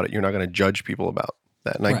all about it. You're not going to judge people about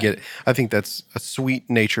that. And I Right. get it. I think that's a sweet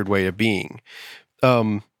natured way of being.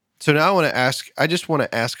 So now I just want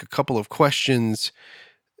to ask a couple of questions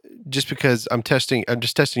just because I'm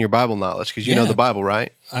just testing your Bible knowledge because you know Yeah. the Bible,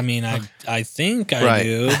 right? I mean, I think I Right.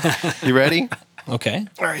 do. You ready? Okay.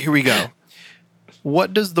 All right, here we go.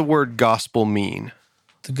 What does the word gospel mean?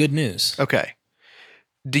 The good news. Okay.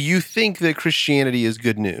 Do you think that Christianity is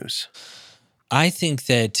good news? I think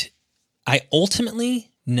that I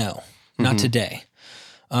ultimately, no, not today.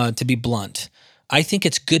 To be blunt, I think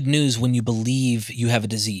it's good news when you believe you have a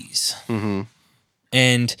disease.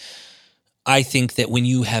 And I think that when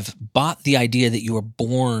you have bought the idea that you are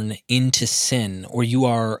born into sin or you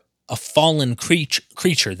are a fallen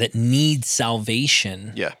creature that needs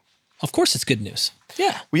salvation, Yeah. of course it's good news.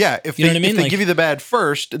 Yeah. Well, yeah. If You know they, what I mean? if they Like- give you the bad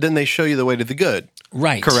first, then they show you the way to the good.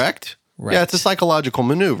 Right. Correct? Right. Yeah, it's a psychological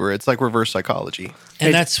maneuver. It's like reverse psychology.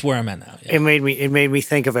 And that's where I'm at now. Yeah. It made me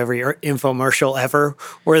think of every infomercial ever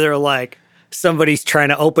where they're like, somebody's trying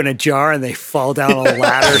to open a jar and they fall down a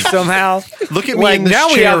ladder somehow. Look at me like in this now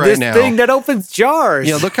we chair have right this now. thing that opens jars.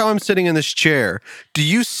 Yeah, look how I'm sitting in this chair. Do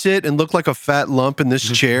you sit and look like a fat lump in this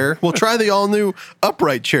chair? Well, try the all new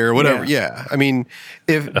upright chair or whatever. Yeah. I mean,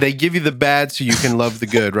 if they give you the bad so you can love the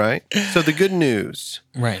good, right? So the good news.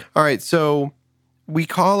 Right. All right. So we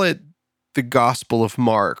call it the Gospel of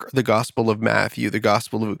Mark, the Gospel of Matthew, the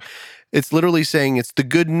Gospel of. It's literally saying it's the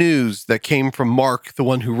good news that came from Mark, the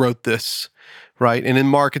one who wrote this, right? And in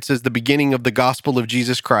Mark, it says the beginning of the Gospel of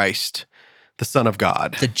Jesus Christ, the Son of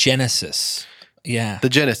God. The Genesis. Yeah. The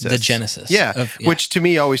Genesis. The Genesis. Yeah. Which to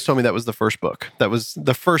me always told me that was the first book. That was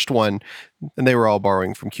the first one, and they were all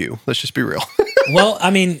borrowing from Q. Let's just be real. Well, I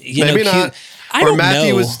mean, Maybe not. I or don't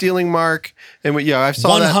Matthew know. was stealing Mark, and I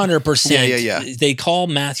saw 100%. that. Yeah. They call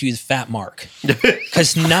Matthew Fat Mark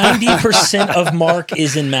because 90% of Mark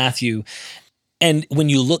is in Matthew. And when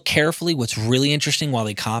you look carefully, what's really interesting while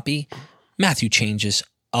they copy, Matthew changes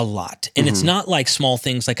a lot. And it's not like small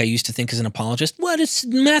things like I used to think as an apologist. What? It's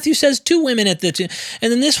Matthew says 2 women at the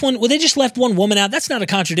and then this one, well, they just left 1 woman out. That's not a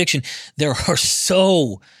contradiction. There are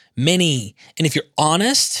so many. And if you're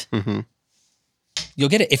honest, you'll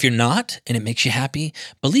get it. If you're not, and it makes you happy,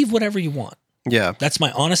 believe whatever you want. Yeah. That's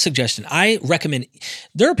my honest suggestion. I recommend,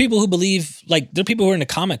 there are people who believe, like, there are people who are into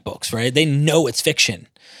comic books, right? They know it's fiction.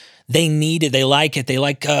 They need it. They like it. They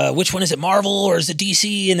like, which one is it, Marvel or is it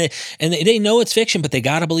DC? And they know it's fiction, but they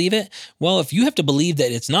got to believe it. Well, if you have to believe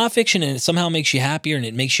that it's not fiction and it somehow makes you happier and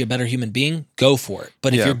it makes you a better human being, go for it.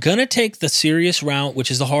 But if you're going to take the serious route,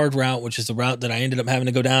 which is the hard route, which is the route that I ended up having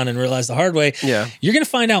to go down and realize the hard way, you're going to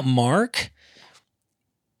find out Mark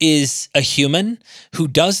is a human who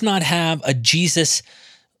does not have a Jesus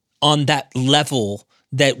on that level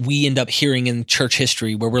that we end up hearing in church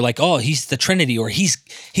history where we're like, oh, he's the Trinity or he's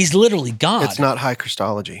literally God. It's not high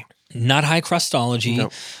Christology. Not high Christology.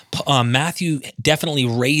 Nope. Matthew definitely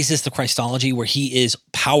raises the Christology where he is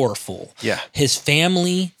powerful. Yeah. His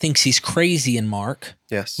family thinks he's crazy in Mark.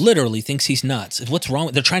 Yes. Literally thinks he's nuts. What's wrong?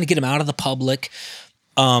 They're trying to get him out of the public.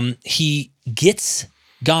 He gets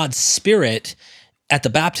God's Spirit at the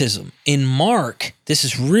baptism. In Mark, this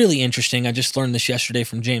is really interesting. I just learned this yesterday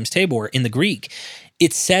from James Tabor in the Greek.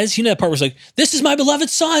 It says, you know, that part where it's like, this is my beloved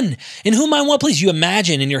son in whom I'm well pleased. You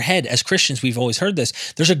imagine in your head, as Christians, we've always heard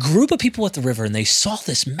this. There's a group of people at the river and they saw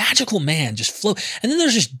this magical man just float. And then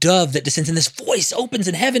there's this dove that descends and this voice opens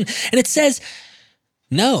in heaven. And it says,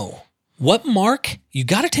 no, what Mark, you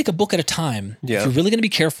got to take a book at a time. Yeah. If you're really going to be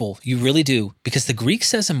careful, you really do. Because the Greek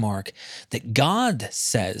says in Mark that God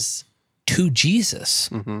says to Jesus,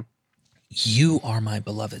 you are my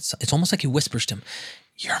beloved son. It's almost like he whispers to him,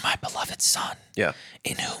 you're my beloved son,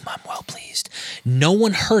 in whom I'm well pleased. No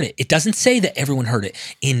one heard it. It doesn't say that everyone heard it.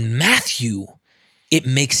 In Matthew, it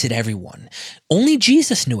makes it everyone. Only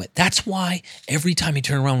Jesus knew it. That's why every time he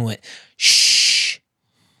turned around and went, shh,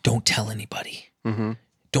 don't tell anybody.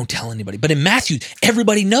 Don't tell anybody. But in Matthew,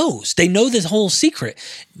 everybody knows. They know this whole secret.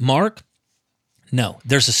 Mark, no.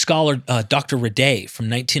 There's a scholar, Dr. Raday from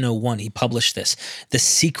 1901. He published this, The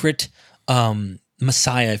Secret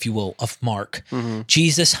Messiah, if you will, of Mark.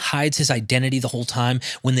 Jesus hides his identity the whole time.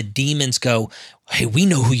 When the demons go, hey, we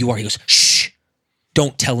know who you are. He goes, shh,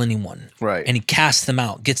 don't tell anyone. Right. And he casts them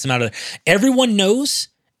out, gets them out of there. Everyone knows,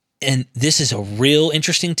 and this is a real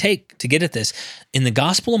interesting take to get at this. In the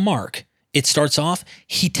Gospel of Mark, it starts off,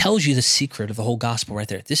 he tells you the secret of the whole gospel right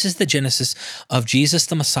there. This is the genesis of Jesus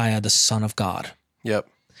the Messiah, the Son of God. Yep.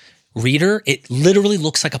 Reader, it literally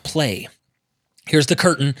looks like a play. Here's the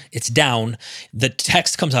curtain. It's down. The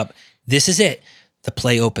text comes up. This is it. The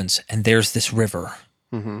play opens, and there's this river.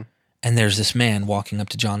 And there's this man walking up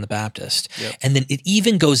to John the Baptist. And then it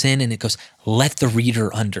even goes in and it goes, let the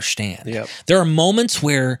reader understand. There are moments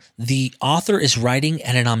where the author is writing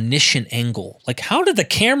at an omniscient angle. Like, how did the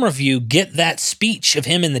camera view get that speech of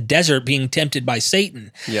him in the desert being tempted by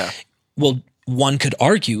Satan? Well, one could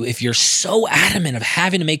argue, if you're so adamant of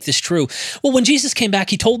having to make this true, well, when Jesus came back,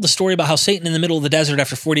 he told the story about how Satan in the middle of the desert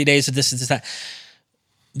after 40 days of this and this, that.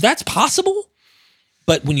 That's possible.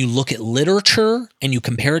 But when you look at literature and you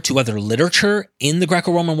compare it to other literature in the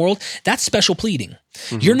Greco-Roman world, that's special pleading.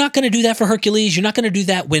 You're not going to do that for Hercules. You're not going to do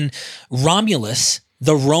that when Romulus,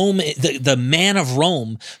 the man of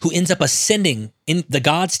Rome, who ends up ascending, in the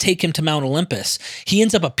gods take him to Mount Olympus. He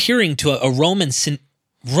ends up appearing to a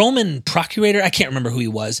Roman procurator. I can't remember who he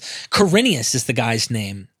was. Quirinius is the guy's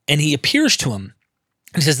name. and he appears to him.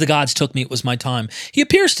 He says, the gods took me, it was my time. He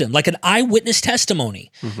appears to him like an eyewitness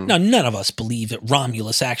testimony. Now, none of us believe that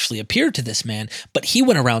Romulus actually appeared to this man, but he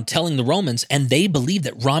went around telling the Romans, and they believed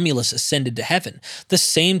that Romulus ascended to heaven. The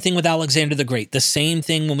same thing with Alexander the Great. The same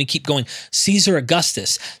thing when we keep going, Caesar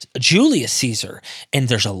Augustus, Julius Caesar. And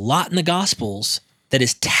there's a lot in the Gospels that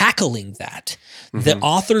is tackling that. The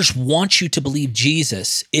authors want you to believe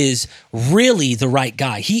Jesus is really the right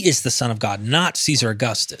guy. He is the Son of God, not Caesar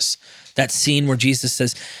Augustus. That scene where Jesus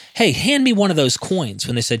says, hey, hand me one of those coins,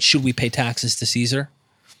 when they said, should we pay taxes to Caesar?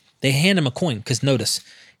 They hand him a coin because notice,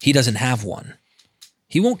 he doesn't have one.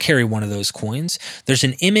 He won't carry one of those coins. There's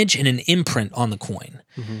an image and an imprint on the coin.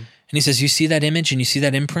 And he says, you see that image and you see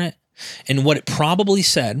that imprint? And what it probably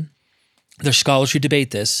said, there's scholars who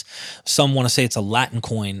debate this. Some want to say it's a Latin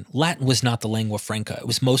coin. Latin was not the lingua franca. It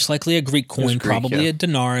was most likely a Greek coin, probably a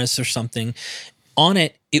denarius or something. On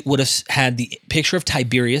it, it would have had the picture of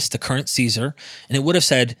Tiberius, the current Caesar, and it would have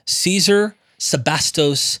said Caesar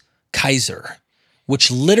Sebastos Kaiser,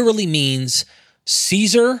 which literally means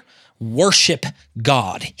Caesar worship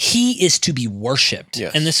God. He is to be worshiped.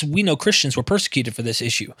 Yes. And this, we know Christians were persecuted for this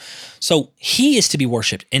issue. So he is to be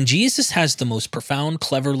worshiped. And Jesus has the most profound,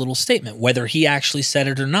 clever little statement, whether he actually said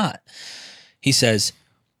it or not. He says,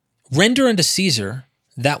 render unto Caesar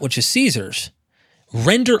that which is Caesar's,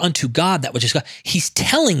 render unto God that which is God. He's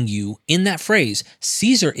telling you in that phrase,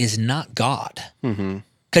 Caesar is not God.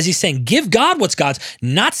 Because he's saying, give God what's God's,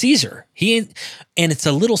 not Caesar. And it's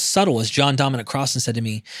a little subtle, as John Dominic Crossan said to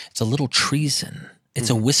me, it's a little treason. It's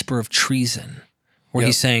a whisper of treason, where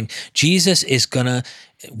he's saying, Jesus is gonna,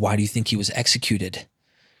 why do you think he was executed?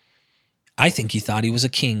 I think he thought he was a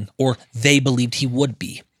king, or they believed he would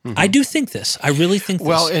be. I do think this. I really think this.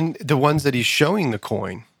 Well, and the ones that he's showing the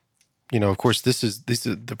coin, of course, this is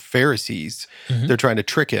the Pharisees. They're trying to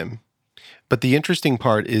trick him. But the interesting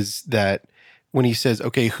part is that when he says,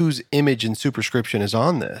 okay, whose image and superscription is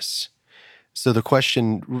on this? So the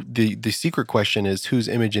question, the secret question is, whose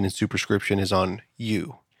image and superscription is on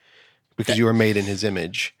you? Because you are made in his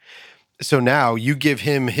image. So now you give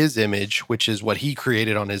him his image, which is what he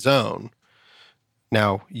created on his own.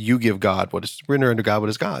 Now you give God render unto God what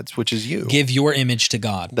is God's, which is you. Give your image to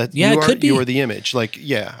God. It could be. You are the image.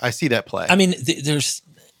 I see that play. I mean,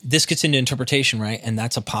 this gets into interpretation, right? And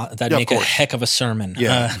that'd make a heck of a sermon.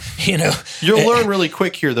 Yeah. You'll learn really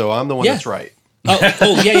quick here, though. I'm the one that's right. Yeah.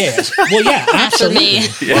 Well, yeah, absolutely.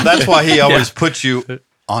 After me. Well, that's why he always puts you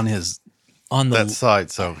on that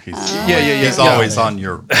side. So he's he's always on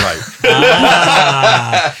your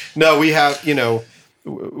right. No, we have,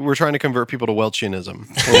 we're trying to convert people to Welchianism.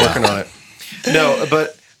 We're working on it. No,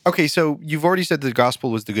 but okay, so you've already said the gospel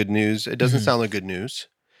was the good news. It doesn't sound like good news.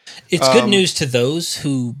 It's good news to those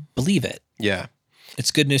who believe it. Yeah. It's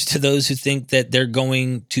good news to those who think that they're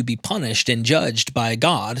going to be punished and judged by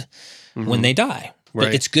God when they die. Right.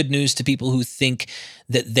 But it's good news to people who think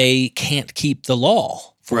that they can't keep the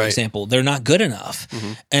law, for example. They're not good enough.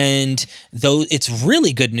 And though it's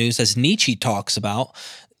really good news, as Nietzsche talks about,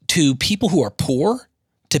 to people who are poor,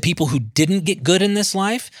 to people who didn't get good in this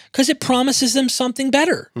life, because it promises them something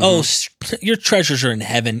better. Oh, your treasures are in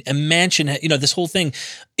heaven. A mansion, this whole thing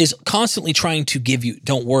is constantly trying to give you,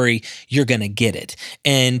 don't worry, you're going to get it.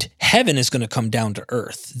 And heaven is going to come down to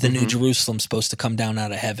earth. The New Jerusalem's supposed to come down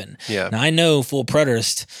out of heaven. Yeah. Now, I know, full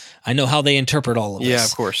preterist, I know how they interpret all of this. Yeah,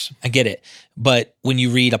 of course. I get it. But when you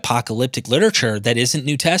read apocalyptic literature that isn't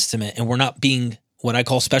New Testament, and we're not being what I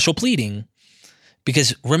call special pleading,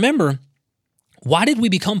 because remember, why did we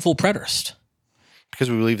become full preterist? Because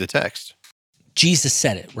we believe the text. Jesus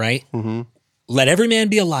said it, right? Let every man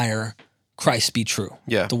be a liar, Christ be true.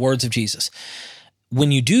 Yeah. The words of Jesus.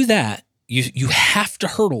 When you do that, you have to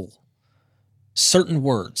hurdle certain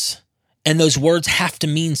words. And those words have to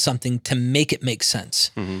mean something to make it make sense.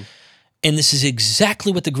 And this is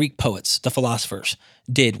exactly what the Greek poets, the philosophers,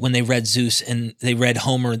 did when they read Zeus and they read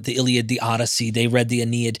Homer, the Iliad, the Odyssey, they read the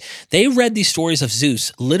Aeneid. They read these stories of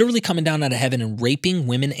Zeus literally coming down out of heaven and raping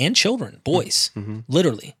women and children, boys,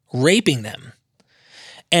 literally raping them.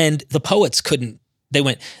 And the poets they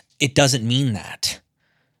went, it doesn't mean that.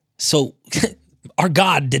 So our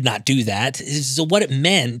God did not do that. So what it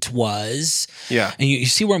meant was, and you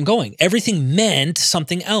see where I'm going. Everything meant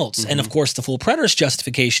something else. And of course, the full preterist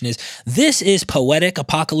justification is, this is poetic,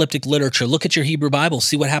 apocalyptic literature. Look at your Hebrew Bible.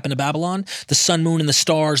 See what happened to Babylon? The sun, moon, and the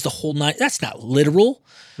stars, the whole night. That's not literal.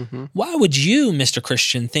 Why would you, Mr.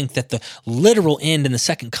 Christian, think that the literal end and the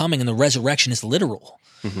second coming and the resurrection is literal?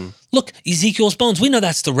 Look, Ezekiel's bones. We know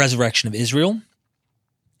that's the resurrection of Israel.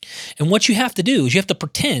 And what you have to do is you have to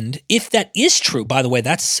pretend, if that is true, by the way,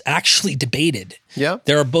 that's actually debated. Yeah.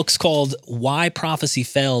 There are books called Why Prophecy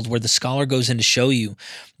Failed, where the scholar goes in to show you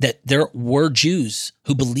that there were Jews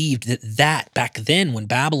who believed that back then, when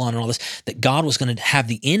Babylon and all this, that God was going to have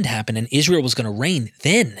the end happen and Israel was going to reign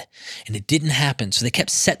then. And it didn't happen. So they kept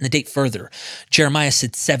setting the date further. Jeremiah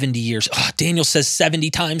said 70 years. Daniel says 70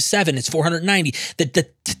 times 7. It's 490.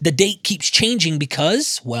 The date keeps changing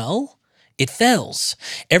because, well, it fails.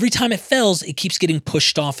 Every time it fails, it keeps getting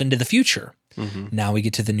pushed off into the future. Now we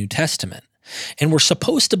get to the New Testament. And we're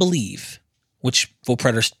supposed to believe, which full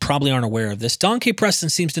preterists probably aren't aware of this. Don K. Preston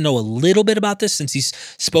seems to know a little bit about this since he's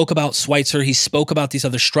spoke about Schweitzer. He spoke about these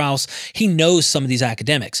other Strauss. He knows some of these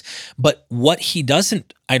academics. But what he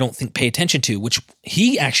doesn't, I don't think, pay attention to, which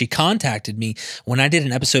he actually contacted me when I did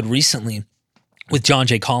an episode recently with John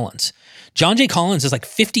J. Collins. John J. Collins is like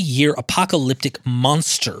 50-year apocalyptic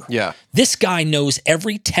monster. Yeah. This guy knows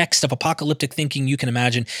every text of apocalyptic thinking you can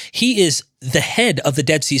imagine. He is the head of the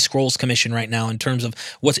Dead Sea Scrolls Commission right now in terms of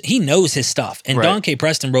he knows his stuff. And Right. Don K.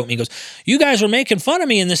 Preston wrote me, he goes, you guys were making fun of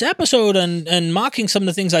me in this episode and mocking some of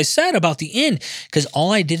the things I said about the end. Because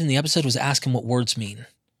all I did in the episode was ask him what words mean.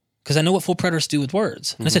 Because I know what full preterists do with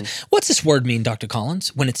words. And I said, what's this word mean, Dr.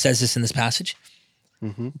 Collins, when it says this in this passage?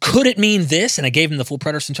 Could it mean this? And I gave him the full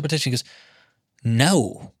preterist interpretation. He goes,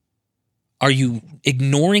 no. Are you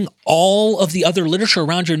ignoring all of the other literature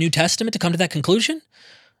around your New Testament to come to that conclusion?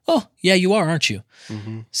 Oh, yeah, you are, aren't you?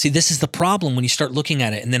 See, this is the problem when you start looking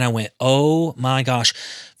at it. And then I went, oh my gosh.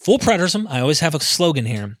 Full preterism, I always have a slogan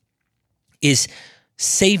here, is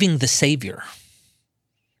saving the Savior.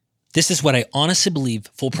 This is what I honestly believe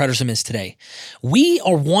full preterism is today. We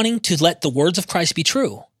are wanting to let the words of Christ be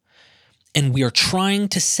true. And we are trying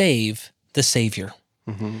to save the Savior.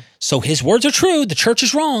 So his words are true, the church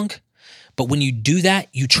is wrong. But when you do that,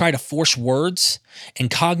 you try to force words and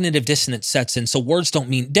cognitive dissonance sets in. So words don't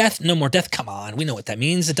mean death, no more death. Come on, we know what that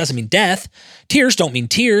means. It doesn't mean death. Tears don't mean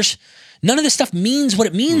tears. None of this stuff means what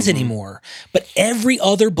it means anymore. But every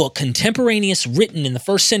other book, contemporaneous, written in the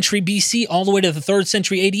 1st century BC all the way to the 3rd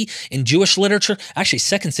century AD in Jewish literature, actually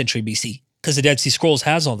 2nd century BC, because the Dead Sea Scrolls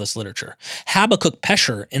has all this literature. Habakkuk,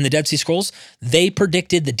 Pesher in the Dead Sea Scrolls, they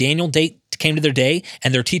predicted the Daniel date came to their day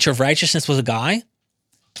and their teacher of righteousness was a guy.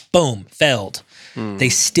 Boom, failed. They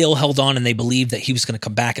still held on and they believed that he was going to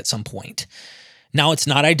come back at some point. Now, it's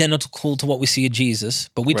not identical to what we see in Jesus,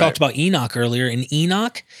 but we talked about Enoch earlier. And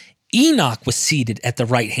Enoch was seated at the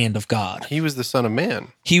right hand of God. He was the Son of Man.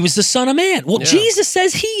 He was the Son of Man. Well, Jesus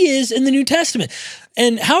says he is in the New Testament.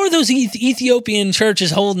 And how are those Ethiopian churches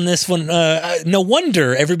holding this one? No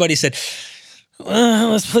wonder everybody said,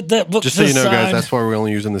 let's put that book Just to so you know, the guys, side. that's why we're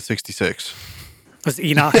only using the 66. Was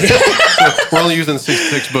Enoch? We're only using the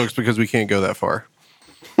 66 books because we can't go that far.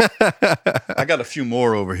 I got a few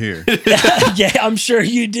more over here. Yeah, I'm sure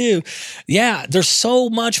you do. Yeah, there's so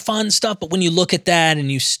much fun stuff, but when you look at that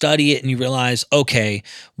and you study it and you realize, okay,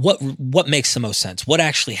 what makes the most sense? What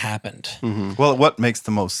actually happened? Well, what makes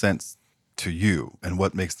the most sense to you and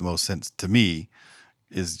what makes the most sense to me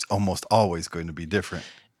is almost always going to be different.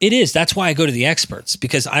 It is. That's why I go to the experts,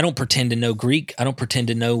 because I don't pretend to know Greek. I don't pretend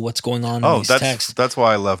to know what's going on in these texts. That's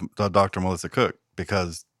why I love Dr. Melissa Cook,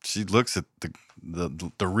 because she looks at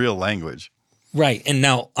the real language. Right. And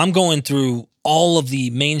now I'm going through all of the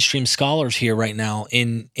mainstream scholars here right now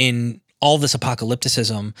in all this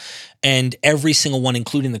apocalypticism, and every single one,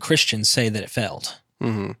 including the Christians, say that it failed.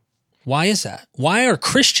 Why is that? Why are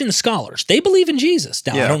Christian scholars, they believe in Jesus.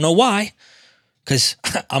 Now, I don't know why, because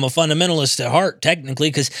I'm a fundamentalist at heart, technically,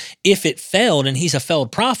 because if it failed and he's a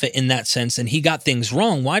failed prophet in that sense and he got things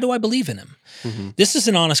wrong, why do I believe in him? This is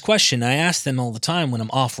an honest question. I ask them all the time when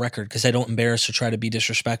I'm off record because I don't embarrass or try to be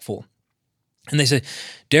disrespectful. And they say,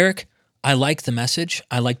 Derek, I like the message.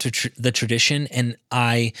 I like the tradition, and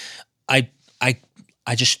I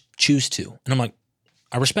just choose to. And I'm like,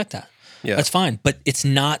 I respect that. Yeah. That's fine. But it's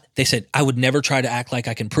not, they said, I would never try to act like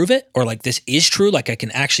I can prove it or like this is true, like I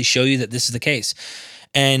can actually show you that this is the case.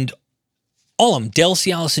 And all of them, Dale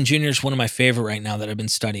C. Allison Jr. is one of my favorite right now that I've been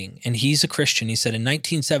studying. And he's a Christian. He said in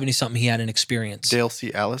 1970-something, he had an experience. Dale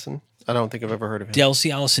C. Allison? I don't think I've ever heard of him. Dale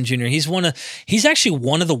C. Allison Jr. He's actually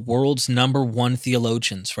one of the world's #1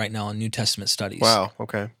 theologians right now in New Testament studies. Wow.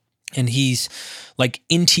 Okay. And he's like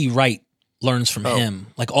N.T. Wright learns from him.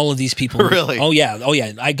 Like all of these people. Really? Oh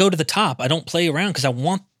yeah. I go to the top. I don't play around because I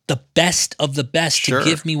want the best of the best to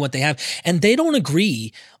give me what they have. And they don't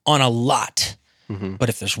agree on a lot. But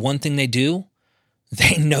if there's one thing they do,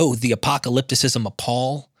 they know the apocalypticism of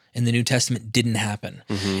Paul in the New Testament didn't happen.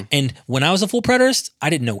 And when I was a full preterist, I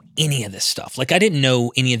didn't know any of this stuff. Like I didn't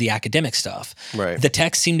know any of the academic stuff. Right. The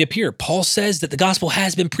text seemed to appear. Paul says that the gospel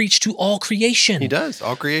has been preached to all creation. He does,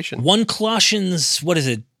 all creation. 1 Colossians,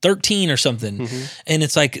 13 or something. And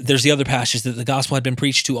it's like there's the other passage that the gospel had been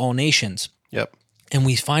preached to all nations. Yep. And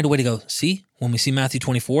we find a way to go, see, when we see Matthew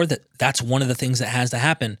 24, that's one of the things that has to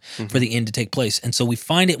happen for the end to take place. And so we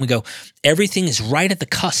find it and we go, everything is right at the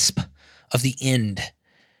cusp of the end.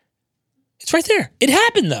 It's right there. It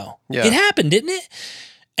happened though. Yeah. It happened, didn't it?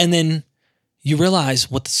 And then you realize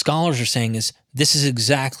what the scholars are saying is this is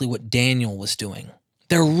exactly what Daniel was doing.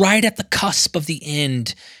 They're right at the cusp of the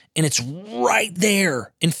end, and it's right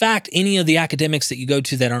there. In fact, any of the academics that you go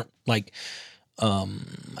to that aren't like,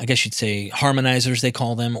 I guess you'd say harmonizers, they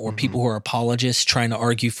call them, or people who are apologists trying to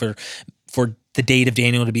argue for the date of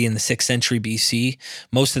Daniel to be in the 6th century BC.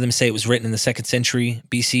 Most of them say it was written in the 2nd century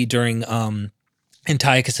BC during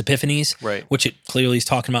Antiochus Epiphanes, right? Which it clearly is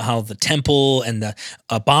talking about how the temple and the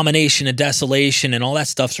abomination of desolation and all that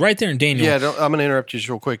stuff's right there in Daniel. Yeah, I'm going to interrupt you just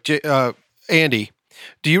real quick. Andy,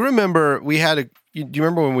 do you remember do you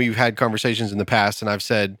remember when we've had conversations in the past and I've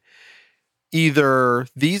said, either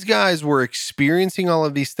these guys were experiencing all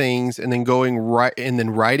of these things and then going right and then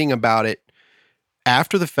writing about it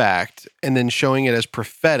after the fact and then showing it as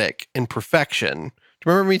prophetic and perfection. Do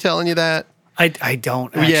you remember me telling you that? I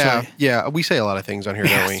don't actually. Yeah. We say a lot of things on here,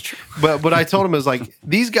 don't we? True. But what I told him is like,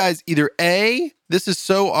 these guys either this is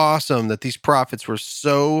so awesome that these prophets were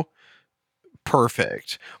so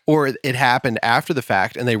perfect, or it happened after the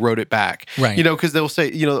fact and they wrote it back. Right. Because they'll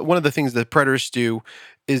say, one of the things that preterists do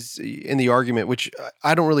is in the argument, which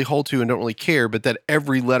I don't really hold to and don't really care, but that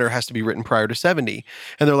every letter has to be written prior to 70.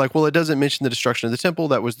 And they're like, well, it doesn't mention the destruction of the temple.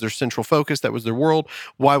 That was their central focus. That was their world.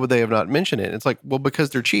 Why would they have not mentioned it? And it's like, well,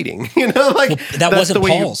 because they're cheating. That wasn't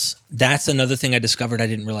Paul's. That's another thing I discovered I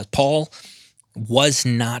didn't realize. Paul was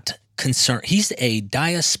not concerned. He's a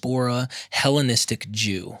diaspora Hellenistic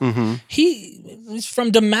Jew. He's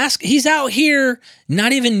from Damascus. He's out here,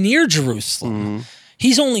 not even near Jerusalem.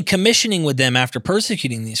 He's only commissioning with them after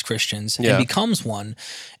persecuting these Christians and becomes one.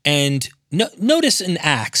 And notice in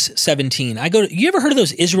Acts 17, you ever heard of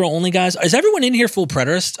those Israel only guys? Is everyone in here full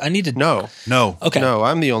preterist? I need to. No. Okay. No,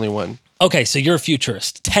 I'm the only one. Okay, so you're a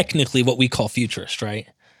futurist. Technically what we call futurist, right?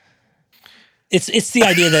 It's the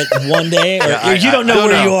idea that one day, or you don't know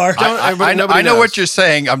where you are. I know what you're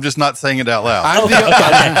saying. I'm just not saying it out loud. I'm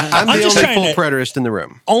the only full preterist in the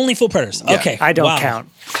room. Only full preterist. Yeah. Okay. I don't count.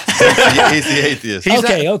 He's the atheist.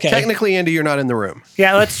 Okay. Technically, Andy, you're not in the room.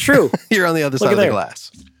 Yeah, that's true. You're on the other side of the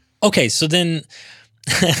glass. Okay, so then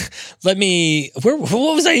what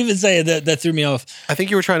was I even saying that threw me off? I think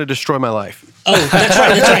you were trying to destroy my life. Oh, that's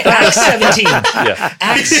right. Acts 17. Yeah.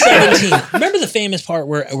 Acts 17. Remember the famous part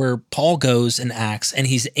where Paul goes in Acts and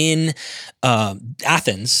he's in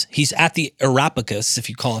Athens. He's at the Areopagus, if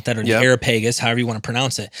you call it that, or the Areopagus, however you want to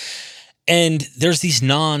pronounce it. And there's these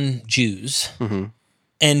non-Jews.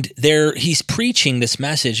 And he's preaching this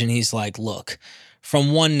message and he's like, look,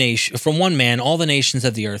 from one man, all the nations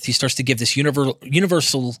of the earth. He starts to give this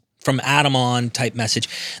universal from Adam on type message.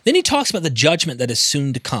 Then he talks about the judgment that is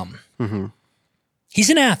soon to come. He's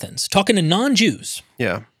in Athens talking to non-Jews.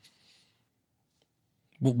 Yeah.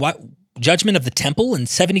 What judgment of the temple in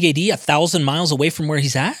 70 AD, 1,000 miles away from where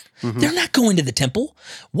he's at? They're not going to the temple.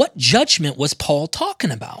 What judgment was Paul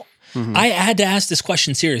talking about? I had to ask this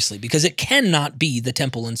question seriously because it cannot be the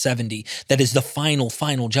temple in 70 that is the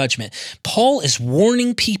final judgment. Paul is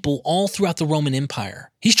warning people all throughout the Roman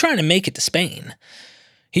Empire. He's trying to make it to Spain.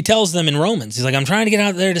 He tells them in Romans, he's like, I'm trying to get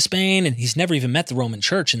out there to Spain, and he's never even met the Roman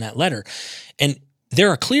church in that letter. And there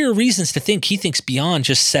are clear reasons to think he thinks beyond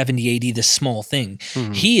just 70 AD, this small thing.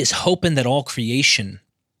 He is hoping that all creation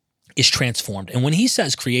is transformed. And when he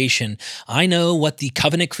says creation, I know what the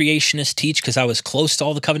covenant creationists teach because I was close to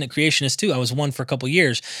all the covenant creationists too. I was one for a couple of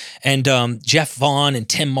years. And Jeff Vaughn and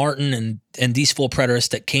Tim Martin and these full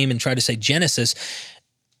preterists that came and tried to say Genesis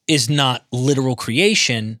is not literal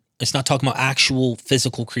creation. It's not talking about actual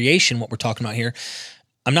physical creation, what we're talking about here.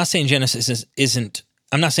 I'm not saying Genesis isn't,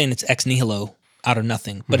 I'm not saying it's ex nihilo, out of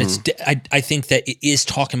nothing, but I think that it is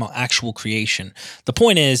talking about actual creation. The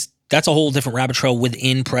point is, that's a whole different rabbit trail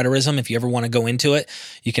within preterism. If you ever want to go into it,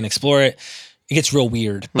 you can explore it. It gets real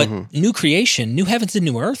weird. But new creation, new heavens and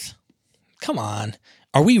new earth? Come on.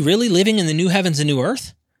 Are we really living in the new heavens and new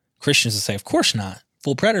earth? Christians will say, of course not.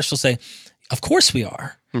 Full preterists will say, of course we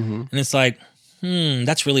are. And it's like,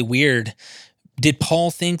 that's really weird. Did Paul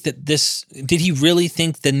think that did he really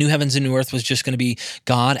think the new heavens and new earth was just going to be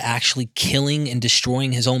God actually killing and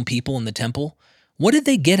destroying his own people in the temple? What did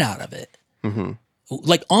they get out of it?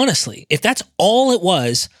 Like, honestly, if that's all it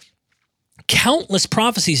was, countless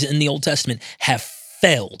prophecies in the Old Testament have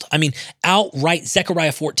failed. I mean, outright,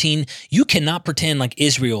 Zechariah 14, you cannot pretend like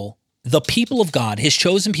Israel, the people of God, his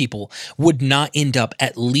chosen people, would not end up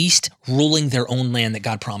at least ruling their own land that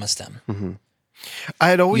God promised them. Mm-hmm. I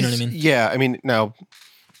had always, You know what I mean? Yeah, I mean, now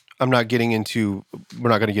we're not going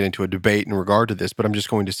to get into a debate in regard to this, but I'm just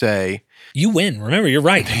going to say, you win. Remember, you're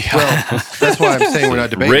right. Well, that's why I'm saying we're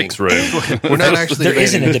not debating. Rick's room. We're not actually There debating.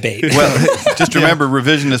 isn't a debate. Well, just remember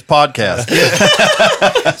revisionist podcast.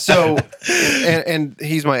 So, and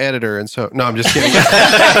he's my editor, and so, no, I'm just kidding.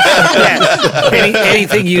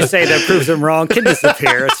 Anything you say that proves I'm wrong can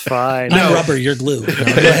disappear. It's fine. I'm rubber, you're glue. No, go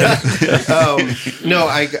ahead. No,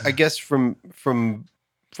 I guess from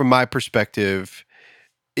my perspective,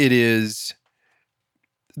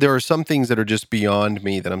 there are some things that are just beyond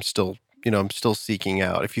me that I'm still seeking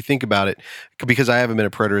out. If you think about it, because I haven't been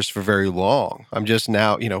a preterist for very long, I'm just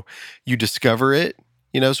now, you discover it,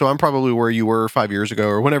 so I'm probably where you were 5 years ago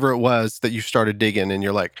or whenever it was that you started digging and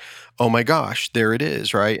you're like, oh my gosh, there it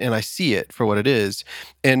is, right? And I see it for what it is.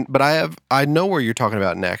 But I know where you're talking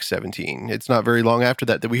about in Acts 17. It's not very long after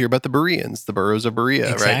that we hear about the Bereans, the boroughs of Berea,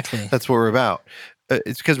 Exactly. right? That's what we're about.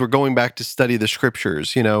 It's because we're going back to study the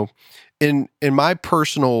scriptures, In my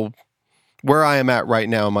personal, where I am at right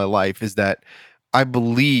now in my life is that I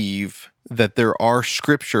believe that there are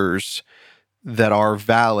scriptures that are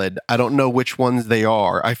valid. I don't know which ones they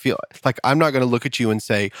are. I feel like I'm not going to look at you and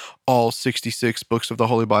say all 66 books of the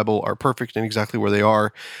Holy Bible are perfect and exactly where they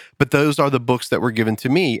are, but those are the books that were given to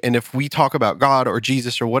me. And if we talk about God or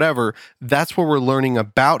Jesus or whatever, that's where we're learning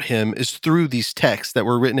about him is through these texts that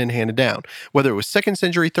were written and handed down. Whether it was 2nd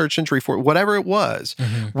century, 3rd century, 4th, whatever it was,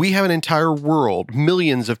 we have an entire world,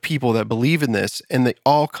 millions of people that believe in this, and it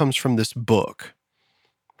all comes from this book.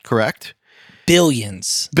 Correct?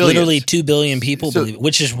 Billions. Billions. Literally 2 billion people So- believe it,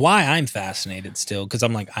 which is why I'm fascinated still, because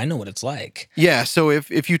I'm like, I know what it's like. Yeah, so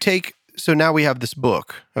if you take, so now we have this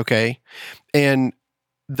book, okay? And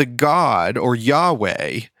the God or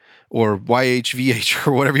Yahweh or YHVH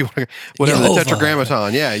or whatever you want to, whatever the Yehovah.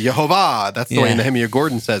 tetragrammaton, yeah, Yehovah, that's the way Yeah. Nehemiah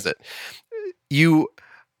Gordon says it.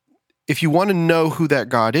 If you want to know who that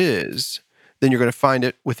God is, then you're going to find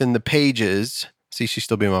it within the pages. See, she's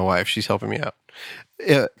still being my wife. She's helping me out.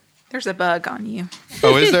 There's a bug on you.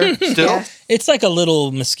 Oh, is there still? Yeah. It's like a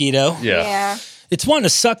little mosquito. Yeah. It's wanting to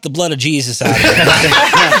suck the blood of Jesus out of it.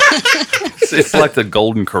 It's like the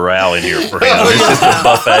Golden Corral in here for him. It's just a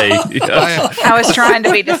buffet. You know? I was trying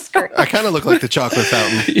to be discreet. I kind of look like the chocolate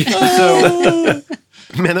fountain. So,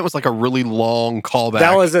 man, that was like a really long callback.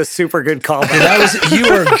 That was a super good callback.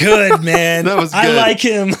 You are good, man. That was I good. like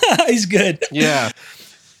him. He's good. Yeah.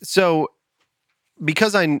 So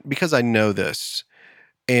because I know this,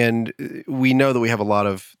 and we know that we have a lot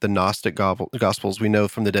of the Gnostic Gospels. We know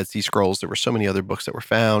from the Dead Sea Scrolls there were so many other books that were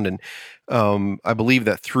found, and I believe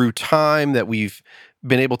that through time that we've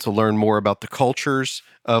been able to learn more about the cultures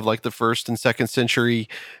of like the 1st and 2nd century,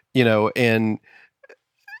 and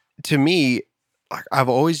to me, I've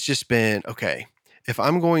always just been, okay, if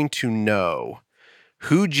I'm going to know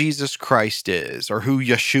who Jesus Christ is or who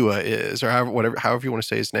Yeshua is or however you want to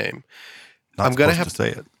say his name, I'm going to have to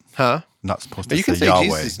say it. Huh? Not supposed to You say can say Yahweh.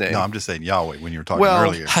 Jesus' name. No, I'm just saying Yahweh when you were talking Well,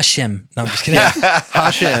 earlier. Hashem. No, I'm just kidding.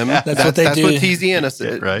 Hashem. That's what they That's do. what Tiziana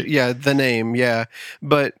said. Right. Yeah, the name. Yeah.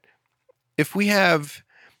 But if we're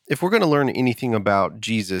going to learn anything about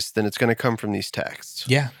Jesus, then it's going to come from these texts.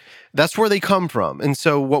 Yeah. That's where they come from. And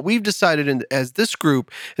so what we've decided as this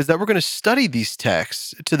group is that we're going to study these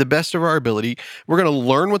texts to the best of our ability. We're going to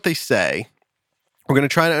learn what they say. We're going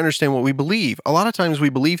to try to understand what we believe. A lot of times we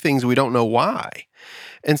believe things we don't know why.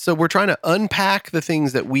 And so we're trying to unpack the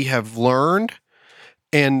things that we have learned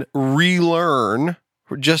and relearn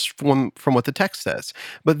just from what the text says.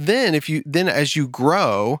 But then as you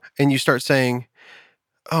grow and you start saying,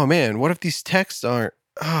 oh man, what if these texts aren't,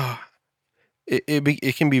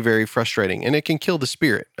 it can be very frustrating and it can kill the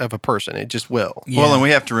spirit of a person. It just will. Yeah. Well, and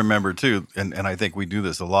we have to remember too, and I think we do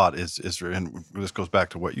this a lot, is and this goes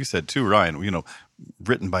back to what you said too, Ryan,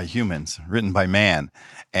 written by humans, written by man.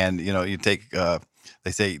 And, you take,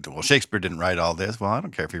 they say, well, Shakespeare didn't write all this. Well, I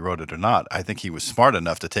don't care if he wrote it or not. I think he was smart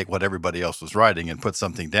enough to take what everybody else was writing and put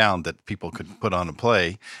something down that people could put on a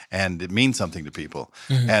play, and it means something to people.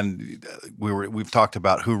 Mm-hmm. And we've talked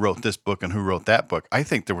about who wrote this book and who wrote that book. I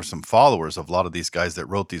think there were some followers of a lot of these guys that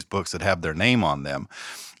wrote these books that have their name on them,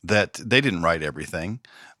 that they didn't write everything.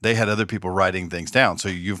 They had other people writing things down. So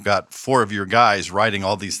you've got 4 of your guys writing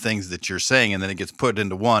all these things that you're saying, and then it gets put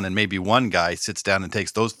into one, and maybe one guy sits down and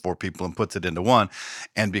takes those 4 people and puts it into one.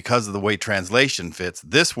 And because of the way translation fits,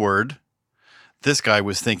 this word, this guy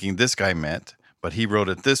was thinking this guy meant, but he wrote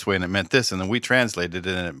it this way and it meant this, and then we translated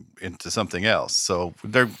it into something else. So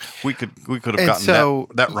we could have gotten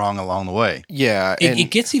that wrong along the way. Yeah. It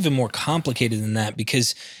gets even more complicated than that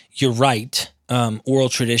because you're right. Oral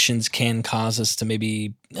traditions can cause us to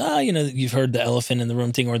maybe, you've heard the elephant in the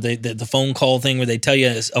room thing, or the phone call thing where they tell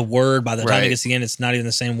you a word, by the time it gets to the end, it's not even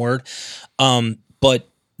the same word. But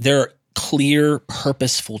there are clear,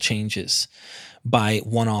 purposeful changes by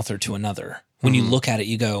one author to another. When you look at it,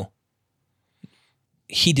 you go,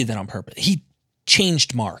 he did that on purpose. He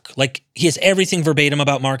changed Mark. Like, he has everything verbatim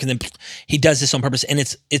about Mark, and then he does this on purpose, and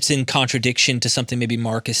it's in contradiction to something maybe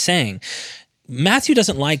Mark is saying. Matthew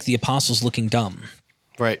doesn't like the apostles looking dumb.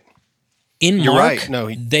 Right. In You're Mark, right.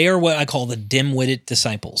 No, they are what I call the dim-witted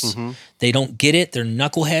disciples. They don't get it. They're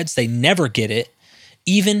knuckleheads. They never get it,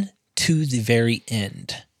 even to the very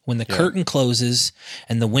end. When the curtain closes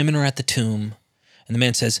and the women are at the tomb, and the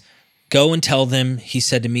man says, "Go and tell them," he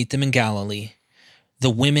said, "to meet them in Galilee." The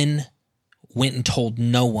women went and told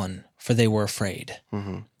no one, for they were afraid.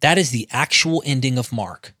 That is the actual ending of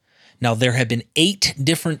Mark. Now, there have been 8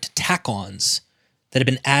 different tack-ons that have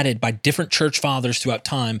been added by different church fathers throughout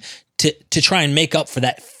time to try and make up for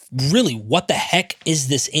that. Really, what the heck is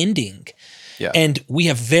this ending? Yeah. And we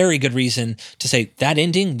have very good reason to say that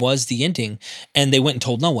ending was the ending, and they went and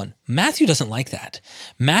told no one. Matthew doesn't like that.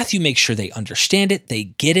 Matthew makes sure they understand it, they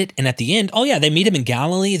get it, and at the end, they meet him in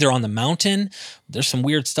Galilee, they're on the mountain. There's some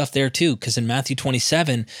weird stuff there too, because in Matthew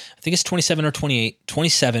 27, I think it's 27 or 28,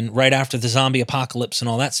 27, right after the zombie apocalypse and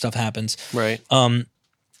all that stuff happens. Right. And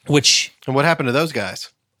what happened to those guys?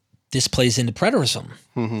 This plays into preterism.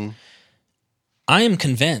 I am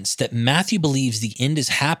convinced that Matthew believes the end is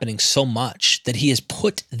happening so much that he has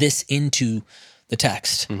put this into the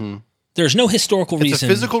text. There's no historical reason. It's a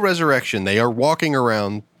physical resurrection. They are walking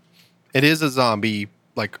around. It is a zombie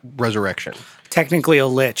resurrection. Technically a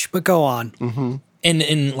lich, but go on.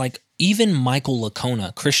 And like even Michael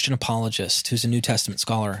Lacona, Christian apologist, who's a New Testament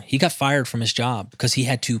scholar, he got fired from his job because he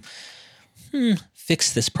had to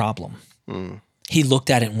fix this problem. He looked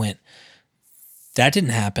at it and went, that didn't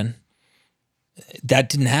happen. That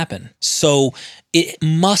didn't happen. So it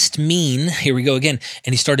must mean, here we go again.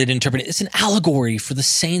 And he started interpreting, it's an allegory for the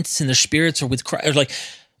saints and their spirits or with Christ.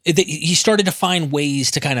 He started to find ways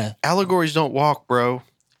to kind of. Allegories don't walk, bro.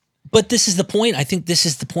 But this is the point. I think this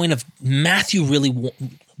is the point of Matthew really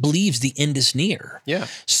believes the end is near. Yeah.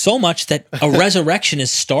 So much that a resurrection is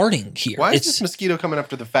starting here. Why is this mosquito coming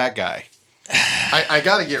after the fat guy? I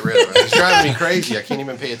got to get rid of it. It's driving me crazy. I can't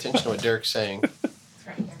even pay attention to what Derek's saying.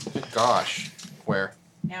 Good gosh. Where?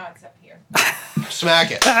 Now it's up here. Smack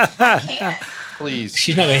it. Please.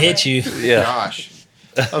 She's not going to hit you. Yeah. Gosh.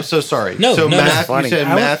 I'm so sorry. No, so no, Matthew, no. you said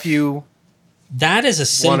Matthew. That is a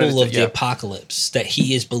symbol of the yeah. apocalypse, that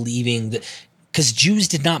he is believing that, because Jews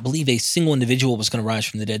did not believe a single individual was going to rise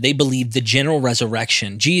from the dead. They believed the general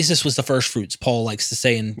resurrection. Jesus was the first fruits, Paul likes to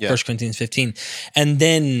say in 1 Corinthians 15. And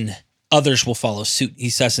then others will follow suit. He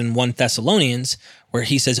says in 1 Thessalonians, where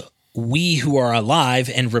he says, we who are alive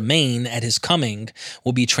and remain at his coming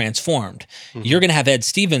will be transformed. You're going to have Ed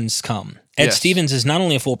Stevens come. Ed Stevens is not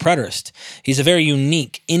only a full preterist, he's a very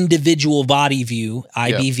unique individual body view,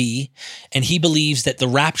 IBV, and he believes that the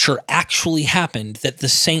rapture actually happened, that the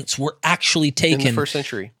saints were actually taken in the first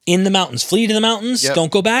century. In the mountains. Flee to the mountains, don't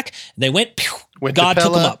go back. They went, God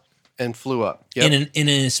took them up. And flew up. In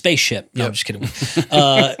a spaceship. No, I'm just kidding.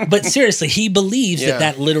 But seriously, he believes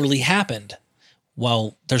that literally happened.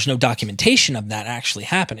 Well, there's no documentation of that actually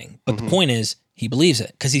happening. But the point is, he believes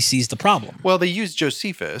it because he sees the problem. Well, they used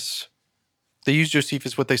Josephus.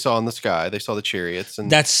 What they saw in the sky. They saw the chariots.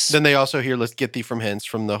 And then they also hear, let's get thee from hence,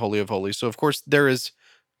 from the Holy of Holies. So, of course, there is,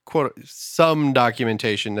 quote, some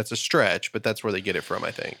documentation. That's a stretch, but that's where they get it from,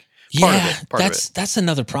 I think. That's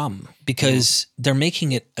another problem because they're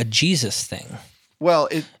making it a Jesus thing. Well,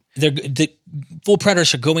 the full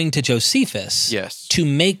preterists are going to Josephus to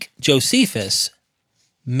make Josephus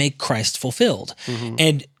make Christ fulfilled.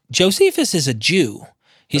 And Josephus is a Jew.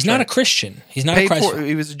 He's not a Christian. He's not a Christ.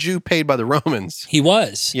 He was a Jew paid by the Romans. He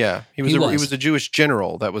was. Yeah. He was a Jewish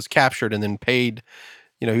general that was captured and then paid.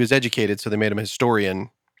 He was educated, so they made him a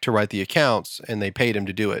historian to write the accounts, and they paid him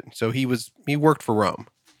to do it. So he worked for Rome.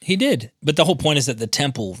 He did. But the whole point is that the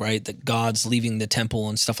temple, right, that God's leaving the temple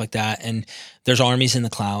and stuff like that, and there's armies in the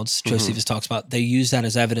clouds, Josephus talks about, they use that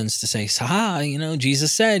as evidence to say,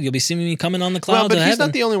 Jesus said, you'll be seeing me coming on the clouds of heaven. But he's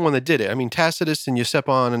not the only one that did it. I mean, Tacitus and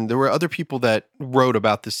Eusebius, and there were other people that wrote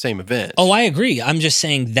about this same event. Oh, I agree. I'm just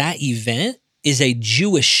saying that event is a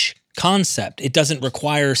Jewish concept. It doesn't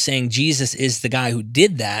require saying Jesus is the guy who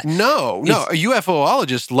did that. No.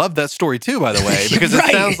 UFOologists love that story too, by the way, because Right.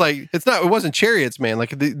 it sounds like it wasn't chariots, man.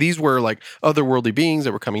 Like these were like otherworldly beings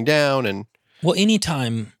that were coming down. And Well,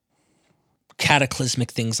 anytime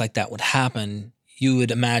cataclysmic things like that would happen, you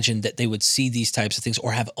would imagine that they would see these types of things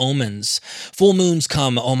or have omens. Full moons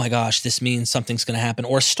come, oh my gosh, this means something's going to happen.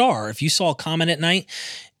 Or a star. If you saw a comet at night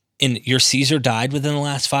and your Caesar died within the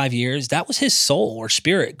last 5 years, that was his soul or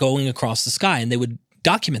spirit going across the sky, and they would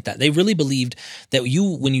document that. They really believed that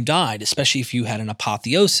when you died, especially if you had an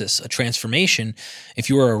apotheosis, a transformation,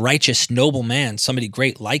 if you were a righteous, noble man, somebody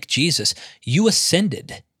great like Jesus, you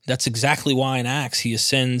ascended. That's exactly why in Acts he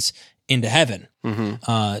ascends into heaven.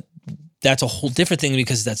 That's a whole different thing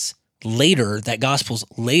because that's later, that gospel's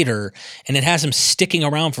later, and it has him sticking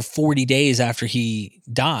around for 40 days after he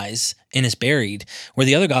dies and is buried, where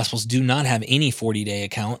the other gospels do not have any 40-day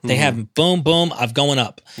account. They have him, boom, boom, I've going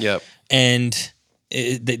up. Yep. And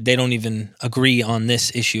they don't even agree on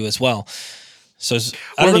this issue as well. So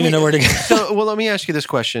I don't even know where to go. So, let me ask you this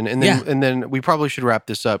question, and then we probably should wrap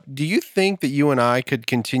this up. Do you think that you and I could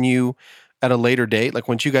continue at a later date, like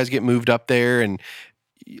once you guys get moved up there, and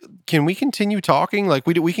can we continue talking? Like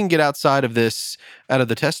we can get outside of this, out of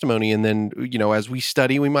the testimony, and then as we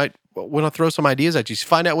study, we might want to throw some ideas at you,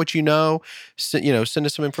 find out what you know, send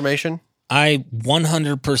us some information. I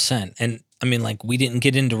 100%, and I mean, like, we didn't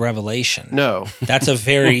get into Revelation. No. That's a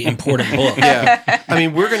very important book. Yeah. I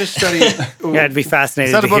mean, we're going to study. Yeah, I'd be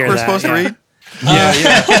fascinated. Is that a to book hear we're that, supposed to read?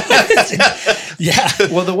 Yeah.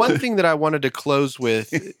 Well, the one thing that I wanted to close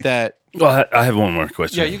with that. Well, I have one more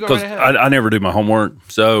question. Yeah, you go right ahead. I never do my homework.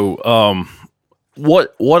 So,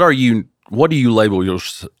 what do you label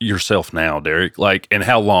yourself now, Derek? Like, and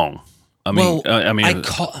how long? I mean,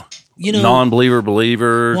 non-believer,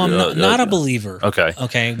 believer. Well, I'm not a believer. Okay.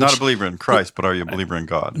 Okay. Not a believer in Christ, but are you a believer in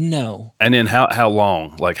God? No. And then how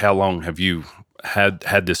long? Like, how long have you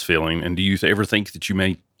had this feeling? And do you ever think that you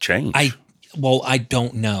may change? I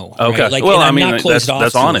don't know. Okay. Right? Like, well, I'm I mean, not closed off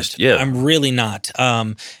that's to honest. it. Yeah. I'm really not.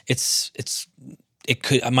 It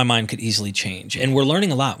could, my mind could easily change, and we're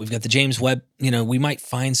learning a lot. We've got the James Webb. We might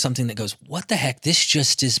find something that goes, "What the heck? This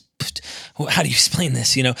just is." How do you explain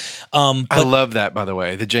this? I love that, by the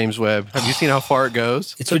way. The James Webb. Have you seen how far it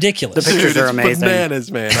goes? It's ridiculous. The pictures are amazing.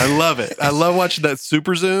 Bananas, man. I love it. I love watching that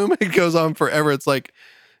super zoom. It goes on forever. It's like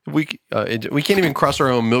we can't even cross our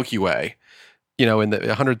own Milky Way. In the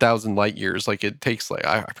 100,000 light years, like it takes, like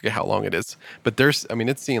I forget how long it is, but it's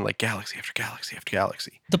seeing like galaxy after galaxy after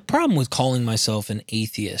galaxy. The problem with calling myself an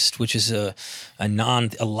atheist, which is a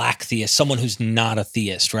lacktheist, someone who's not a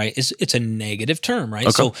theist, right? It's a negative term, right?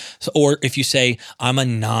 Okay. So, or if you say I'm a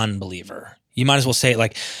non-believer, you might as well say it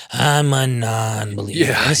like, I'm a non-believer.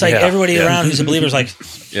 Yeah, and it's like everybody around who's a believer is like,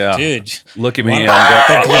 dude. Look at me.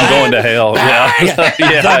 I'm going to hell. Yeah.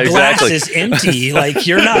 The glass exactly. is empty. Like,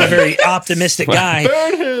 you're not a very optimistic guy.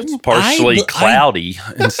 It's partially cloudy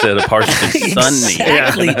instead of partially sunny.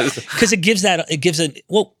 Exactly. Because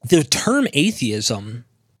the term atheism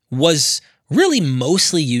was really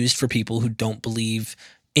mostly used for people who don't believe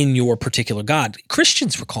in your particular God.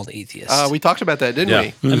 Christians were called atheists. We talked about that, didn't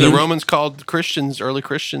we? Mm-hmm. The Romans called early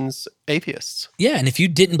Christians, atheists. Yeah, and if you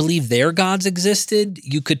didn't believe their gods existed,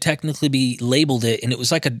 you could technically be labeled it, and it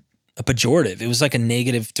was like a pejorative. It was like a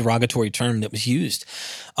negative, derogatory term that was used.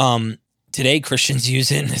 Today, Christians use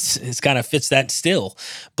it, and it's kind of fits that still.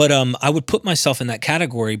 But I would put myself in that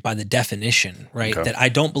category by the definition, right? Okay. That I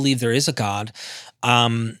don't believe there is a God.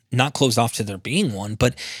 Not closed off to there being one,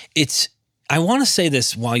 but I want to say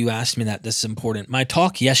this while you asked me that. This is important. My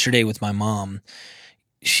talk yesterday with my mom,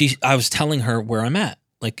 I was telling her where I'm at.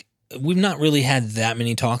 Like, we've not really had that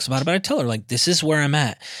many talks about it, but I tell her, like, this is where I'm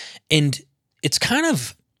at. And it's kind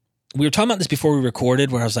of, we were talking about this before we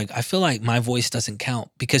recorded, where I was like, I feel like my voice doesn't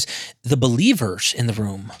count because the believers in the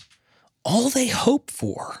room, all they hope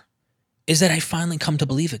for is that I finally come to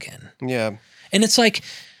believe again. Yeah. And it's like,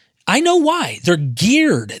 I know why. They're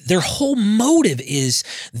geared. Their whole motive is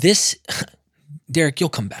this. Derek, you'll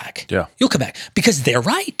come back. Yeah. You'll come back because they're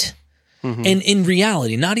right. Mm-hmm. And in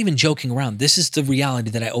reality, not even joking around, this is the reality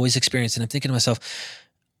that I always experience. And I'm thinking to myself,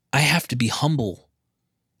 I have to be humble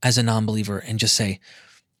as a non-believer and just say,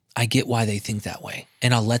 I get why they think that way.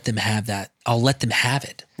 And I'll let them have that. I'll let them have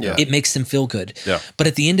it. Yeah. It makes them feel good. Yeah. But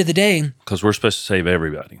at the end of the day, because we're supposed to save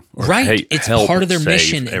everybody. Right. It's help part of their save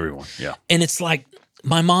mission. Everyone. Yeah. And it's like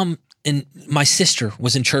my mom and my sister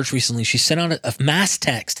was in church recently. She sent out a mass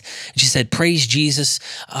text. And she said, praise Jesus.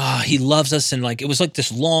 He loves us. And like, it was like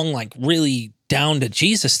this long, like really down to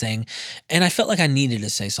Jesus thing. And I felt like I needed to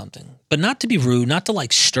say something, but not to be rude, not to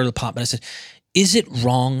like stir the pot. But I said, is it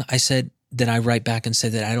wrong? I said, that I write back and say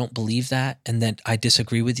that I don't believe that and that I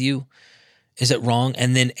disagree with you? Is it wrong?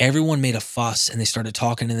 And then everyone made a fuss and they started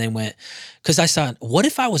talking and they went, because I thought, what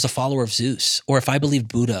if I was a follower of Zeus, or if I believed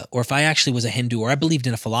Buddha, or if I actually was a Hindu, or I believed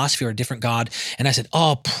in a philosophy or a different God? And I said,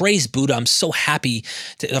 oh, praise Buddha. I'm so happy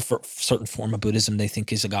for a certain form of Buddhism they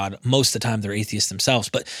think is a God. Most of the time they're atheists themselves.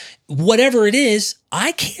 But whatever it is,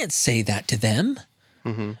 I can't say that to them.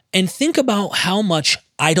 Mm-hmm. And think about how much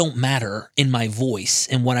I don't matter in my voice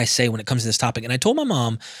and what I say when it comes to this topic. And I told my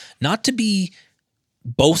mom not to be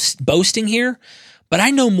boasting here, but I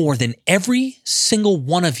know more than every single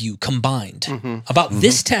one of you combined about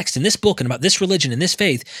this text and this book and about this religion and this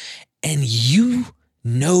faith, and you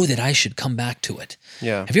know that I should come back to it.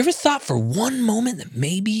 Yeah. Have you ever thought for one moment that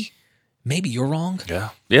maybe you're wrong? Yeah.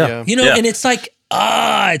 You know, and it's like,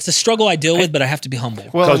 it's a struggle I deal with, but I have to be humble.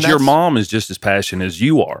 Because your mom is just as passionate as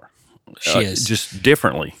you are. She is. Just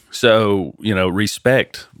differently. So,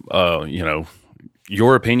 respect,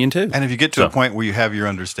 your opinion too. And if you get to a point where you have your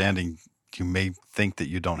understanding, you may think that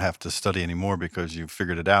you don't have to study anymore because you've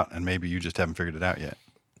figured it out, and maybe you just haven't figured it out yet.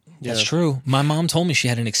 That's true. My mom told me she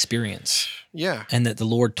had an experience. Yeah. And that the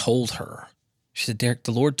Lord told her. She said, Derek,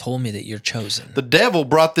 the Lord told me that you're chosen. The devil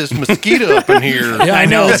brought this mosquito up in here. Yeah, I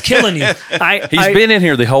know. It's killing you. He's been in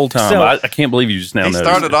here the whole time. I can't believe you just now noticed. He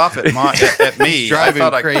started off at me. Driving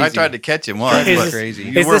crazy. I tried to catch him once.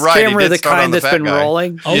 Crazy. Is this camera the kind that's been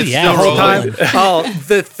rolling? Oh, The whole time? Oh,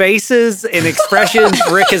 the faces and expressions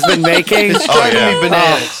Rick has been making. It's driving me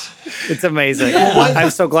bananas. It's amazing. I'm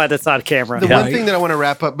so glad that's on camera. The one thing that I want to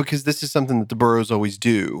wrap up, because this is something that the Burrows always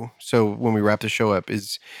do, so when we wrap the show up,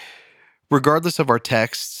 is regardless of our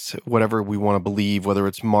texts, whatever we want to believe, whether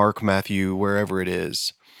it's Mark, Matthew, wherever it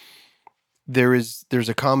is, there's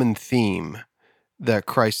a common theme that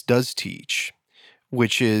Christ does teach,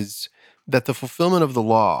 which is that the fulfillment of the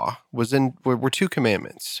law were two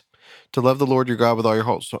commandments: to love the Lord your God with all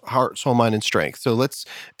your heart, soul, mind, and strength. So let's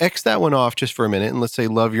X that one off just for a minute, and let's say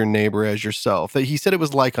love your neighbor as yourself. That he said it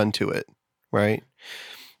was like unto it, right?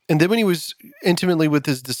 And then when he was intimately with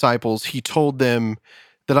his disciples, he told them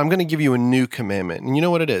that I'm going to give you a new commandment. And you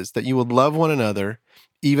know what it is? That you would love one another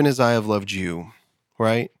even as I have loved you,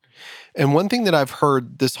 right? And one thing that I've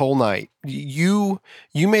heard this whole night, you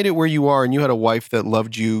made it where you are, and you had a wife that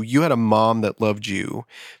loved you. You had a mom that loved you,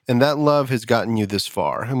 and that love has gotten you this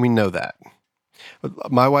far, and we know that.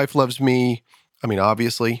 My wife loves me. I mean,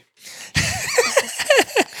 obviously.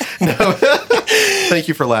 No. Thank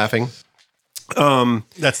you for laughing.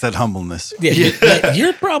 That's that humbleness. Yeah,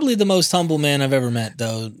 you're probably the most humble man I've ever met,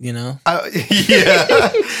 though. You know.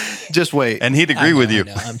 Yeah. Just wait, and he'd agree with you.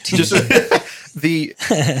 I'm teasing.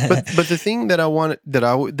 but the thing that I want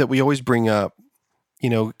that we always bring up,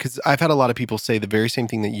 because I've had a lot of people say the very same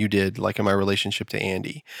thing that you did, like in my relationship to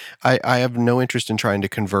Andy. I have no interest in trying to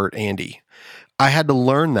convert Andy. I had to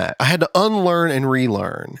learn that. I had to unlearn and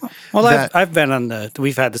relearn. Well, I've been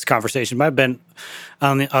we've had this conversation, but I've been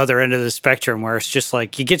on the other end of the spectrum where it's just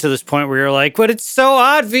like you get to this point where you're like, but it's so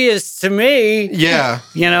obvious to me. Yeah.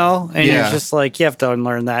 And you're just like, you have to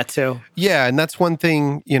unlearn that too. Yeah. And that's one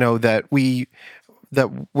thing, that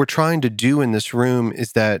we're trying to do in this room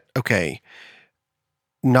is that, okay,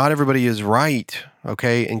 not everybody is right,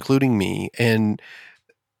 okay, including me.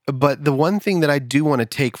 But the one thing that I do want to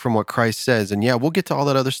take from what Christ says, and yeah, we'll get to all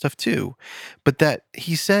that other stuff too, but that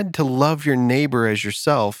he said to love your neighbor as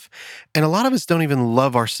yourself. And a lot of us don't even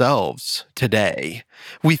love ourselves today.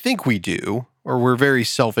 We think we do, or we're very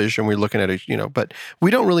selfish and we're looking at it, but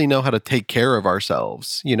we don't really know how to take care of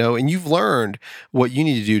ourselves, and you've learned what you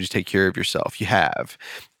need to do to take care of yourself. You have.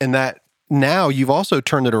 And that now you've also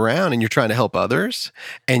turned it around and you're trying to help others,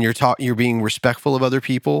 and you're being respectful of other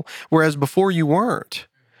people. Whereas before you weren't.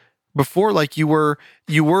 Before, like you were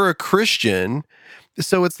a Christian,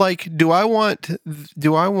 so it's like, do I want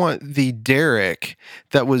the Derek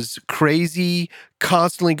that was crazy,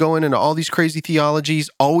 constantly going into all these crazy theologies,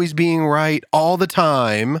 always being right all the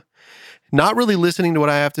time, not really listening to what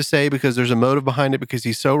I have to say because there's a motive behind it because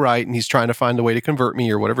he's so right and he's trying to find a way to convert me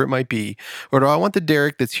or whatever it might be? Or do I want the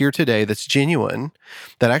Derek that's here today, that's genuine,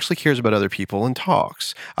 that actually cares about other people and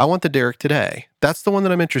talks? I want the Derek today. That's the one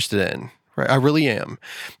that I'm interested in. Right, I really am.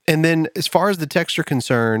 And then as far as the texts are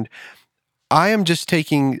concerned, I am just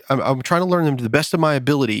I'm trying to learn them to the best of my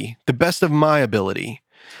ability.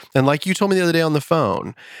 And like you told me the other day on the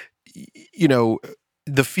phone,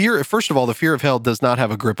 first of all, the fear of hell does not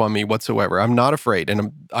have a grip on me whatsoever. I'm not afraid,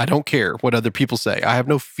 and I don't care what other people say. I have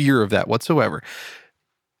no fear of that whatsoever.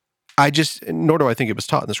 Nor do I think it was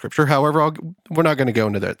taught in the scripture. However, we're not going to go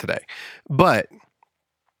into that today. But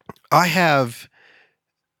I have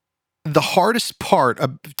the hardest part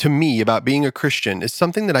to me about being a Christian is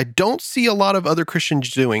something that I don't see a lot of other Christians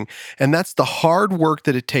doing, and that's the hard work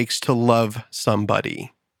that it takes to love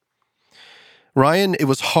somebody. Ryan, it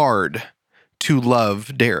was hard to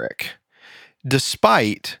love Derek,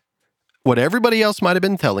 despite what everybody else might have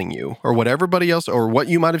been telling you, or what everybody else, or what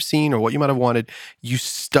you might have seen, or what you might have wanted. You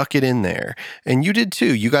stuck it in there, and you did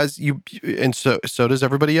too. You guys, and so does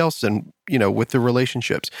everybody else, and with the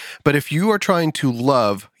relationships. But if you are trying to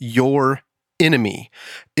love your enemy,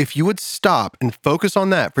 if you would stop and focus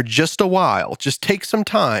on that for just a while, just take some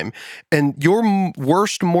time, and your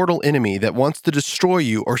worst mortal enemy that wants to destroy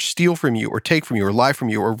you, or steal from you, or take from you, or lie from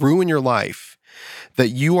you, or ruin your life, that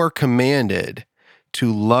you are commanded to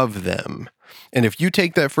love them. And if you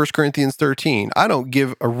take that 1 Corinthians 13, I don't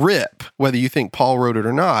give a rip whether you think Paul wrote it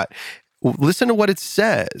or not. Listen to what it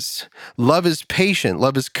says. Love is patient.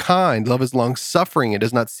 Love is kind. Love is long-suffering. It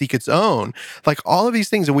does not seek its own. Like all of these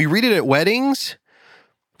things. And we read it at weddings.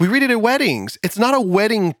 It's not a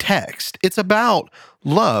wedding text. It's about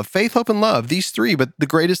love, faith, hope, and love. These three, but the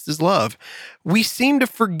greatest is love. We seem to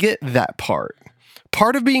forget that part.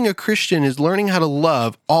 Part of being a Christian is learning how to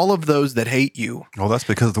love all of those that hate you. Well, that's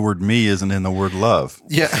because the word me isn't in the word love.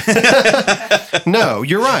 Yeah. No,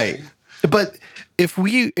 you're right. But if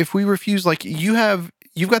we refuse, like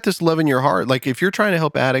you've got this love in your heart. Like if you're trying to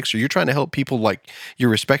help addicts, or you're trying to help people, like you're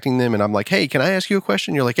respecting them, and I'm like, hey, can I ask you a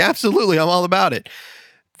question? You're like, absolutely, I'm all about it.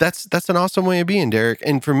 That's an awesome way of being, Derek.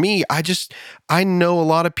 And for me, I know a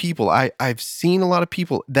lot of people. I've seen a lot of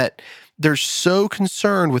people that they're so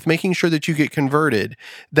concerned with making sure that you get converted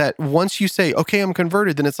that once you say, okay, I'm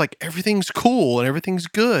converted, then it's like everything's cool and everything's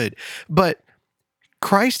good. But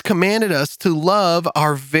Christ commanded us to love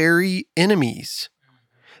our very enemies.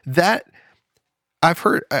 That I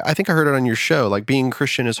think I heard it on your show, like being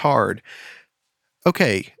Christian is hard.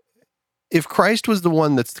 Okay, if Christ was the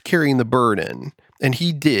one that's carrying the burden, and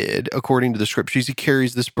he did, according to the scriptures, he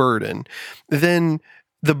carries this burden, then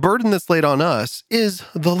the burden that's laid on us is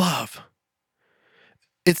the love.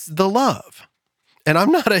 It's the love. And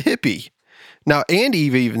I'm not a hippie. Now, Andy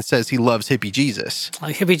even says he loves hippie Jesus.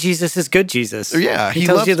 Like hippie Jesus is good Jesus. Yeah. He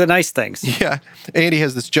tells you the nice things. Yeah. Andy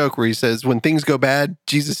has this joke where he says, when things go bad,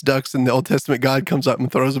 Jesus ducks and the Old Testament God comes up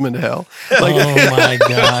and throws him into hell. Like, oh my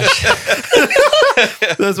gosh.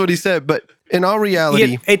 That's what he said. But in all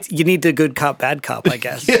reality, you need the good cop, bad cop, I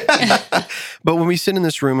guess. Yeah. But when we sit in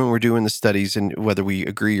this room and we're doing the studies, and whether we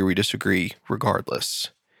agree or we disagree,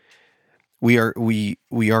 regardless, we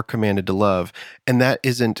are commanded to love. And that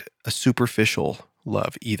isn't a superficial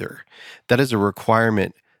love either. That is a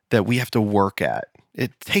requirement that we have to work at.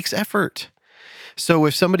 It takes effort. So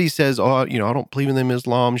if somebody says, oh, I don't believe in them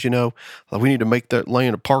Islams, we need to make that land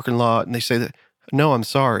in a parking lot, and they say that, no, I'm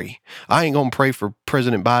sorry. I ain't going to pray for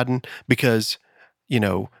President Biden because,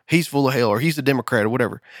 he's full of hell, or he's a Democrat, or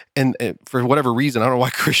whatever. And for whatever reason, I don't know why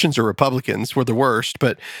Christians or Republicans were the worst,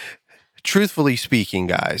 but truthfully speaking,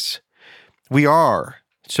 guys, we are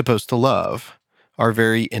supposed to love our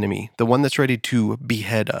very enemy, the one that's ready to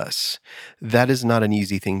behead us. That is not an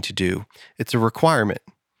easy thing to do. It's a requirement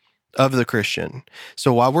of the Christian.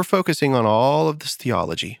 So while we're focusing on all of this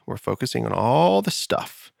theology, we're focusing on all the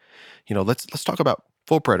stuff, let's talk about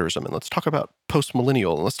full preterism, and let's talk about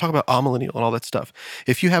post-millennial, and let's talk about amillennial and all that stuff.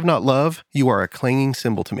 If you have not love, you are a clanging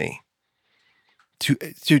cymbal to me.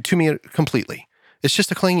 To me completely. It's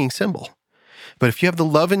just a clanging cymbal. But if you have the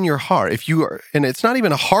love in your heart, and it's not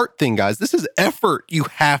even a heart thing, guys, this is effort. You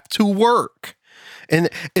have to work. And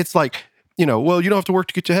it's like, well, you don't have to work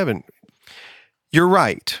to get to heaven. You're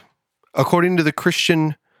right. According to the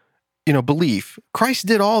Christian, belief, Christ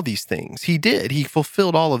did all these things. He did. He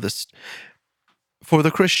fulfilled all of this for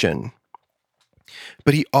the Christian.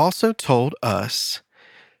 But he also told us,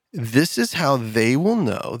 this is how they will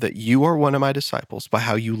know that you are one of my disciples, by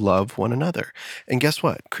how you love one another. And guess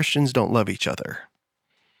what? Christians don't love each other.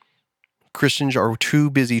 Christians are too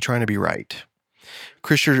busy trying to be right.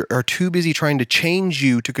 Christians are too busy trying to change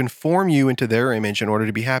you, to conform you into their image in order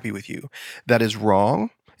to be happy with you. That is wrong,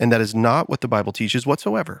 and that is not what the Bible teaches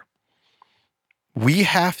whatsoever. We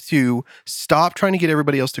have to stop trying to get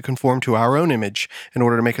everybody else to conform to our own image in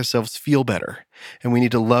order to make ourselves feel better. And we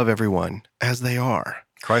need to love everyone as they are.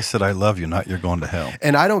 Christ said, I love you, not you're going to hell.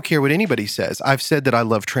 And I don't care what anybody says. I've said that I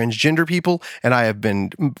love transgender people, and I have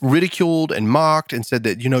been ridiculed and mocked and said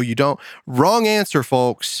that, you don't. Wrong answer,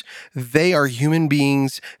 folks. They are human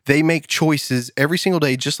beings. They make choices every single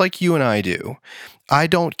day, just like you and I do. I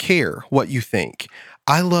don't care what you think.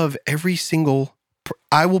 I love every single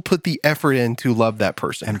I will put the effort in to love that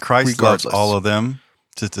person. And Christ regardless. loves all of them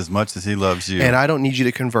just as much as he loves you. And I don't need you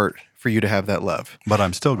to convert for you to have that love. But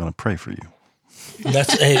I'm still going to pray for you.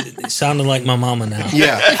 That's sounding like my mama now.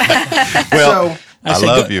 Yeah. Well, So I said,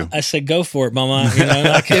 love go, you. I said, go for it, mama. You know,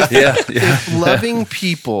 like, if loving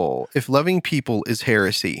people is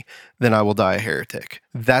heresy, then I will die a heretic.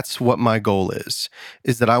 That's what my goal is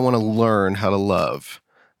that I want to learn how to love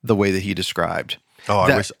the way that he described. Oh,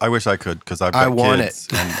 That- I wish I could, because I've got I want kids,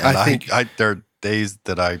 it. and I think- there are days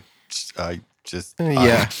that I just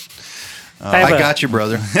Yeah. have I a- got you,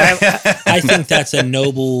 brother. I think that's a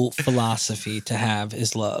noble philosophy to have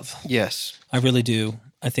is love. Yes. I really do.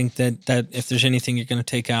 I think that if there's anything you're going to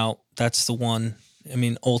take out, that's the one. I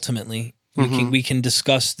mean, ultimately, we can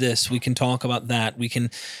discuss this. We can talk about that. We can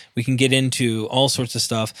get into all sorts of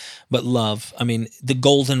stuff. But love, I mean, the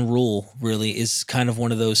golden rule really is kind of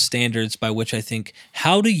one of those standards by which I think,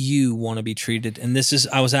 how do you want to be treated? And this is,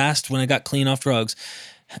 I was asked when I got clean off drugs,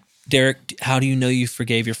 Derek, how do you know you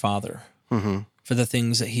forgave your father for the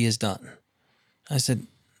things that he has done? I said,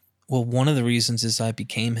 well, one of the reasons is I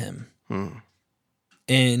became him.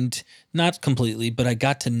 And not completely, but I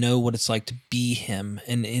got to know what it's like to be him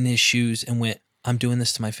and in his shoes, and went, I'm doing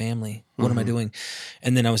this to my family. What am I doing?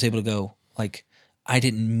 And then I was able to go, like, I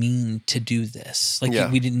didn't mean to do this. Like,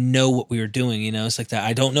 Yeah. we didn't know what we were doing, you know? It's like that.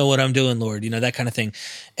 I don't know what I'm doing, Lord, you know, that kind of thing.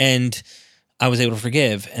 And I was able to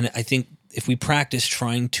forgive. And I think if we practice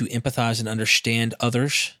trying to empathize and understand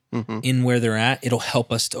others in where they're at, it'll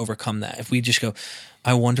help us to overcome that. If we just go,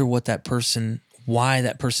 I wonder why that person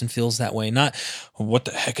feels that way. Not what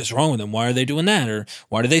the heck is wrong with them? Why are they doing that? Or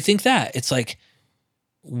why do they think that? It's like,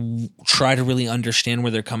 try to really understand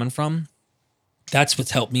where they're coming from. That's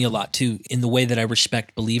what's helped me a lot too, in the way that I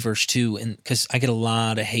respect believers too. And because I get a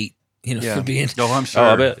lot of hate, you know, for being, No, I'm sure.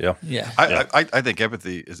 Oh, I bet. Yeah. yeah. I think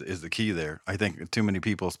empathy is the key there. I think too many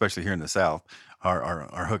people, especially here in the South,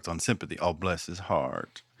 are hooked on sympathy. Oh, bless his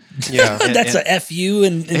heart. Yeah. That's a FU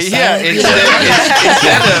and Yeah,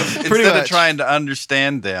 silent. instead of trying to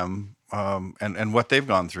understand them and what they've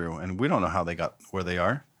gone through, and we don't know how they got where they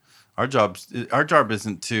are. Our job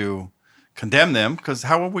isn't to condemn them, because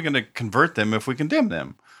how are we going to convert them if we condemn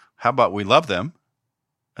them? How about we love them,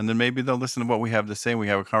 and then maybe they'll listen to what we have to say. We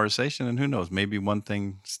have a conversation, and who knows? Maybe one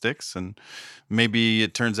thing sticks, and maybe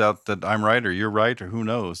it turns out that I'm right or you're right, or who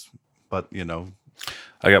knows? But you know.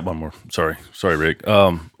 I got one more. Sorry, Rick.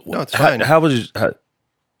 No, it's fine. How was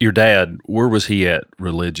your dad? Where was he at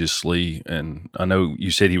religiously? And I know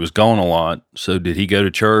you said he was gone a lot. So did he go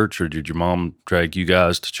to church, or did your mom drag you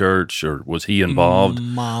guys to church, or was he involved?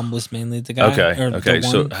 Mom was mainly the guy. Okay.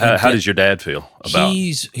 So how does your dad feel about?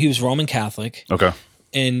 He was Roman Catholic. Okay.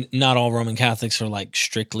 And not all Roman Catholics are like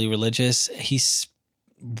strictly religious. He's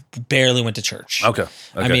barely went to church. Okay.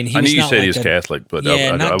 I mean, he I knew was you not said like he was a- Catholic, but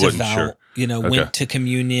Yeah, I not wasn't devout. sure. You know, Okay. went to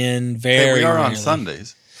communion Hey, very we are on rarely.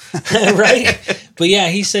 Sundays. Right? But yeah,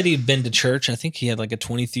 he said he'd been to church. I think he had like a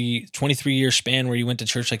 23-year span where he went to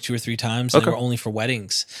church like 2 or 3 times. And they Okay. were only for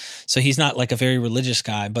weddings. So he's not like a very religious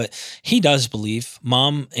guy, but he does believe.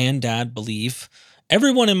 Mom and dad believe.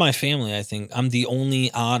 Everyone in my family, I think, I'm the only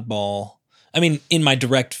oddball. I mean, in my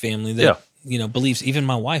direct family that, Yeah. you know, believes. Even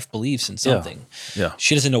my wife believes in something. Yeah.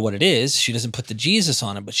 She doesn't know what it is. She doesn't put the Jesus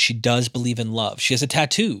on it, but she does believe in love. She has a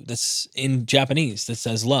tattoo that's in Japanese that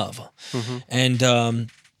says love. And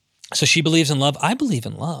so she believes in love. I believe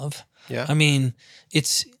in love. Yeah. I mean,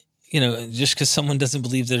 it's, you know, just because someone doesn't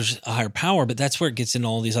believe there's a higher power, but that's where it gets into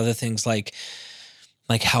all these other things like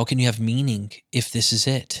how can you have meaning if this is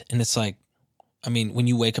it? And it's like, I mean, when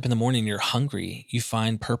you wake up in the morning, you're hungry, you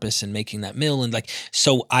find purpose in making that meal. And like,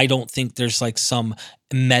 so I don't think there's like some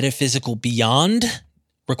metaphysical beyond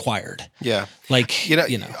required. Yeah. Like, You know,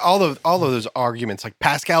 all of those arguments, like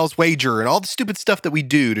Pascal's wager and all the stupid stuff that we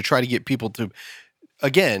do to try to get people to,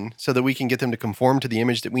 again, so that we can get them to conform to the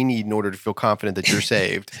image that we need in order to feel confident that you're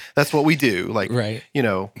saved. That's what we do. Like, Right. you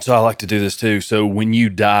know, So I like to do this too. So when you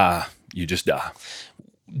die, you just die.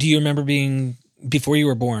 Do you remember before you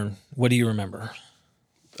were born, what do you remember?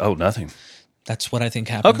 Oh, nothing. That's what I think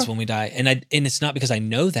happens Okay. when we die. And it's not because I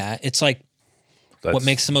know that. It's like what That's-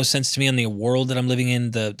 makes the most sense to me in the world that I'm living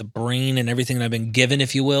in, the brain and everything that I've been given,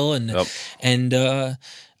 if you will. And Yep. and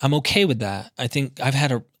I'm okay with that. I think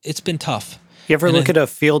it's been tough. You ever And look at a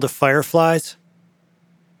field of fireflies?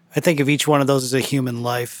 I think of each one of those as a human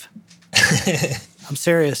life. I'm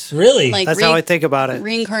serious. Really? Like That's how I think about it.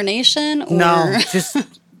 Reincarnation? Or No, just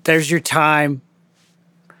there's your time,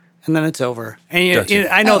 and then it's over. And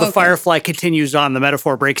Gotcha. I know Oh, the okay. firefly continues on. The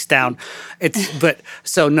metaphor breaks down.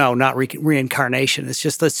 So no, not reincarnation. It's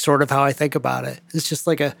just that's sort of how I think about it. It's just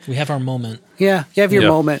like We have our moment. you have your Yeah.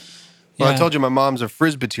 moment. well, I Yeah. told you my mom's a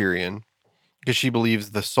Frisbeeterian because she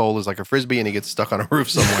believes the soul is like a Frisbee and he gets stuck on a roof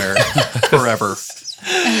somewhere forever.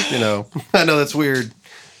 You know, I know that's weird.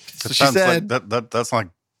 That's what she said. That's like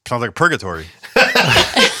sounds like purgatory.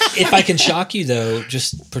 If I can shock you, though,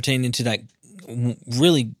 just pertaining to that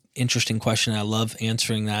really interesting question, I love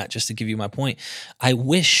answering that. Just to give you my point, I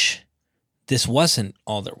wish this wasn't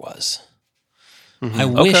all there was. I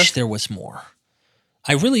wish there was more.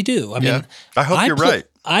 I really do. I mean, I hope you're right.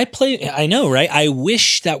 I know, right? I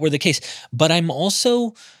wish that were the case, but I'm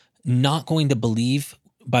also not going to believe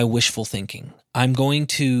by wishful thinking. I'm going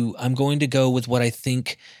to go with what I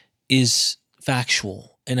think is factual.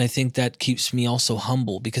 And I think that keeps me also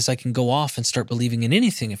humble because I can go off and start believing in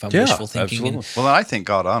anything if I'm wishful thinking. Absolutely. Well, I think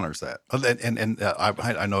God honors that. And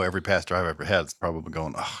I know every pastor I've ever had is probably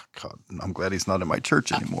going, oh, God, I'm glad he's not in my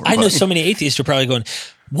church anymore. I know so many atheists are probably going,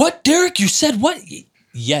 what, Derek? You said what?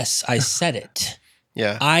 Yes, I said it.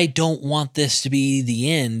 Yeah. I don't want this to be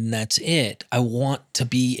the end. And that's it. I want to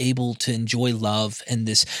be able to enjoy love and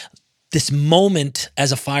this moment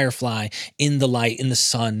as a firefly in the light, in the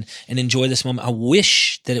sun, and enjoy this moment. I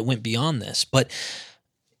wish that it went beyond this, but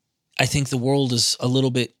I think the world is a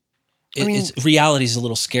little bit, reality is a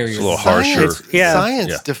little scarier. It's a little harsher.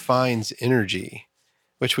 Science defines energy,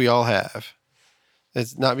 which we all have.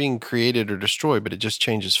 It's not being created or destroyed, but it just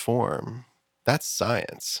changes form. That's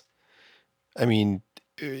science. I mean,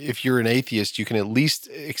 if you're an atheist, you can at least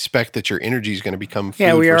expect that your energy is going to become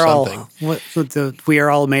food we for are something. We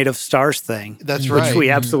are all made of stars thing. That's right. Which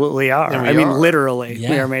we absolutely are. And I mean, literally,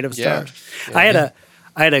 we are made of Yeah. stars. Yeah.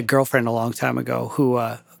 I had a girlfriend a long time ago who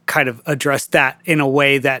kind of addressed that in a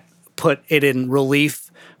way that put it in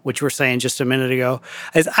relief, which we're saying just a minute ago.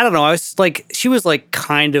 I don't know. I was like, she was like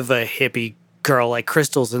kind of a hippie girl, like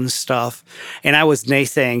crystals and stuff, and I was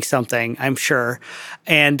naysaying something, I'm sure,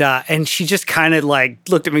 and she just kind of like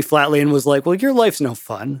looked at me flatly and was like, "Well, your life's no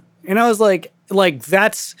fun." And I was like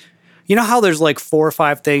that's, you know how there's like 4 or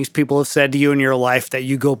 5 things people have said to you in your life that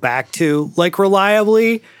you go back to like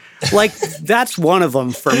reliably, like that's one of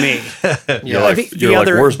them for me. You're like,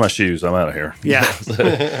 where's my shoes? I'm out of here.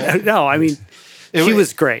 Yeah. No, I mean. She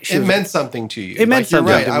was great. It meant something to you. It meant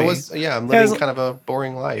something right. to me. I'm living kind of a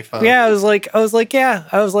boring life. Huh? Yeah, I was like,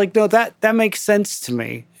 no, that makes sense to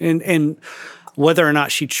me. And whether or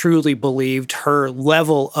not she truly believed, her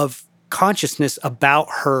level of consciousness about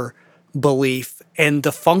her belief and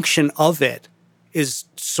the function of it is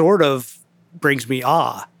sort of brings me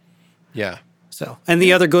awe. Yeah. So, and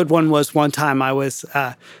the other good one was one time I was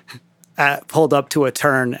pulled up to a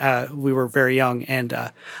turn. We were very young, and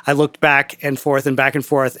I looked back and forth,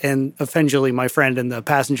 and eventually my friend in the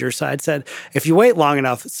passenger side said, "If you wait long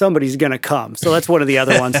enough, somebody's going to come." So that's one of the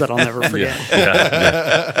other ones that I'll never forget.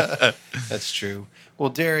 That's true. Well,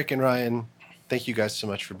 Derek and Ryan, thank you guys so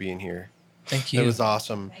much for being here. Thank you. It was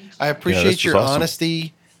awesome. I appreciate your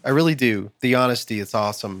honesty. I really do. The honesty, it's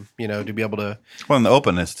awesome, to be able to... Well, and the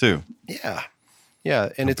openness, too. Yeah. Yeah,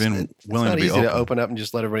 and it's willing not to be easy open. to open up and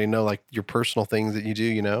just let everybody know, like, your personal things that you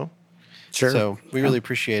do, Sure. So we really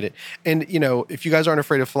appreciate it. And, if you guys aren't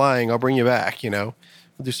afraid of flying, I'll bring you back, We'll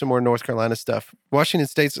do some more North Carolina stuff. Washington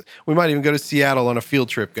State's, we might even go to Seattle on a field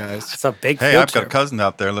trip, guys. It's a big Hey, field I've got trip. a cousin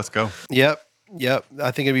out there. Let's go. Yep.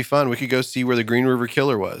 I think it'd be fun. We could go see where the Green River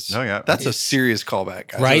Killer was. Oh, yeah. That's a serious callback,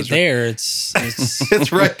 guys. Right there. It's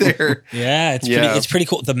It's right there. Yeah, it's pretty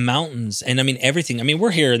cool. The mountains and I mean everything. I mean,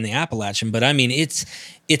 we're here in the Appalachian, but I mean it's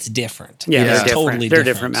different. Yeah, they're different. Totally They're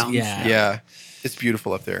different. different mountains. Yeah. It's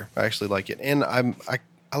beautiful up there. I actually like it. And I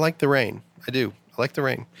like the rain. I do. I like the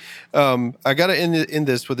rain. I got to end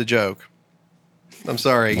this with a joke. I'm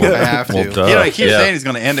sorry. I have to. Well, He keeps saying he's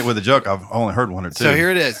going to end it with a joke. I've only heard one or two. So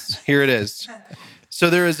here it is.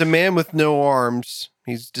 So there is a man with no arms.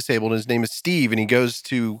 He's disabled. His name is Steve, and he goes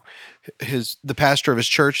to the pastor of his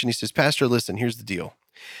church, and he says, "Pastor, listen, here's the deal.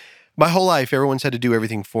 My whole life, everyone's had to do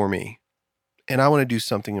everything for me, and I want to do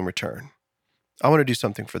something in return. I want to do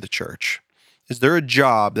something for the church. Is there a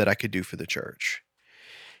job that I could do for the church?"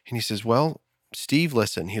 And he says, "Well, Steve,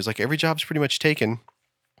 listen." He was like, "Every job's pretty much taken.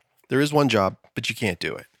 There is one job, but you can't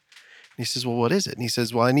do it." And he says, "Well, what is it?" And he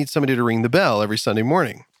says, "Well, I need somebody to ring the bell every Sunday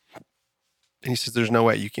morning." And he says, "There's no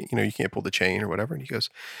way you can't pull the chain or whatever." And he goes,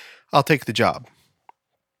 "I'll take the job.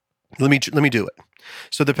 Let me do it."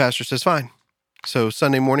 So the pastor says, "Fine." So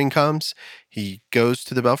Sunday morning comes, he goes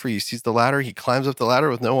to the belfry, he sees the ladder, he climbs up the ladder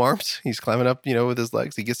with no arms. He's climbing up, with his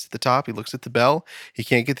legs. He gets to the top, he looks at the bell, he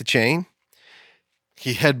can't get the chain.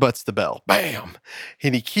 He headbutts the bell, bam!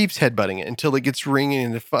 And he keeps headbutting it until it gets ringing,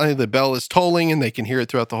 and finally the bell is tolling and they can hear it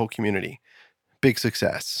throughout the whole community. Big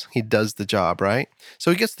success. He does the job, right? So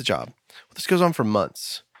he gets the job. Well, this goes on for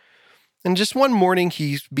months. And just one morning,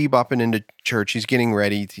 he's bebopping into church. He's getting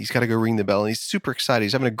ready. He's got to go ring the bell. And he's super excited.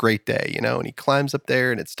 He's having a great day, And he climbs up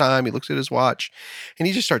there and it's time. He looks at his watch and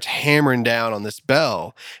he just starts hammering down on this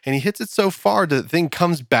bell. And he hits it so far that the thing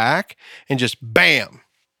comes back and just bam,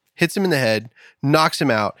 hits him in the head, knocks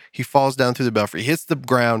him out. He falls down through the belfry, hits the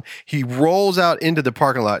ground. He rolls out into the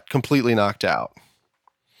parking lot, completely knocked out.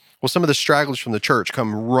 Well, some of the stragglers from the church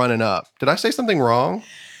come running up. Did I say something wrong?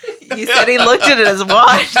 You said he looked at his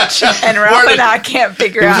watch, and Ralph and I can't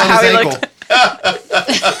figure out how he looked.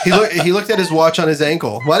 He looked at his watch on his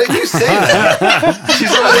ankle. Why didn't you say that?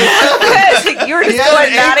 Because you were just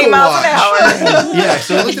going 90 miles an hour. Yeah,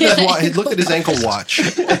 so he looked at his ankle watch.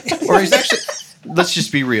 Or he's actually, let's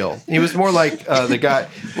just be real. He was more like the guy,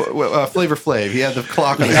 Flavor Flav. He had the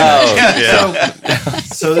clock on his head.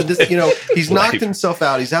 So this, he's knocked himself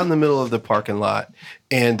out. He's out in the middle of the parking lot.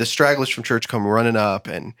 And the stragglers from church come running up,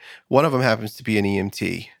 and one of them happens to be an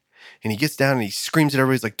EMT. And he gets down and he screams at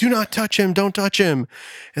everybody. He's like, "Do not touch him! Don't touch him!"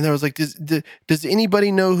 And I was like, "Does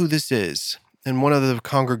anybody know who this is?" And one of the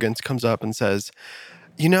congregants comes up and says,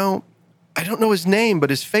 "I don't know his name, but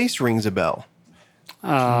his face rings a bell."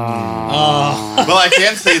 Well, I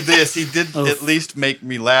can say this. He did at least make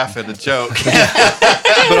me laugh at a joke.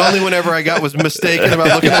 But only whenever I was mistaken about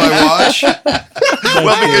looking at my watch.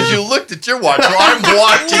 Well, because you looked at your watch. So I'm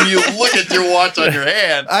watching you look at your watch on your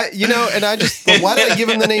hand. Why did I give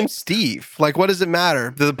him the name Steve? Like, what does it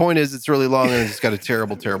matter? The point is, it's really long and it's got a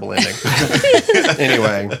terrible, terrible ending.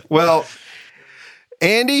 Anyway, well,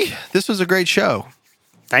 Andy, this was a great show.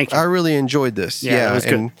 Thank you. I really enjoyed this. Yeah, it was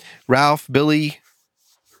good. And Ralph, Billy,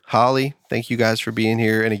 Holly, thank you guys for being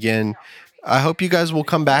here. And again, I hope you guys will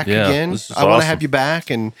come back again. I want to have you back.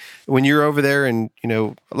 And when you're over there and,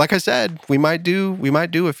 like I said, we might do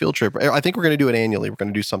a field trip. I think we're going to do it annually. We're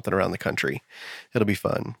going to do something around the country. It'll be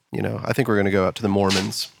fun. I think we're going to go out to the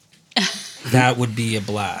Mormons. That would be a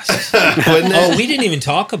blast. Wouldn't it? We didn't even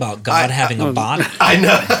talk about God having a body. I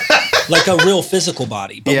know. Like a real physical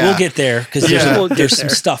body. But we'll get there because there's some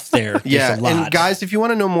stuff there. Yeah. There's a lot. And guys, if you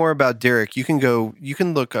want to know more about Derek, you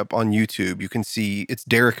can look up on YouTube. You can see it's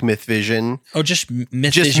Derek Myth Vision. Oh, just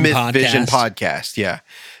Myth Vision Podcast. Yeah.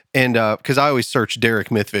 And because I always search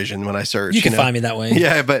Derek Myth Vision when I search. You can find me that way.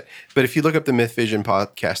 Yeah, but if you look up the Myth Vision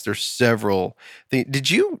podcast, there's several. Did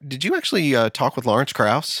you actually talk with Lawrence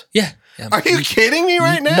Krauss? Yeah. Are you kidding me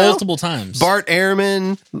right now? Multiple times. Bart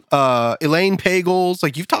Ehrman, Elaine Pagels.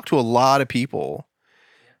 Like, you've talked to a lot of people,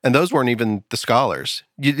 and those weren't even the scholars.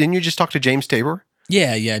 Didn't you just talk to James Tabor?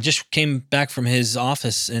 Yeah. Just came back from his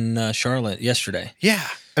office in Charlotte yesterday. Yeah.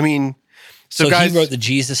 I mean, so guys, he wrote the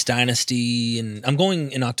Jesus Dynasty, and I'm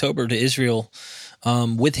going in October to Israel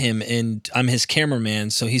with him, and I'm his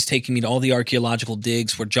cameraman, so he's taking me to all the archaeological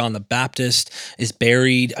digs where John the Baptist is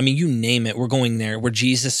buried. I mean, you name it, we're going there. Where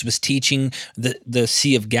Jesus was teaching, the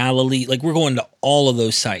Sea of Galilee. Like, we're going to all of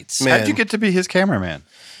those sites. How'd you get to be his cameraman?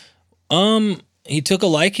 He took a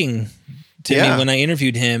liking to me when I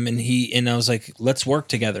interviewed him, and I was like, let's work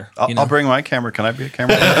together. I'll bring my camera. Can I be a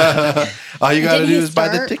cameraman? All you got to do is buy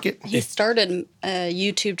the ticket. He started a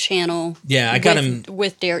YouTube channel. Yeah, I got him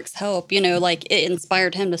with Derek's help. Like, it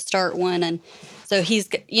inspired him to start one, and so he's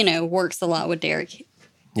works a lot with Derek.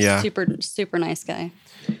 Yeah, super nice guy.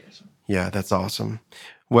 Yeah, that's awesome.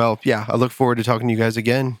 Well, yeah, I look forward to talking to you guys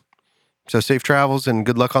again. So safe travels and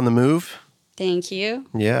good luck on the move. Thank you.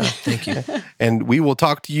 Yeah. Thank you. And we will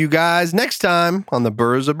talk to you guys next time on the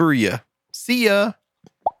Burros of Berea. See ya.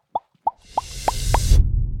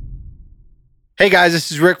 Hey guys,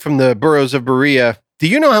 this is Rick from the Burros of Berea. Do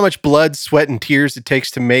you know how much blood, sweat, and tears it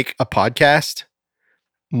takes to make a podcast?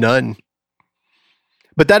 None.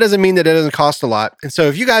 But that doesn't mean that it doesn't cost a lot. And so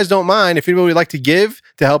if you guys don't mind, if anybody would like to give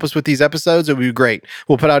to help us with these episodes, it would be great.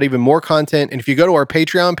 We'll put out even more content. And if you go to our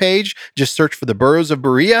Patreon page, just search for the Burros of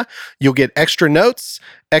Berea, you'll get extra notes,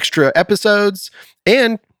 extra episodes,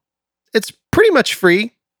 and it's pretty much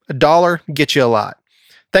free. $1 gets you a lot.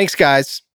 Thanks, guys.